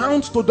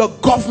amount to the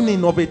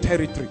governing of a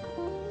territory.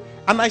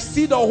 And I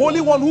see the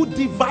Holy One who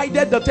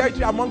divided the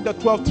territory among the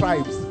 12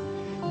 tribes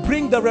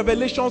bring the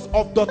revelations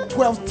of the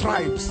 12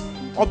 tribes,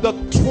 of the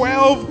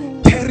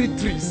 12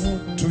 territories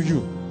to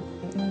you.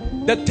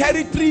 The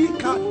territory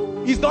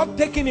is not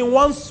taken in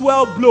one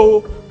swell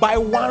blow by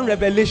one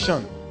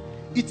revelation.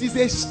 It is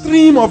a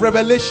stream of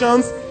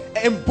revelations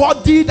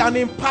embodied and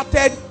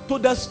imparted to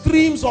the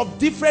streams of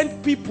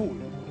different people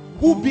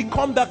who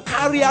become the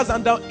carriers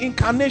and the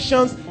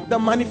incarnations, the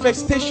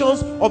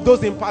manifestations of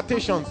those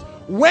impartations.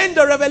 When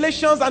the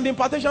revelations and the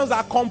impartations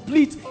are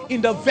complete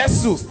in the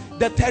vessels,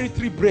 the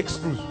territory breaks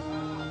through.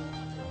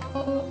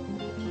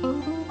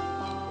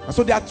 And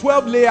so there are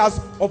 12 layers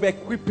of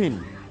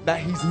equipping that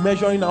he's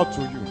measuring out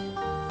to you.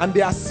 And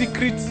they are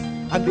secrets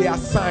and they are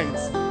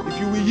signs. If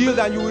you will yield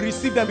and you will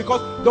receive them,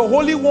 because the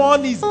Holy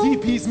One is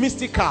deep, he is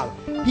mystical.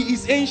 He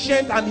is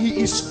ancient and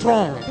he is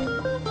strong.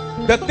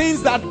 The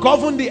things that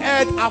govern the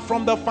earth are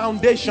from the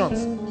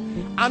foundations.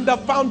 And the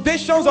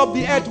foundations of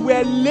the earth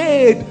were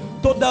laid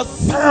to the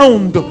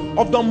sound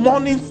of the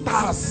morning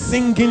stars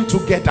singing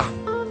together.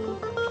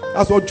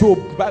 That's what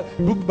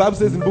Bible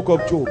says in the book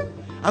of Job.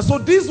 And so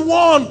this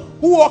one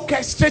who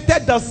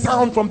orchestrated the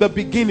sound from the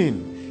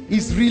beginning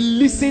is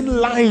releasing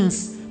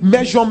lines,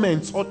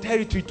 measurements, or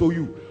territory to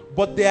you.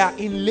 But they are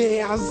in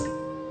layers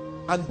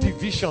and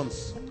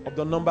divisions of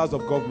the numbers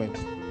of government.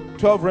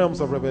 12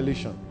 realms of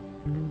revelation.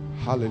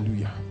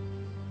 Hallelujah.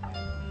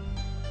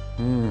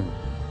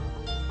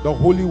 The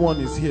Holy One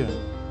is here.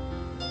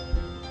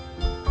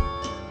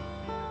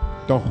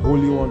 The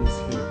Holy One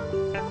is here.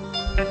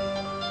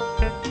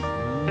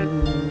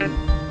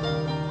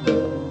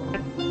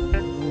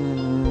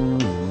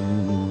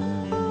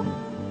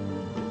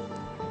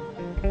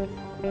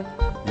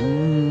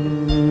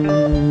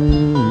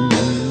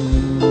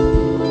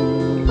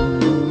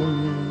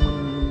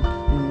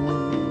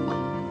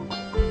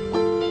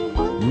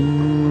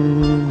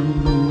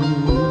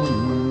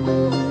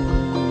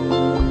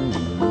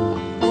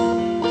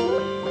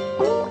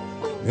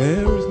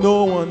 There is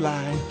no one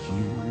like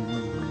you.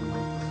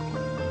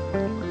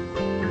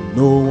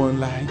 No one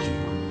like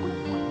you.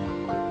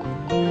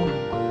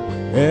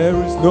 There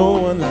is no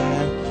one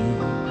like you.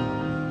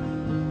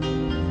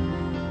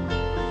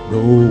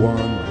 No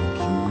one like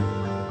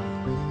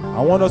you.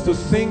 I want us to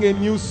sing a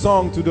new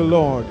song to the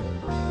Lord.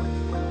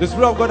 The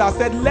Spirit of God has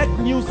said, let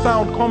new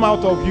sound come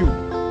out of you.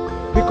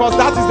 Because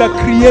that is the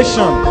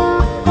creation.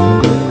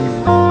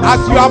 As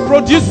you are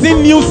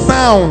producing new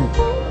sound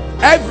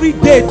every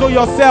day to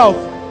yourself,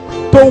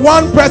 to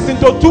one person,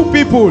 to two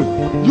people,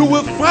 you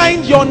will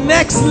find your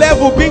next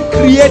level being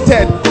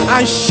created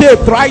and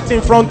shaped right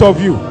in front of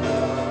you.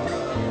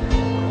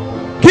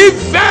 Give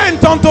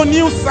vent unto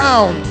new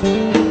sound.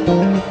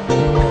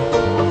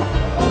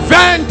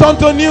 Vent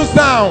unto new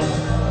sound.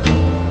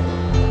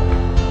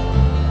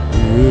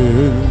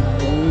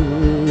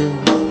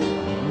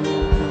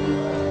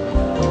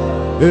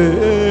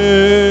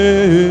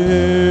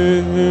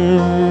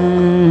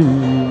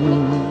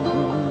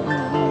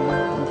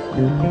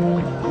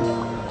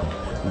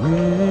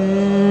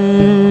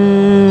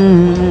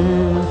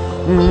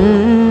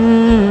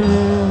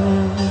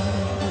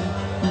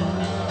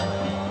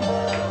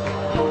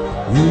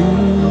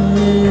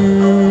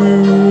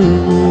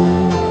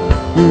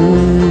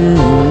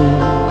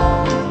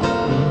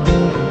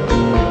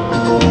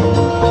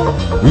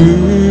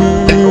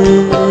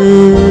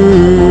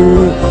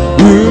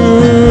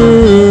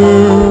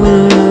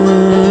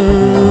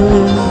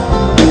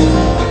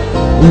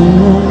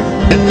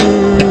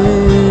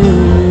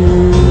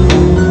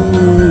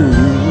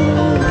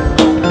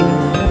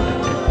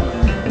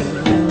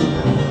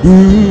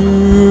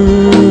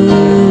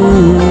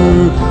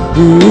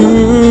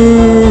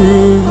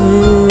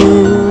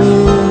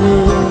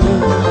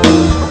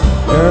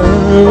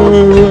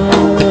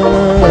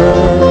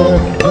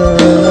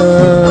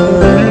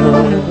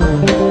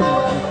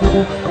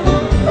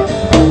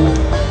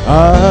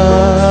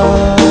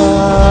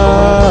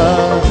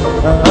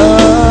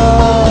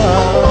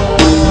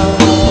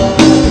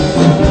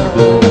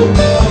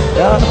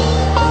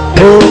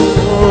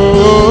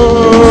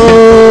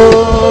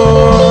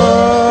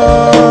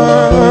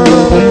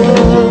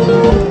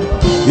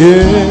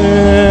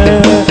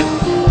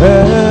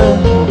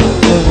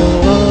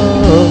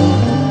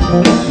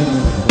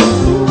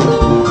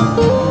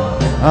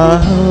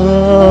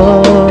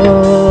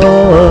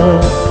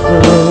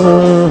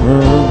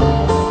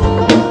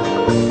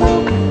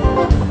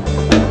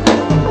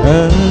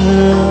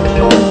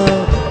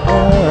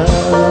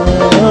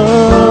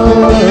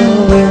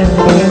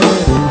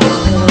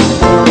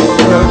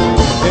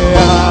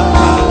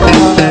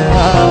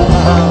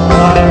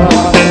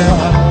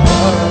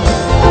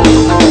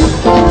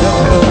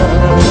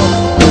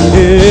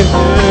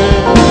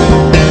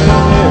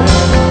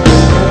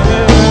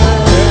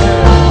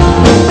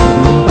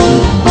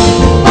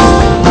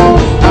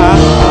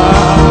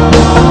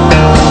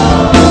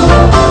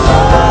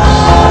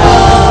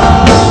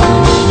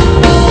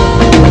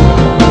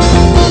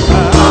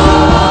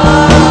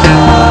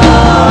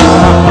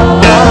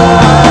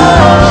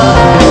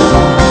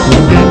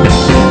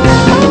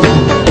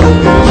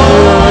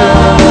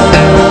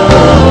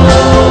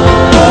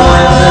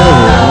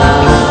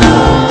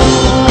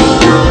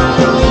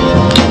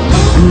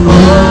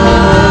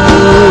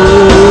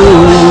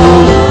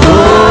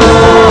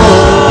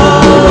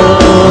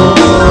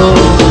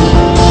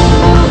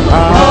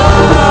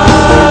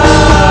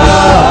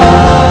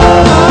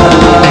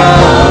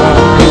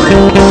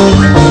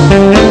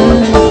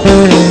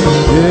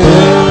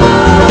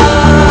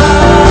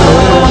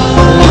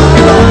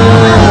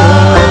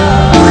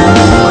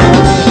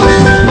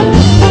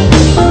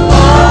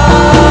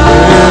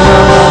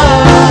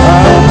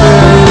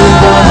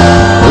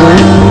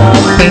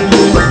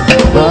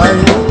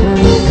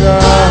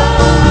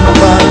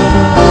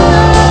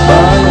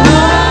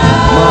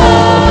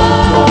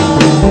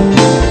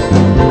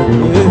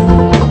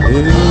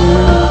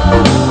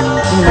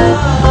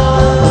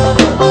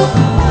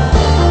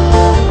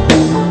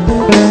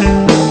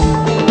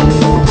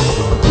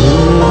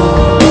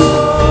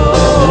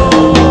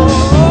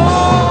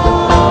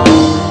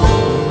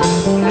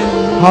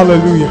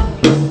 Hallelujah.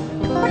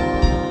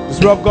 The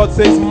Spirit of God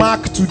says,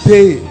 mark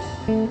today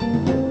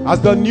as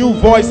the new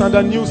voice and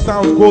the new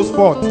sound goes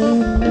forth.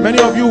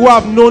 Many of you who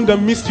have known the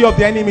mystery of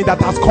the enemy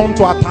that has come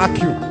to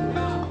attack you,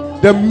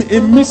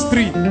 a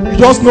mystery, you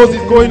just know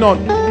it's going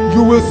on.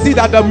 You will see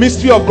that the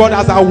mystery of God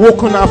has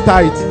awoken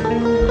after it.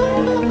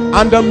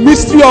 And the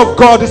mystery of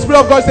God, the Spirit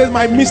of God says,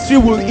 my mystery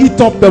will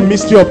eat up the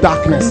mystery of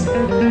darkness.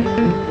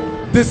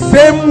 The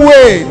same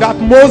way that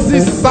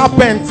Moses'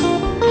 serpent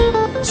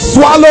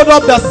swallowed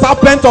up the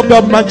serpent of the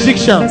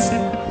magicians,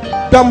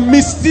 the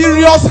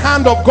mysterious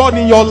hand of God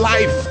in your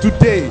life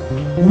today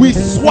will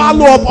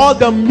swallow up all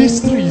the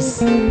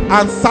mysteries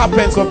and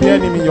serpents of the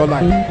enemy in your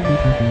life.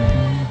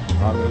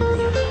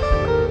 Hallelujah.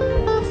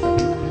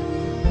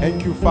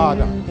 Thank you,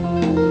 Father.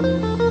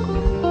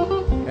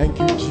 Thank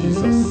you,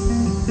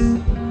 Jesus.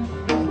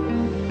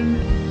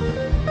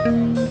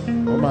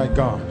 Oh my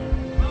God.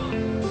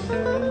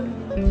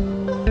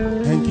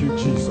 Thank you,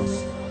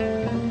 Jesus.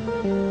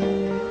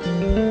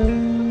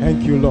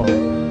 Thank you, Lord.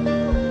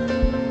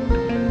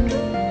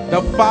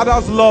 The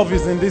Father's love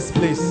is in this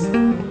place.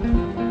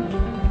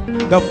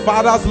 The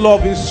Father's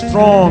love is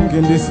strong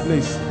in this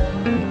place.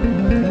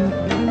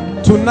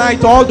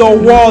 Tonight, all the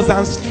wars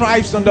and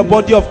strifes on the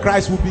body of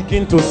Christ will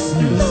begin to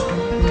cease.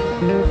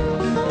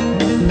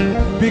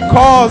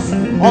 Because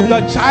of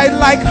the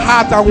childlike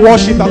heart and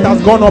worship that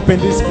has gone up in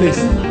this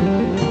place,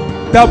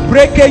 the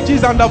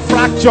breakages and the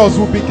fractures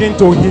will begin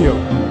to heal.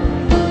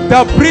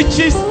 The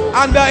breaches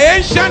and the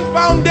ancient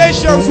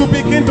foundations will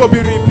begin to be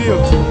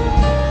rebuilt.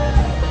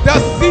 The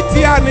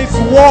city and its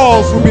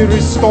walls will be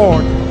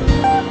restored.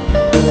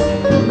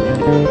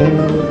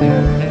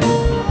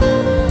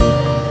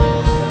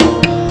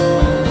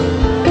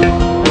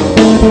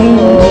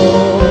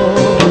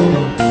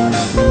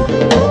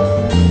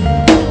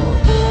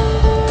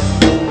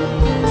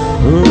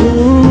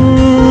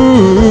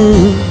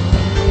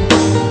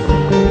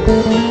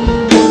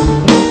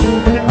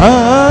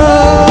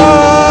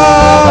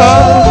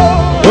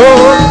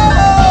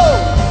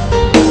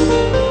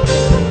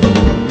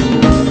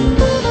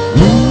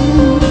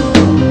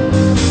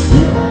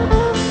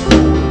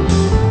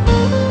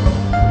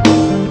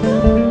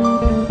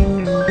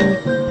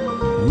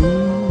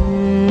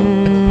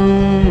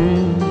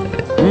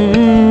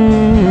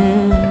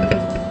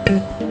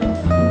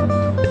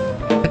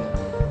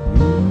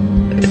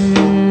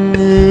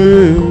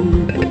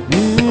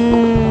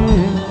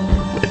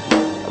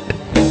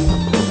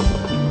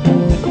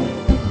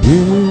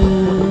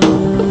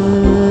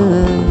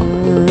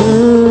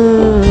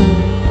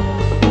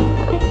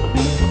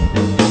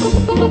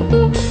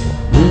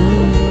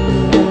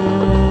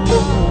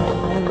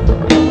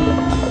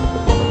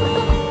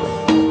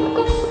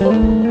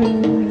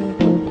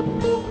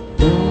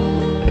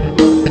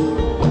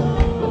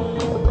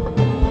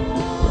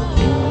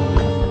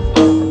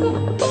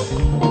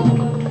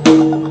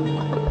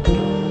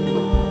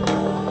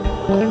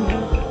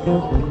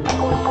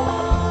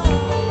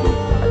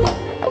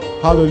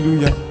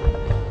 Hallelujah.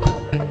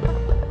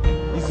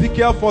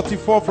 Ezekiel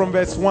 44 from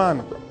verse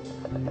 1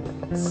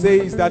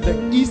 says that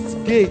the east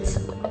gate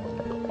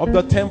of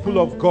the temple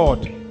of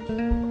God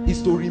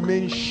is to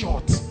remain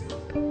shut,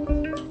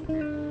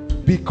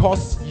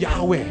 because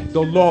Yahweh,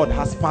 the Lord,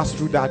 has passed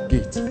through that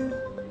gate,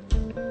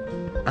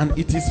 and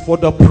it is for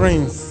the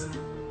prince.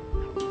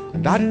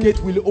 That gate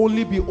will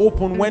only be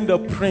open when the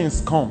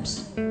prince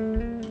comes.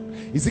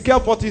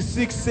 Ezekiel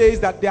 46 says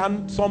that there are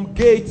some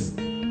gates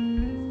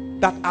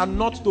that are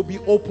not to be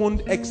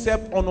opened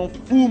except on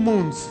full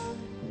moons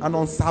and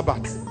on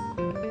Sabbath.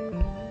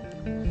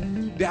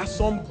 There are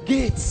some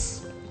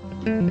gates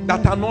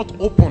that are not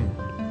open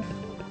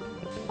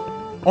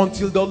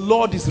until the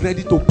Lord is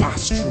ready to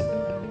pass through.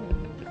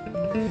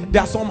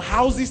 There are some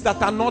houses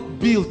that are not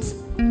built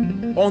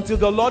until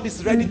the Lord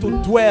is ready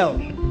to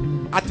dwell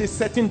at a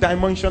certain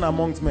dimension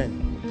amongst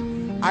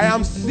men. I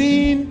am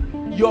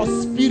seeing your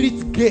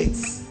spirit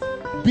gates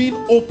being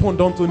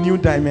opened onto new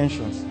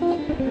dimensions,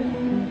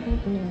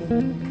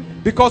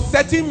 because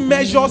certain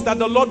measures that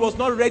the Lord was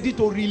not ready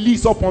to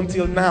release up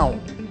until now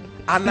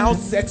are now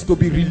set to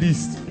be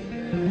released.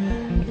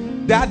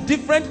 There are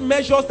different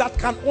measures that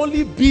can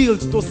only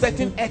build to a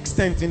certain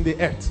extent in the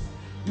earth.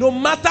 No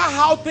matter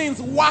how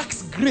things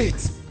wax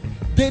great,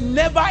 they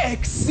never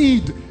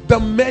exceed the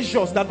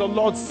measures that the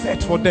Lord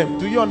set for them.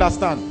 Do you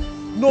understand?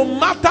 No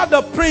matter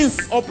the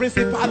prince or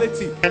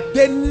principality,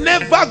 they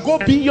never go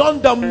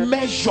beyond the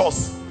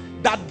measures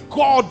that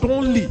God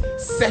only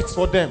sets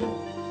for them.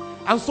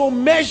 And so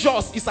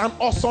measures is an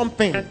awesome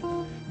thing.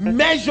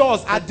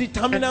 Measures are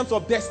determinants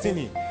of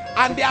destiny.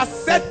 And there are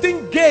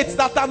certain gates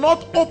that are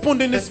not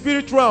opened in the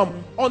spirit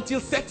realm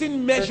until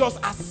certain measures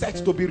are set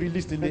to be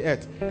released in the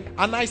earth.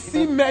 And I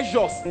see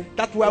measures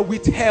that were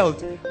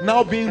withheld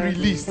now being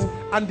released,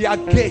 and their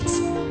gates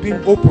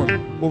being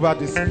opened over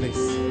this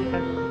place.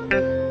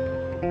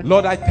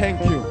 Lord, I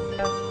thank you.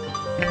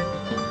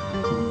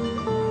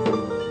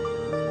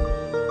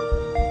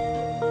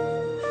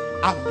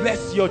 I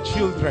bless your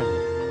children.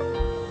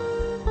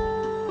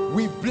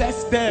 We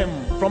bless them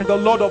from the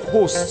Lord of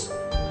hosts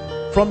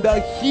from the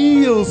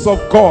hills of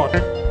God,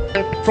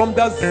 from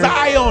the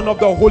Zion of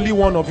the Holy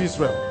One of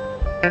Israel.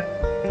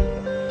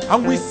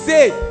 And we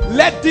say,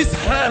 let this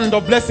hand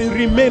of blessing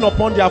remain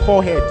upon their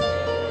forehead.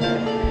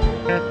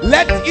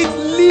 Let it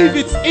leave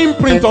its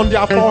imprint on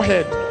their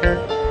forehead.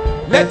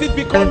 Let it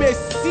become a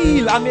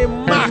seal and a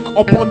mark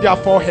upon their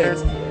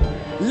foreheads.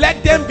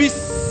 Let them be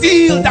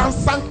sealed and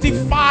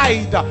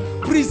sanctified,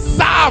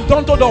 preserved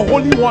unto the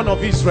Holy One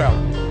of Israel.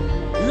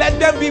 Let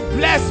them be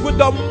blessed with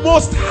the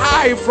Most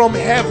High from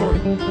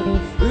heaven.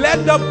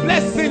 Let the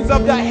blessings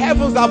of the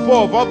heavens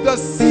above, of the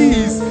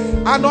seas,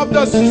 and of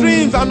the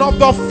streams, and of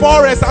the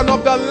forest, and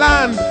of the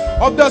land,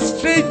 of the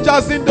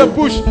strangers in the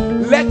bush,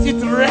 let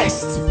it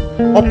rest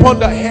upon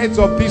the heads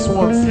of these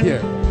ones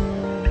here.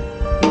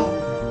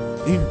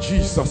 In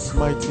Jesus'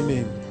 mighty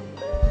name.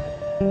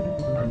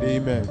 And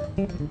amen.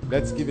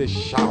 Let's give a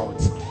shout.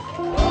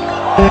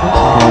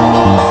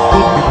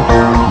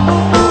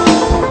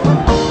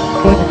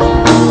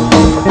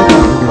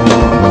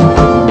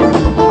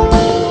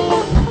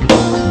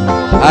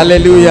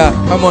 Hallelujah.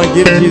 Come on,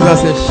 give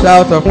Jesus a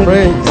shout of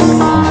praise.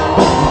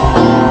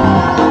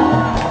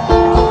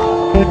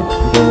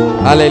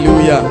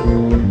 Hallelujah.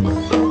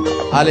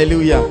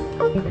 Hallelujah.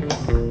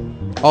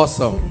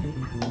 Awesome.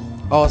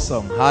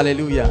 Awesome.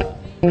 Hallelujah.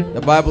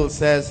 The Bible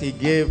says he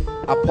gave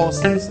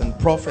apostles and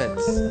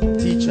prophets,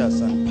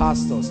 teachers and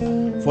pastors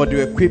for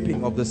the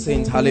equipping of the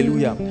saints.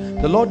 Hallelujah.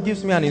 The Lord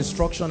gives me an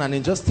instruction, and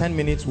in just 10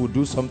 minutes we'll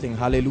do something.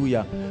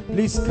 Hallelujah.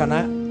 Please, can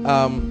I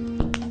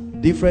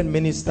different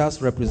ministers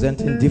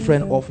representing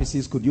different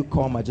offices, could you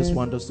come? I just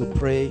want us to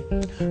pray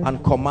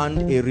and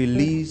command a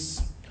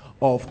release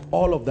of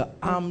all of the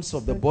arms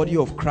of the body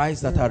of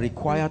Christ that are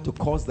required to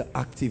cause the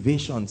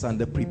activations and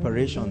the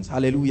preparations.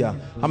 Hallelujah.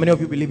 How many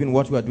of you believe in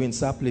what we are doing?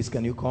 Sir, please,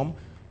 can you come?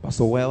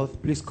 Pastor Wealth,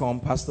 please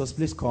come. Pastors,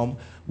 please come.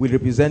 We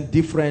represent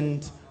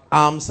different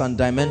arms and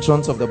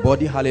dimensions of the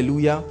body.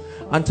 Hallelujah.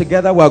 And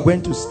together we are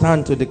going to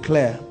stand to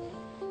declare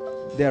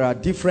there are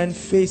different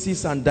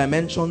faces and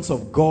dimensions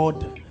of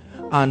God.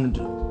 And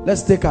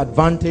let's take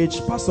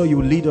advantage. Pastor,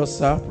 you lead us,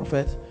 sir.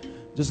 Prophet,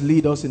 just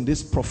lead us in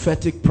this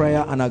prophetic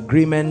prayer and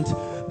agreement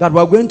that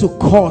we're going to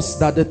cause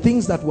that the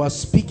things that we're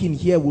speaking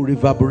here will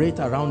reverberate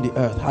around the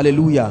earth.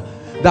 Hallelujah.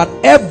 That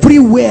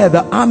everywhere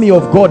the army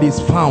of God is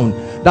found,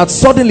 that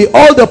suddenly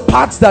all the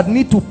parts that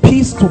need to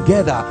piece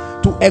together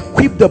to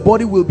equip the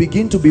body will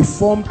begin to be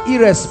formed,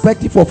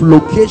 irrespective of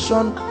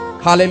location.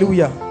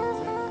 Hallelujah.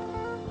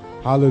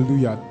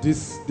 Hallelujah.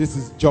 This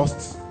is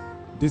just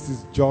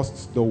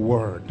the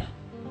word.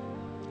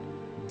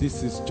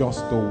 This is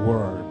just the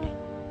word.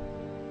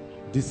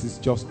 This is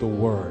just the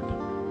word.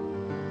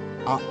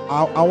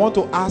 I want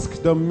to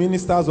ask the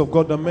ministers of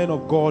God, the men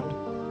of God,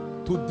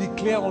 to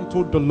declare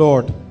unto the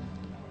Lord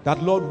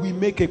that, Lord, we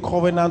make a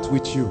covenant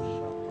with you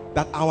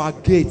that our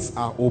gates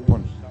are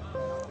open.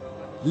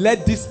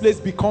 Let this place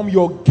become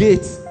your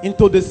gates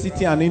into the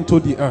city and into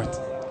the earth.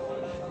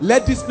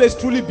 Let this place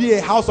truly be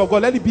a house of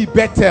God. Let it be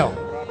Bethel,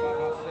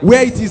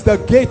 where it is the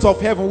gate of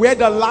heaven, where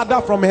the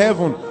ladder from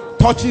heaven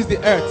touches the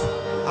earth,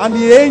 and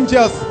the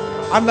angels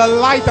and the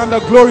light and the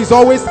glory is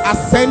always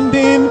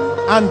ascending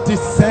and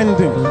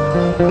descending.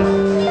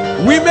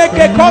 We make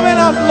a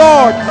covenant,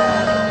 Lord.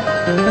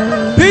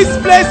 This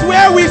place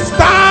where we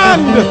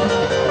stand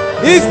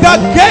is the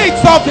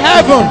gates of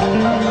heaven.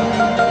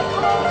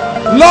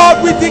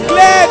 Lord, we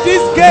declare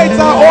these gates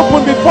are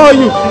open before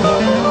you.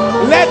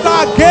 Let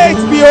our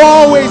gates be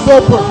always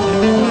open.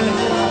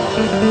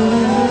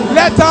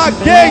 Let our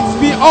gates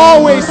be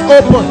always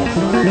open.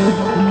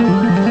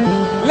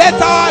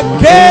 Let our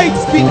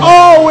gates be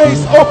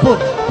always open.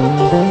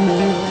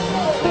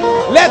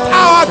 Let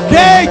our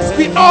gates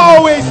be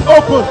always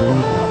open.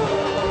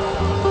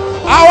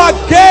 Our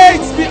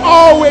gates be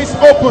always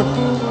open.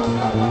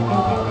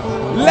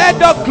 Let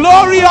the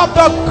glory of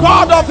the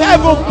God of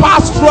heaven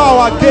pass through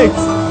our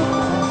gates.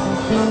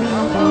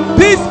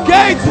 These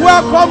gates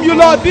welcome you,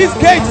 Lord. These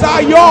gates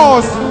are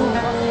yours.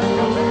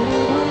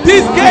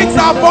 These gates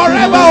are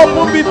forever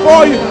open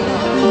before you.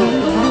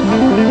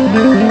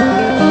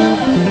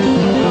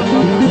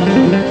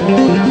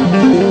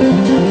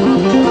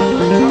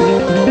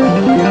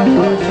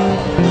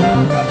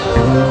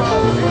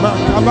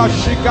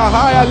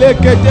 Makabashikahaya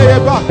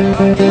leketeba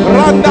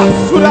Randa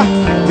sura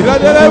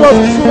Iradelebo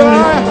sura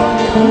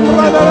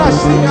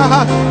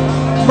Randarashikaha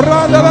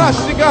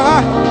Randarashikaha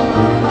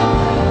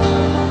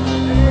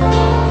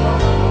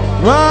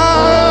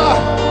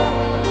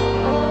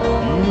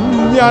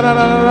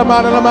Yanana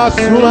Manama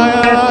Sura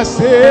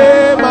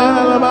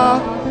Semanama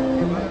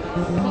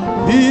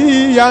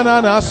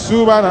Yanana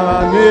Subana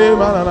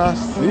Nemanana.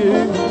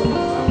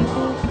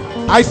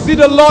 I see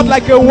the Lord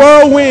like a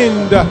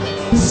whirlwind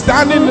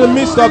standing in the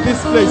midst of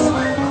this place.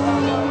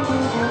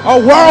 A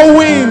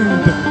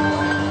whirlwind,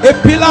 a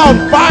pillar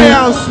of fire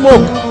and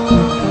smoke.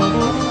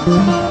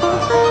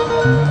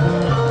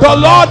 The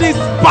Lord is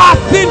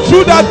passing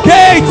through the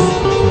gates.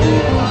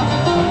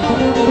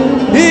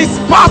 He is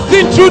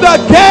passing through the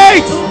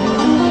gates.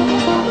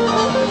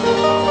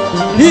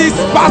 He is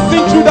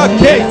passing through the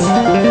gates.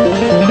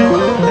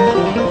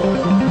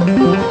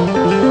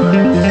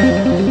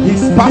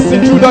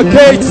 passing through the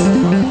gates.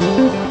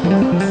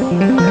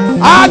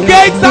 Our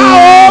gates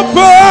are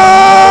open,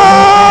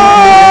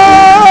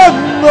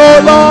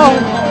 oh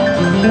Lord,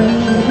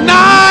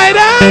 night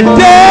and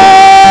day,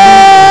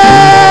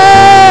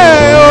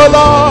 oh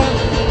Lord.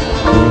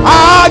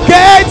 Our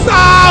gates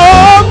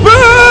are open,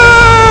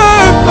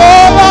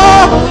 oh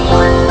Lord,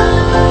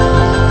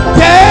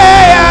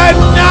 day and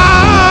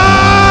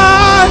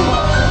night.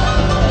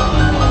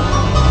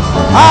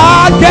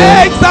 Our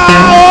gates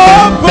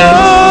are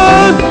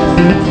open,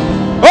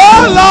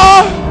 oh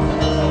Lord,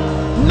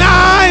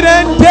 night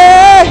and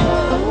day.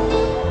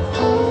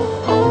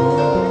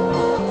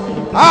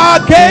 Our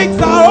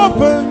gates are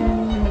open,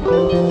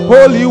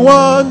 Holy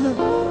One,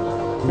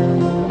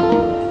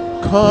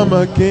 come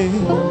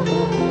again.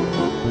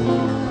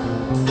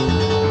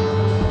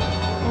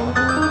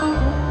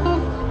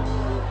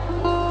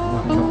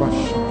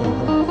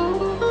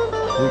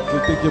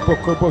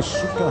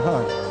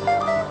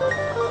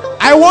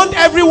 I want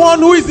everyone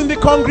who is in the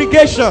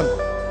congregation,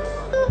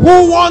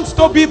 who wants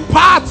to be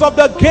part of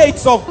the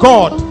gates of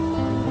God,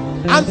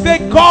 and say,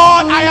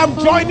 God, I am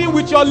joining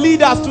with your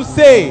leaders to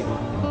say,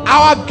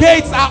 our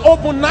gates are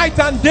open night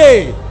and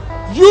day.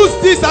 Use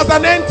this as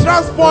an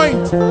entrance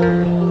point.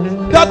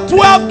 The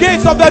 12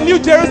 gates of the New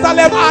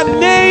Jerusalem are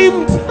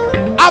named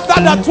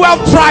after the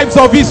 12 tribes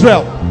of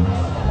Israel.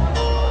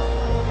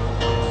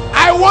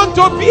 I want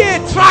to be a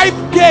tribe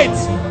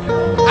gate.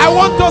 I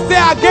want to say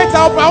our gates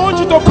are open. I want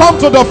you to come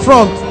to the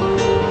front.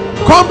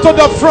 Come to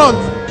the front.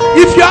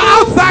 If you're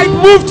outside,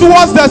 move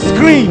towards the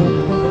screen.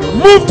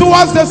 Move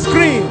towards the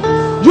screen.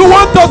 You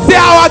want to say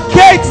our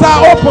gates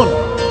are open.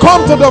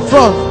 Come to the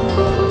front.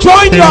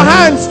 Join your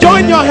hands.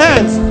 Join your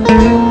hands.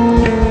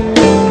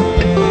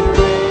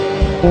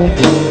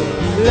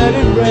 Let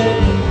it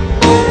rain.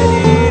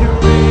 Let it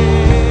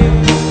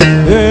rain.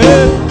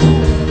 Yeah.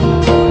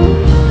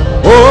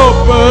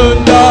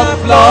 Open the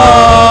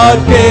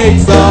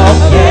floodgates of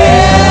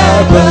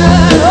heaven.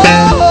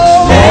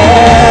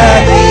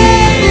 Let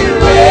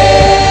it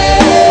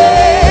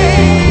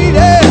rain.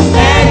 Let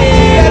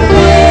it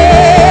rain.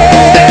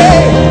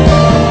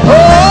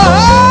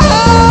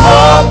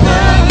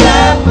 Open the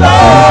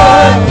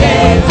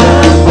floodgates of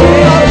heaven.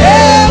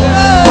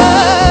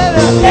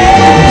 Let it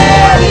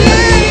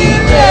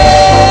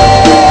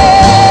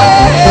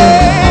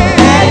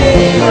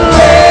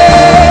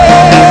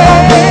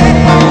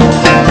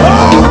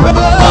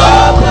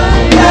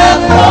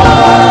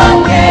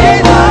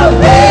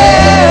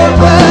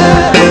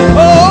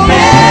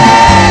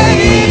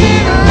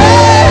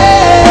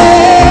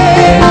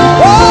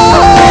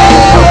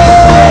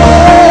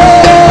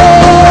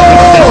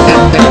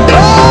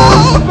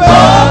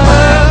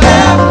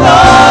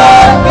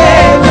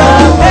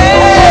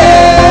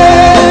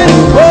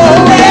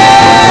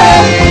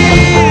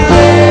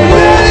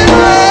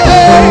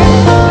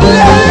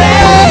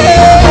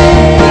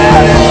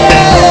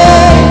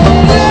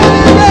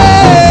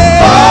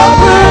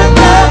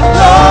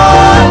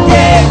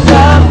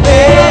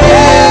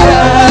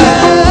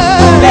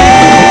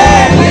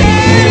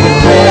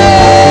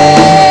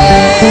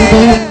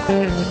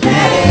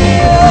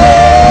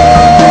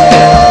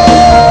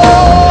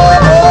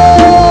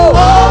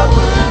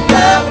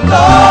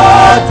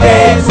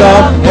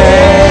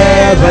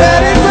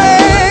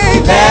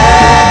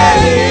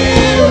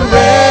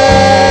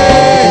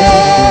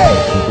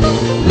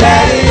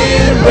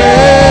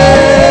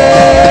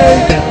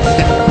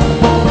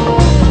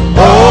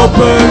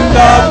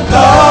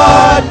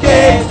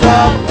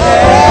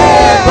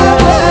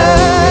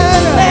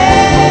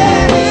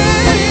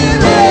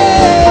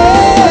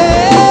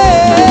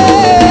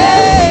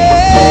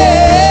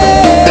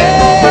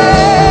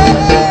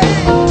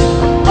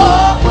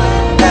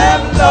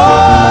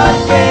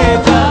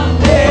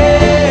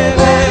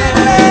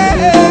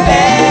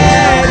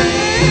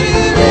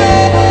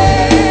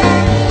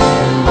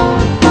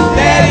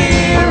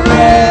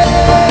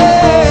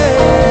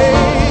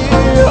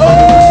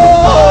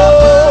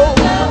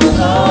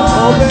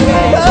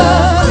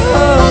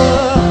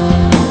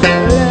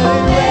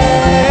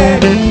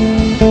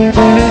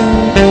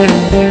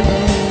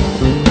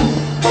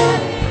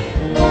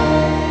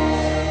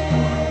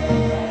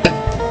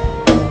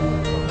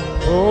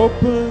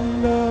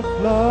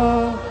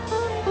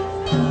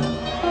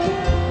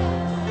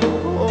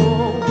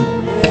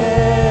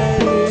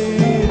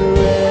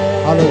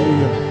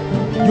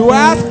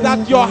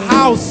your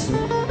house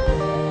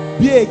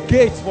be a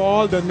gate for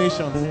all the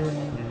nations.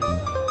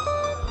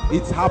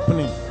 It's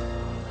happening.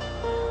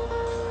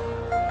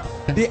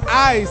 The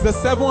eyes, the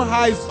 7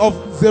 eyes of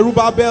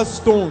Zerubbabel's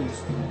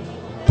stones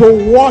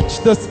to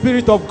watch the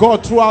Spirit of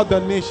God throughout the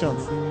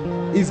nations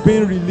is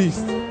being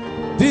released.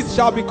 This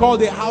shall be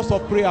called a house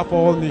of prayer for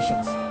all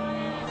nations.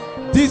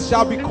 This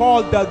shall be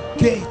called the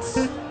gates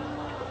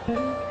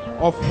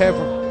of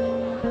heaven.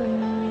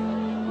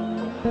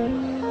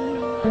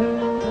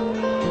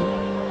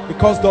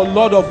 Because the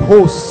Lord of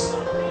hosts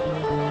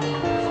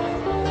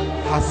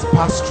has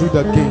passed through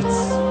the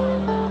gates.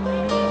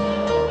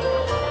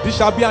 This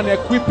shall be an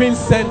equipping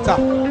center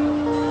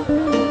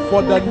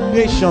for the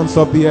nations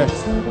of the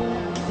earth.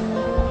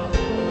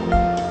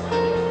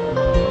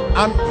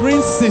 And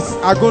princes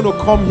are going to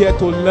come here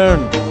to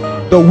learn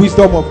the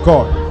wisdom of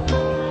God.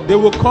 They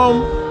will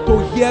come to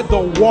hear the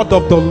word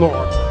of the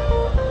Lord.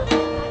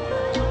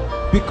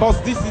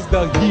 Because this is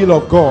the hill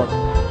of God.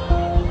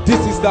 This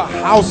is the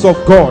house of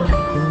God.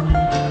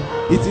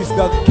 It is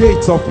the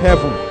gates of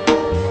heaven.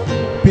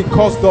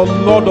 Because the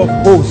Lord of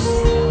hosts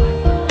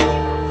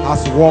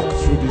has walked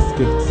through these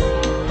gates.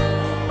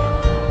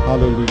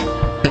 Hallelujah.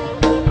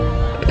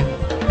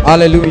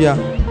 Hallelujah.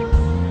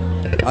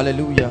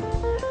 Hallelujah.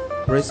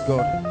 Praise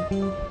God.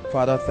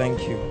 Father,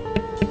 thank you.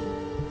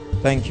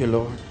 Thank you,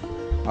 Lord.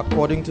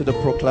 According to the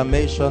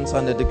proclamations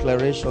and the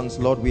declarations,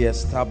 Lord, we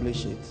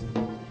establish it.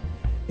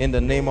 In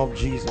the name of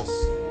Jesus.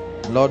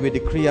 Lord, we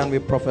decree and we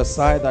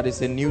prophesy that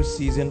it's a new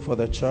season for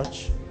the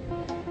church.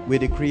 We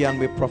decree and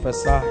we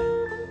prophesy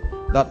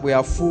that we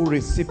are full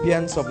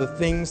recipients of the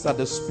things that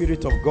the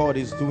Spirit of God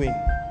is doing.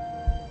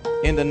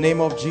 In the name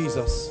of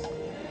Jesus.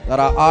 That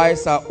our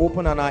eyes are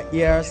open and our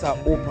ears are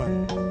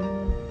open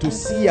to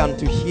see and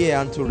to hear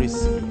and to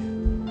receive.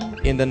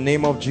 In the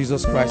name of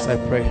Jesus Christ I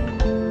pray.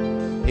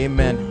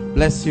 Amen.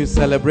 Bless you.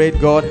 Celebrate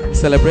God.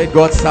 Celebrate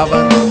God's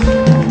servant.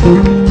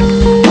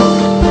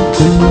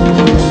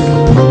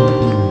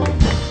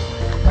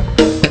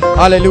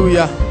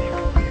 Hallelujah.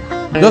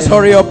 Just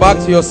hurry up back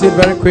to your seat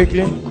very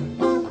quickly.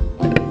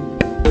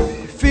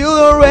 Feel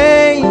the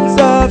rains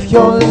of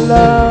your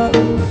love.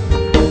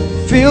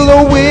 Feel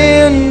the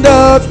wind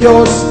of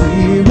your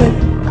spirit.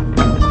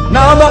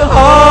 Now the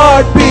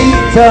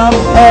heartbeat of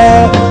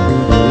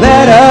heaven,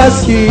 let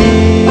us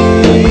hear.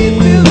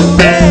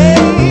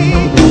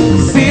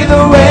 See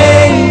the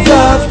rains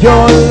of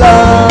your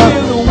love.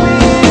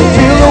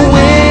 Feel the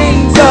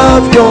wings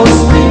of your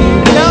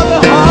spirit.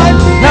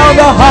 Now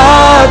the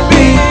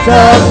heartbeat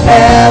of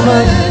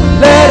heaven,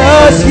 let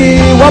us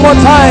hear. One more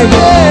time.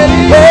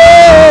 Oh,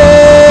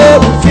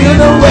 feel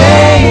the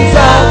rains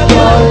of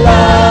your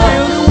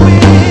love.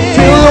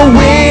 Feel the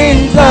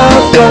winds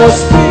of your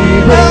spirit.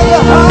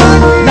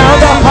 Now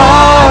the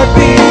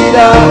heartbeat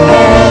of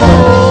heaven,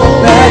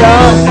 let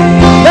us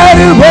hear. Let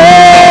it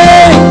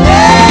rain.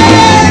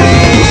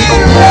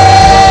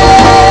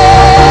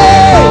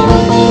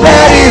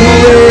 Let it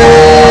rain.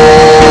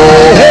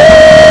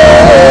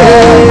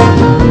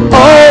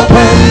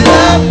 Open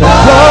the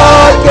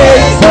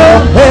floodgates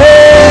of heaven.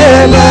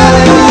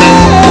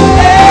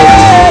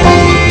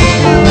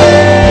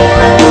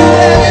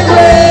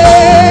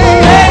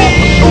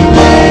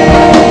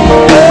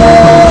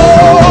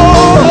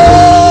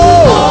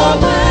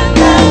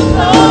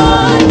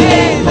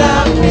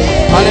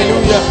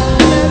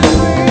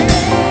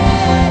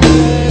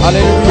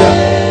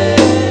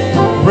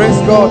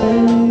 God.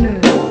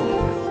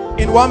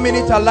 In 1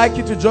 minute, I'd like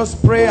you to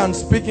just pray and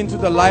speak into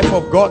the life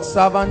of God's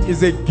servant.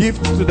 Is a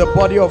gift to the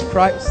body of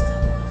Christ.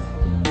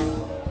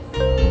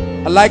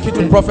 I'd like you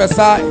to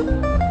prophesy.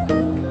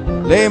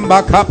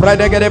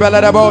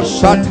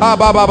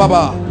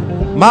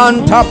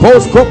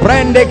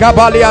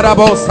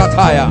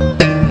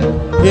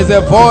 Is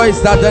a voice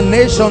that the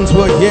nations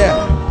will hear.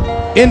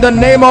 In the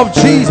name of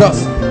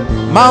Jesus.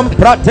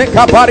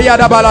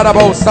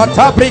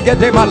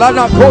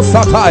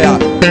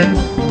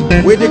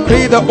 We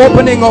decree the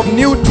opening of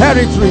new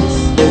territories,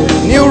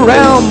 new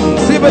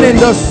realms, even in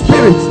the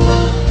spirit,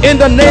 in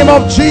the name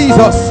of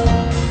Jesus,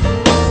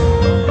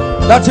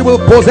 that you will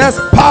possess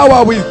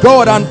power with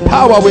God and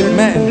power with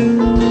men.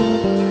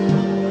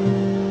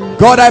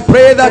 God, I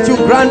pray that you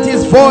grant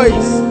his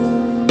voice,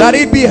 that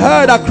it be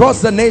heard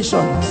across the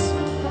nations.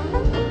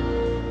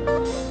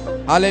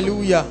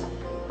 Hallelujah.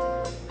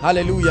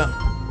 Hallelujah.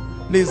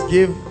 Please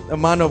give the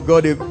man of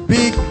God a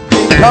big,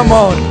 come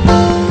on,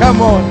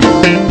 come on.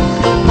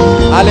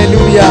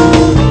 Hallelujah.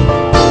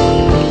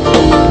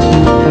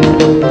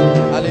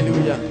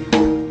 Hallelujah.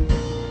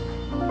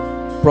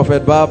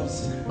 Prophet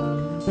Babs,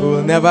 we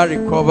will never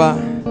recover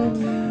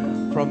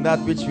from that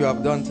which you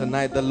have done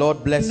tonight. The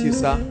Lord bless you,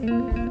 sir,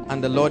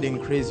 and the Lord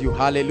increase you.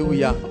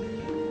 Hallelujah.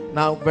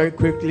 Now, very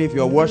quickly, if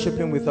you're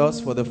worshiping with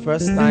us for the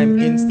first time,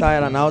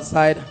 inside and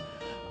outside,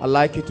 I'd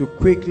like you to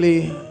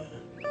quickly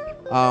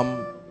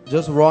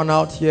just run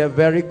out here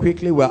very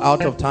quickly. We're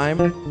out of time.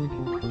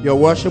 You're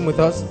worshiping with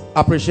us.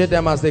 Appreciate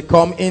them as they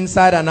come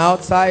inside and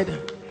outside.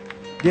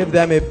 Give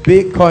them a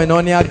big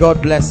koinonia.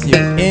 God bless you.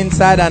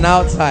 Inside and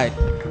outside.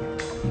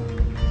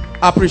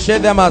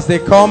 Appreciate them as they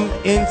come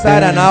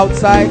inside and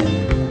outside.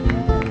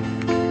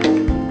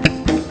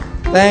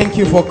 Thank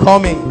you for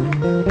coming.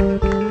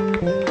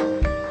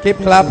 Keep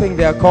clapping.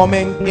 They're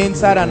coming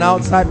inside and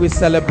outside. We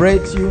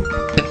celebrate you.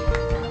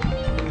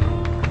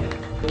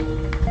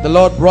 The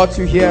Lord brought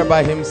you here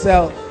by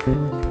himself.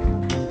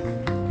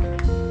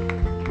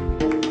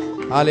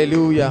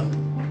 Hallelujah.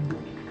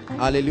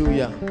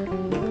 Hallelujah.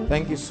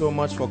 Thank you so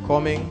much for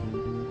coming.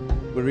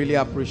 We really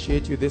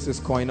appreciate you. This is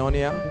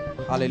Koinonia.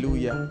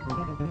 Hallelujah.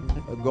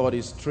 God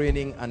is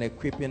training and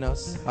equipping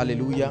us.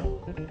 Hallelujah.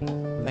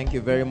 Thank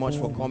you very much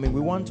for coming.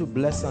 We want to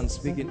bless and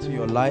speak into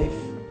your life.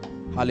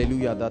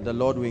 Hallelujah. That the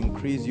Lord will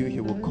increase you. He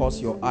will cause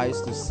your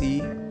eyes to see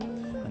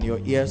and your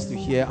ears to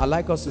hear. I'd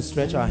like us to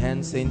stretch our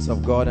hands, saints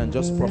of God, and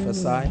just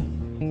prophesy.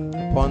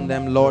 upon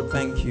them. Lord,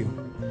 thank you.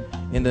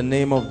 In the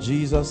name of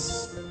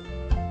Jesus,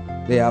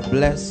 they are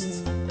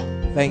blessed.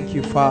 Thank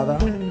you, Father,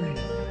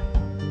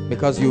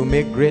 because you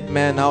make great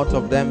men out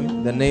of them.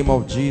 In the name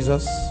of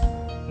Jesus,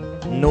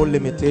 no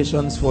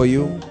limitations for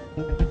you.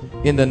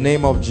 In the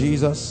name of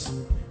Jesus,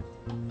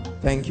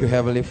 thank you,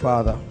 Heavenly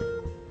Father.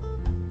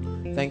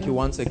 Thank you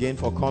once again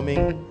for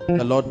coming.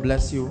 The Lord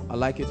bless you. I'd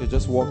like you to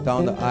just walk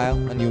down the aisle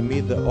and you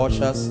meet the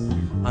ushers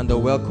and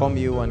they'll welcome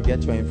you and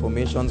get your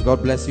information.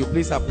 God bless you.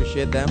 Please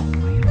appreciate them.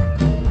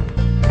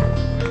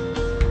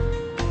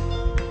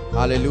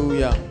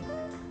 Hallelujah.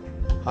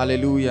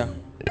 Hallelujah.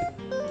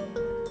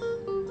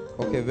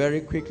 Okay,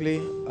 very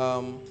quickly.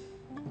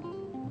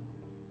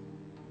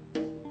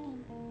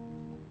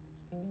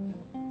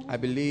 I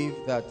believe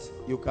that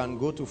you can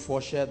go to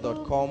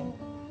forshare.com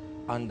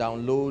and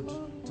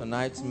download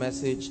tonight's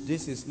message.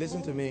 This is,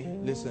 listen to me,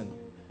 listen.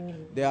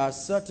 There are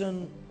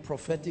certain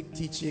prophetic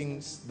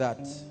teachings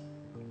that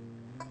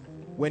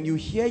when you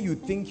hear, you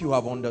think you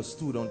have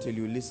understood until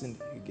you listen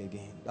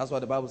again. That's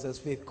what the Bible says,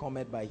 faith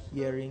cometh by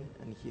hearing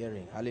and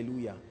hearing.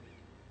 Hallelujah.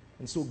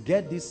 And so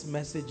get these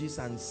messages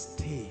and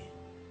stay.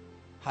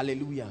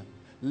 Hallelujah.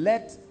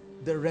 Let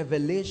the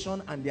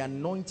revelation and the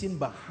anointing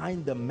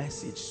behind the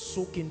message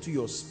soak into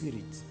your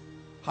spirit.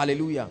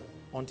 Hallelujah.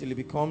 Until it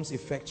becomes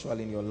effectual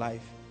in your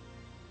life.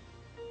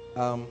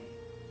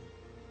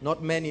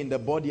 Not many in the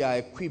body are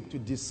equipped to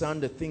discern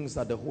the things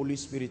that the Holy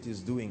Spirit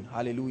is doing.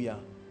 Hallelujah.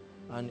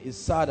 And it's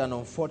sad and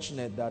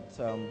unfortunate that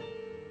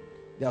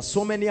there are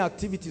so many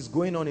activities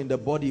going on in the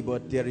body,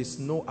 but there is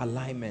no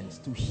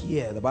alignment to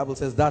hear. The Bible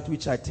says, that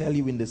which I tell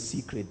you in the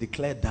secret,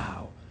 declare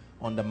thou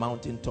on the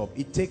mountaintop.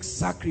 It takes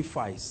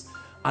sacrifice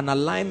and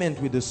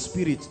alignment with the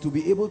Spirit to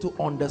be able to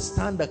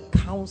understand the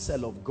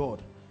counsel of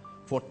God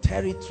for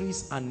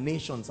territories and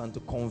nations and to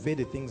convey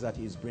the things that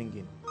he is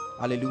bringing.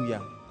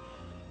 Hallelujah.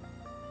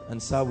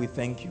 And sir, we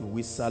thank you.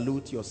 We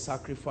salute your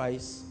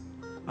sacrifice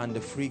and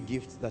the free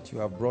gift that you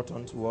have brought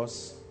unto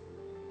us.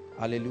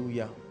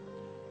 Hallelujah.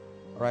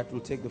 All right,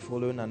 we'll take the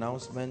following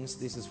announcements.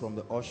 This is from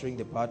the ushering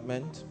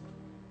department.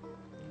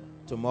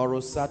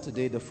 Tomorrow,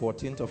 Saturday, the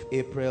 14th of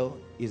April,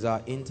 is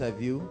our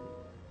interview.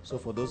 So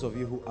for those of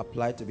you who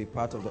apply to be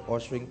part of the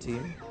ushering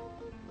team,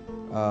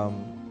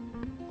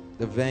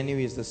 the venue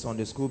is the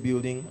Sunday school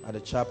building at the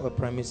chapel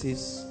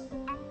premises,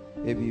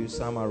 ABU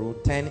Samaru,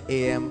 10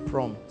 a.m.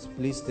 prompt.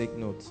 Please take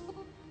note.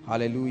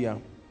 Hallelujah.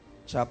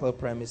 Chapel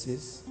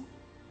premises,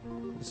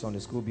 the Sunday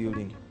school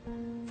building.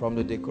 From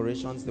the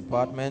decorations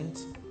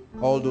department,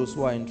 all those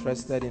who are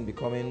interested in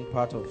becoming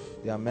part of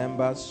their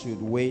members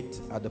should wait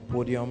at the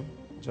podium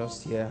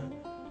just here.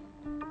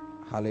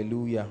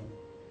 Hallelujah.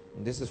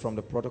 And this is from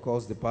the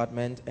protocols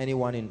department.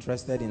 Anyone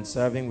interested in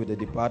serving with the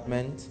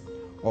department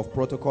of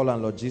protocol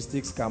and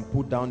logistics can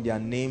put down their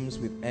names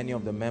with any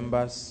of the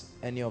members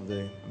of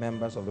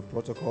the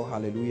protocol.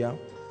 Hallelujah.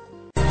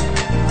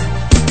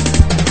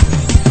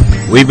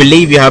 We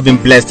believe you have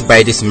been blessed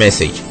by this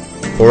message.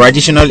 For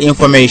additional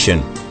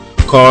information,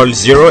 call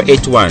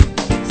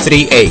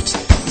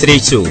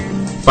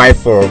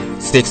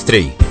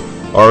 081-3832-5463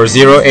 or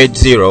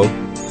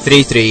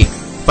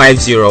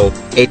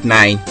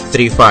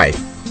 080-3350-8935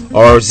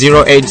 or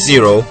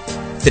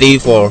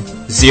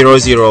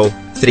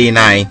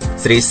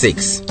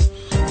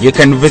 080-3400-3936. You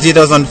can visit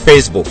us on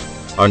Facebook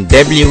on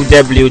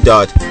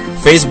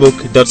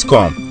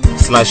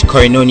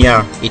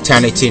www.facebook.com/Koinonia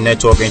Eternity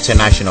Network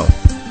International,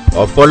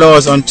 or follow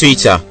us on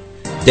Twitter,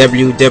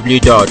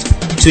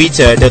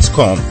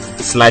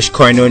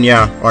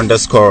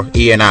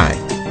 www.twitter.com/Koinonia_ENI.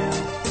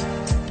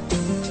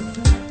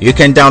 You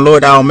can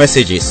download our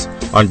messages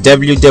on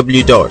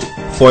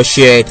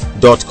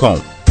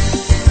www.forshared.com.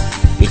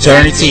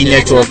 Eternity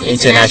Network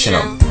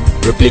International,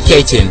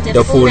 replicating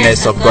the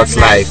fullness of God's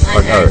life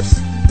on earth.